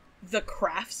the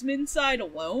craftsman side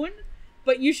alone,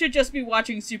 but you should just be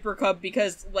watching Super Cub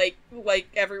because like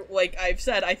I've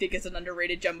said, I think it's an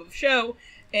underrated gem of a show,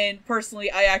 and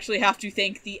personally I actually have to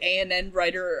thank the ANN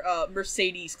writer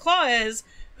Mercedes Claes,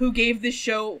 who gave this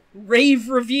show rave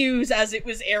reviews as it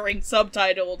was airing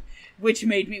subtitled, which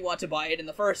made me want to buy it in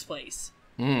the first place.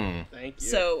 Thank you.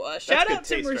 So shout out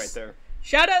to right there.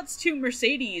 Shoutouts to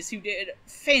Mercedes, who did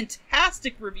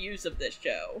fantastic reviews of this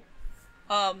show.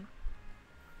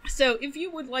 So if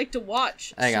you would like to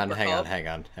watch Hang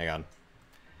Super on.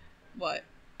 What?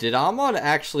 Did Amon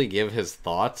actually give his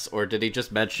thoughts, or did he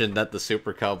just mention that the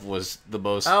Super Cub was the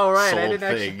most Oh, right, I sold didn't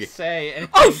thing? actually say anything.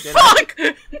 Oh, did I? fuck!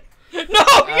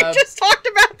 No, you just talked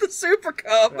about the Super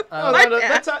Cub! No,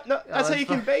 that's how that's you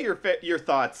fine. convey your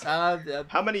thoughts.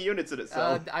 How many units did it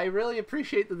sell? I really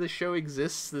appreciate that the show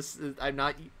exists.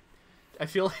 I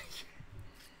feel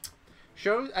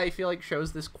like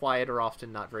shows this quiet are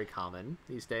often not very common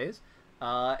these days,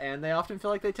 and they often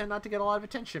feel like they tend not to get a lot of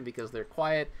attention because they're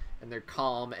quiet and they're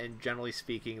calm, and generally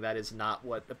speaking, that is not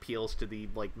what appeals to the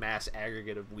mass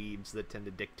aggregate of weebs that tend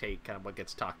to dictate kind of what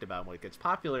gets talked about and what gets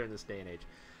popular in this day and age.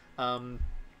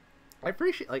 I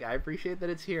appreciate that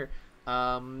it's here.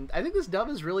 I think this dub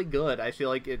is really good. I feel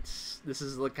like this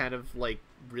is the kind of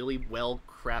really well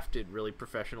crafted, really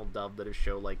professional dub that a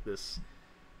show like this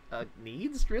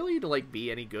needs really to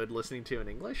be any good listening to in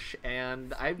English.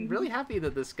 And I'm really happy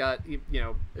that this got did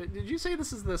you say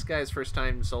this is this guy's first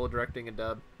time solo directing a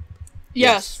dub?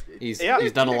 Yes. He's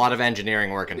done a lot of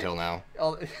engineering work until now.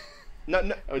 No,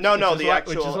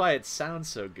 which is why it sounds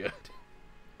so good.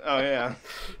 Oh yeah.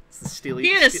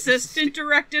 He had assistant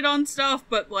directed on stuff,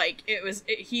 but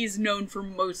he's known for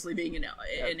mostly being an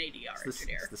ADR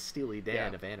engineer. It's the Steely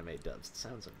Dan of anime dubs. It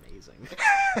sounds amazing.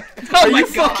 Oh my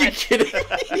god! Fucking kidding?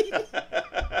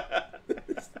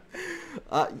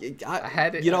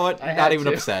 You know what? Not even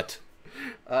upset.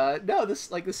 No, this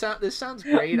sounds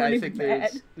great. I think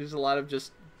there's a lot of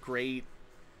just great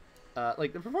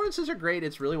Like, the performances are great.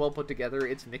 It's really well put together.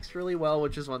 It's mixed really well,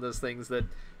 which is one of those things that,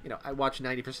 you know, I watch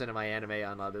 90% of my anime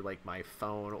on either, like, my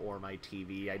phone or my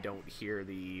TV. I don't hear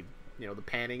the, you know, the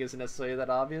panning isn't necessarily that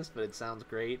obvious, but it sounds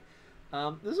great.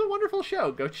 This is a wonderful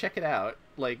show. Go check it out.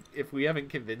 Like, if we haven't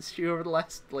convinced you over the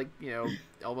last, like, you know,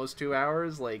 almost 2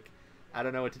 hours, like, I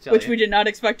don't know what to tell you. Which we did not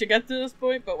expect to get to this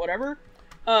point, but whatever.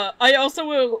 I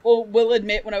also will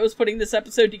admit, when I was putting this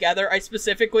episode together, I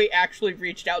specifically actually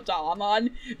reached out to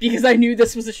Amon because I knew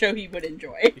this was a show he would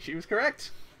enjoy. She was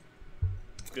correct.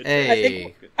 Good.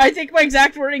 Hey. I think my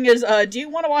exact wording is, do you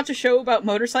want to watch a show about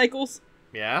motorcycles?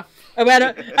 Yeah. I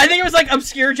think it was like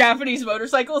obscure Japanese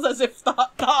motorcycles, as if the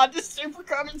Honda Super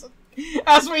Cub is,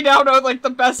 as we now know, like the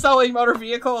best-selling motor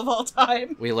vehicle of all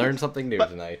time. We learned something new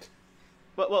tonight.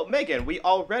 But, well, Megan, we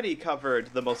already covered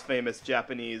the most famous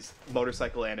Japanese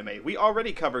motorcycle anime. We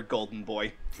already covered Golden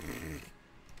Boy.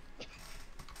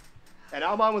 And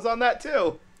Amon was on that,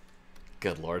 too.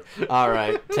 Good lord.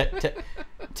 Alright,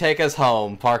 take us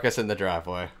home. Park us in the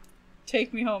driveway.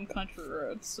 Take me home, country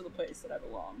roads, to the place that I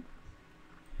belong.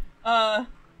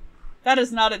 That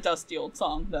is not a dusty old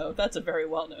song, though. That's a very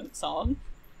well-known song.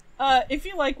 If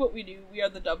you like what we do, we are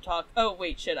the Dub Talk. Oh,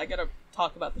 wait, shit, I gotta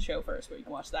talk about the show first, but you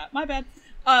can watch that. My bad.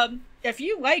 If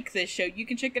you like this show, you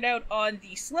can check it out on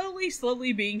the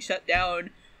slowly being shut down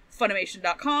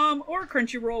Funimation.com or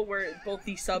Crunchyroll, where both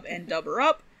the sub and dub are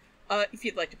up. If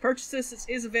you'd like to purchase this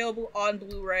is available on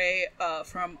Blu-ray,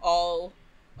 from all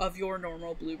of your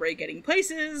normal Blu-ray getting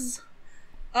places.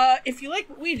 If you like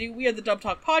what we do, we are the Dub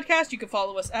Talk Podcast. You can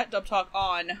follow us at Dub Talk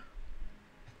on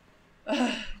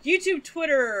YouTube,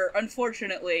 Twitter,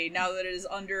 unfortunately, now that it is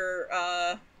under,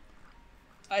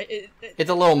 It's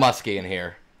a little musky in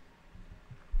here.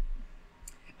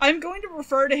 I'm going to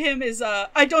refer to him as,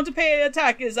 I don't pay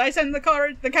attack, as I send the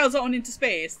calzone into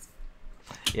space.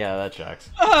 Yeah, that checks.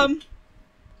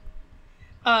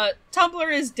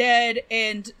 Tumblr is dead,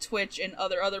 and Twitch and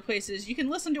other places. You can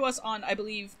listen to us on, I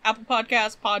believe, Apple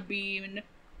Podcasts, Podbean,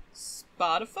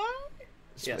 Spotify?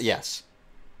 Yes.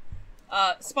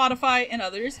 Spotify, and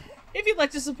others. If you'd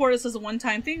like to support us as a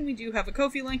one-time thing, we do have a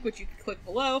Ko-fi link, which you can click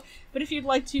below. But if you'd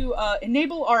like to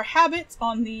enable our habits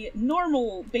on the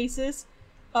normal basis,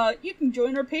 you can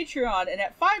join our Patreon. And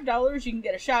at $5, you can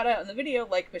get a shout-out in the video,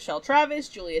 like Michelle Travis,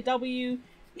 Julia W.,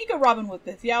 Nico Robin with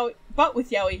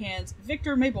Yowie Hands,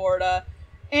 Victor Mayborda,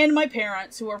 and my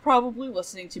parents, who are probably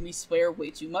listening to me swear way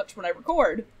too much when I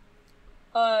record.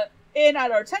 And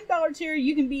at our $10 tier,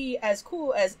 you can be as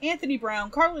cool as Anthony Brown,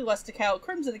 Carly Lesticow,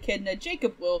 Crimson Echidna,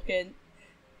 Jacob Wilkin.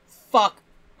 Fuck.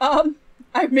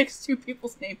 I mixed two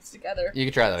people's names together. You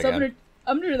can try that again.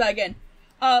 I'm gonna do that again.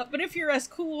 But if you're as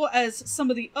cool as some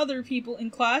of the other people in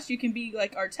class, you can be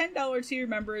like our $10 tier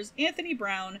members, Anthony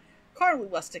Brown, Carly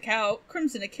Lesticow,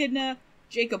 Crimson Echidna,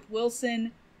 Jacob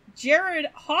Wilson, Jared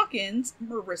Hawkins,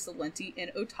 Marissa Lenti,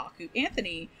 and Otaku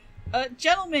Anthony.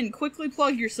 Gentlemen, quickly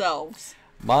plug yourselves.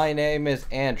 My name is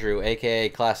Andrew, aka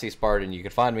Classy Spartan. You can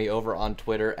find me over on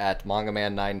Twitter at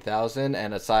MangaMan9000,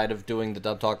 and aside of doing the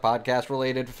Dub Talk podcast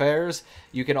related affairs,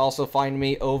 you can also find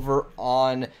me over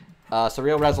on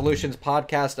Surreal Resolutions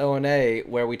Podcast O&A,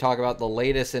 where we talk about the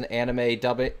latest in anime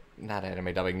dubbing, not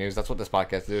anime dubbing news, that's what this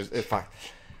podcast is. It's fine.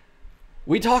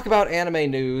 We talk about anime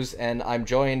news, and I'm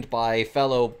joined by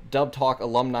fellow Dub Talk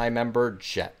alumni member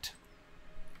Jet.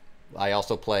 I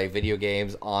also play video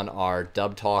games on our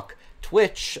Dub Talk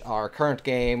Twitch. Our current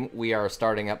game we are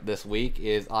starting up this week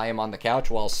is I Am on the Couch,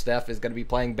 while Steph is going to be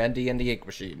playing Bendy and the Ink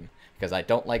Machine, because I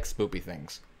don't like spoopy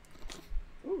things.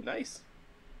 Ooh, nice.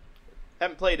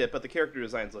 Haven't played it, but the character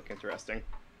designs look interesting.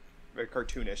 Very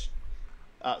cartoonish.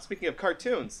 Speaking of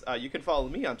cartoons, you can follow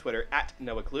me on Twitter at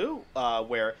NoahClue,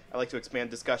 where I like to expand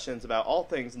discussions about all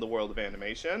things in the world of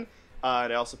animation.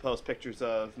 And I also post pictures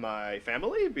of my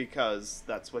family, because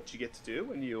that's what you get to do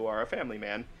when you are a family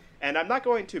man. And I'm not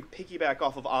going to piggyback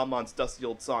off of Amon's Dusty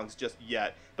Old Songs just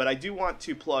yet, but I do want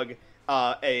to plug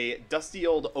a Dusty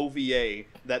Old OVA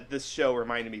that this show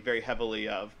reminded me very heavily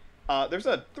of. There's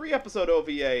a 3-episode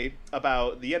OVA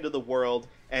about the end of the world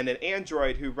and an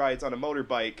android who rides on a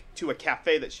motorbike to a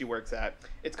cafe that she works at.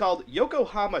 It's called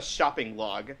Yokohama Shopping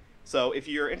Log. So if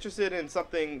you're interested in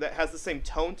something that has the same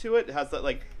tone to it, it has that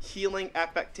like healing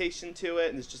affectation to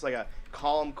it, and it's just like a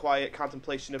calm, quiet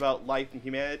contemplation about life and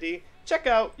humanity, check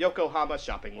out Yokohama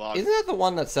Shopping Log. Isn't that the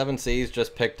one that 7 Seas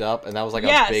just picked up, and that was like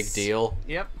Yes. a big deal?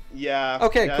 Yep. Yeah.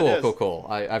 Okay, yeah, cool.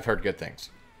 I've heard good things.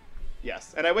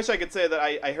 Yes, and I wish I could say that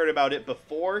I heard about it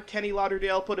before Kenny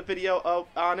Lauderdale put a video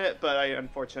on it, but I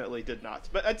unfortunately did not.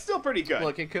 But it's still pretty good.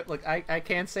 Look, I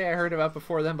can't say I heard about it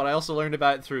before then, but I also learned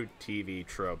about it through TV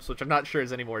tropes, which I'm not sure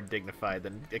is any more dignified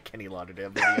than a Kenny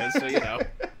Lauderdale video, so you know.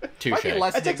 Touche. Might be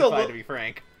less That takes a dignified, little- to be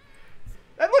frank.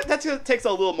 That takes a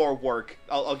little more work.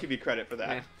 I'll give you credit for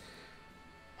that.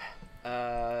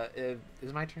 Is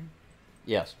it my turn?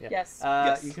 Yes. Yeah. Yes.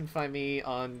 Yes. You can find me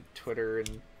on Twitter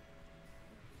and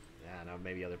I don't know,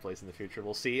 maybe other place in the future.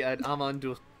 We'll see. At Amon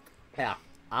Duel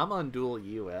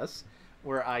US,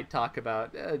 where I talk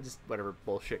about just whatever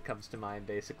bullshit comes to mind,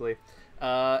 basically.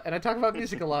 And I talk about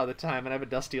music a lot of the time, and I have a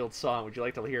dusty old song. Would you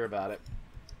like to hear about it?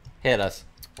 Hit us.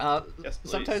 Yes,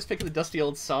 please. Sometimes picking the dusty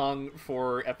old song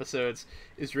for episodes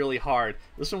is really hard.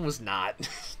 This one was not.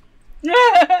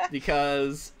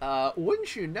 Because,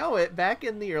 wouldn't you know it, back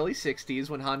in the early 60s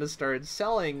when Honda started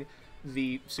selling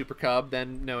the Super Cub,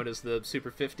 then known as the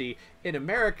Super 50, in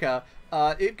America,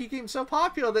 it became so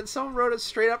popular that someone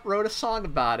straight up wrote a song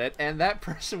about it, and that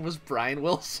person was Brian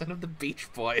Wilson of the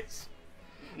Beach Boys.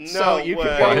 No So you way.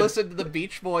 can go listen to the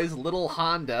Beach Boys' Little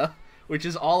Honda, which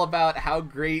is all about how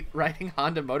great riding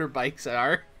Honda motorbikes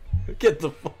are. Get the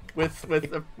fuck. With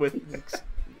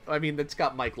I mean, it's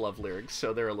got Mike Love lyrics,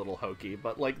 so they're a little hokey,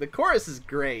 but like the chorus is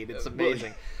great. It's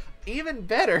amazing. Even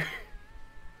better.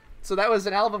 So that was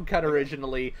an album cut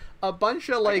originally. A bunch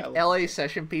of like LA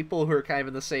session people who are kind of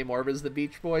in the same orbit as the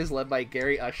Beach Boys, led by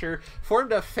Gary Usher,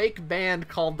 formed a fake band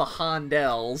called the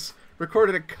Hondells,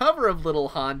 recorded a cover of Little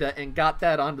Honda, and got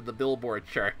that onto the Billboard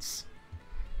charts.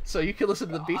 So you can listen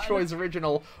to the Beach Boys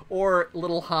original or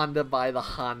Little Honda by the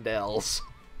Hondells.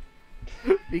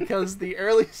 Because the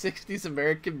early 60s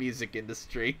American music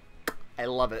industry, I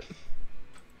love it.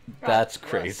 That's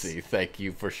crazy. Thank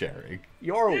you for sharing.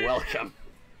 You're welcome.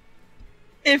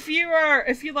 If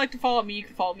you'd like to follow me, you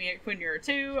can follow me at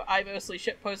QuinNero2. I mostly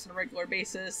shitpost on a regular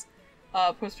basis.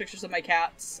 Post pictures of my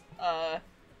cats,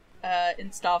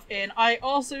 and stuff. And I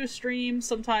also stream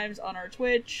sometimes on our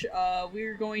Twitch.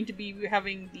 We're going to be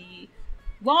having the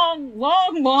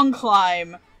long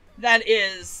climb that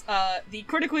is the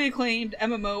critically acclaimed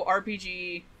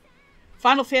MMORPG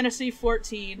Final Fantasy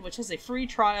XIV, which has a free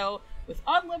trial with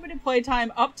unlimited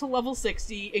playtime up to level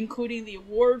 60, including the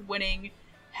award-winning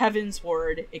Heaven's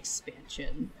Word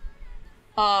expansion.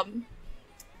 The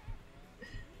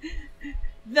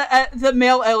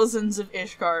male Elzins of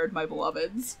Ishgard, my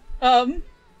beloveds.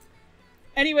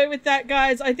 Anyway, with that,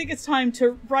 guys, I think it's time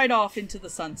to ride off into the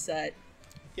sunset.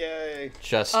 Yay.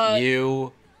 Just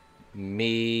you,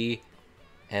 me,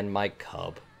 and my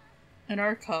cub. And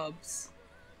our cubs.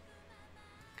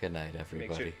 Good night,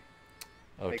 everybody.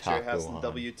 Make sure it has some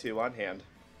W2 on hand.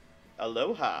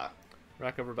 Aloha.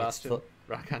 Rock over Boston.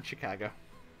 Rock on Chicago.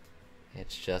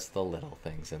 It's just the little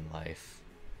things in life.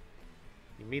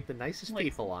 You meet the nicest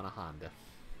people on a Honda.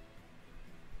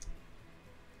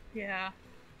 Yeah.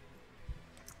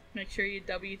 Make sure you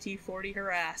WT-40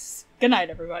 harass. Good night,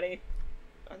 everybody.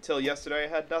 Until yesterday I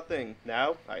had nothing.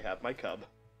 Now I have my cub.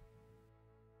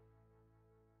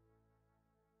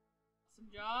 Awesome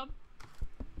job.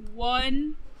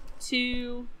 1,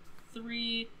 2,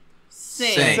 3,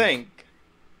 sync. Sync.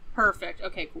 Perfect.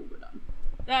 Okay, cool, we're done.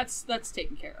 That's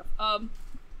taken care of.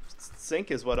 Sync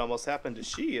is what almost happened to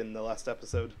she in the last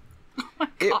episode.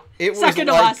 It was Second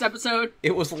to like, last episode.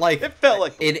 It was like It felt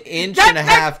like an inch and a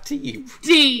half deep.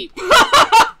 Deep.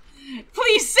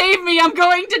 Please save me. I'm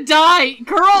going to die.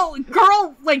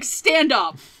 Girl, like, stand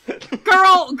up.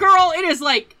 Girl, it is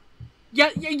like,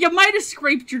 you might have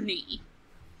scraped your knee.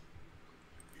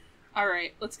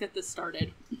 Alright, let's get this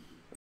started.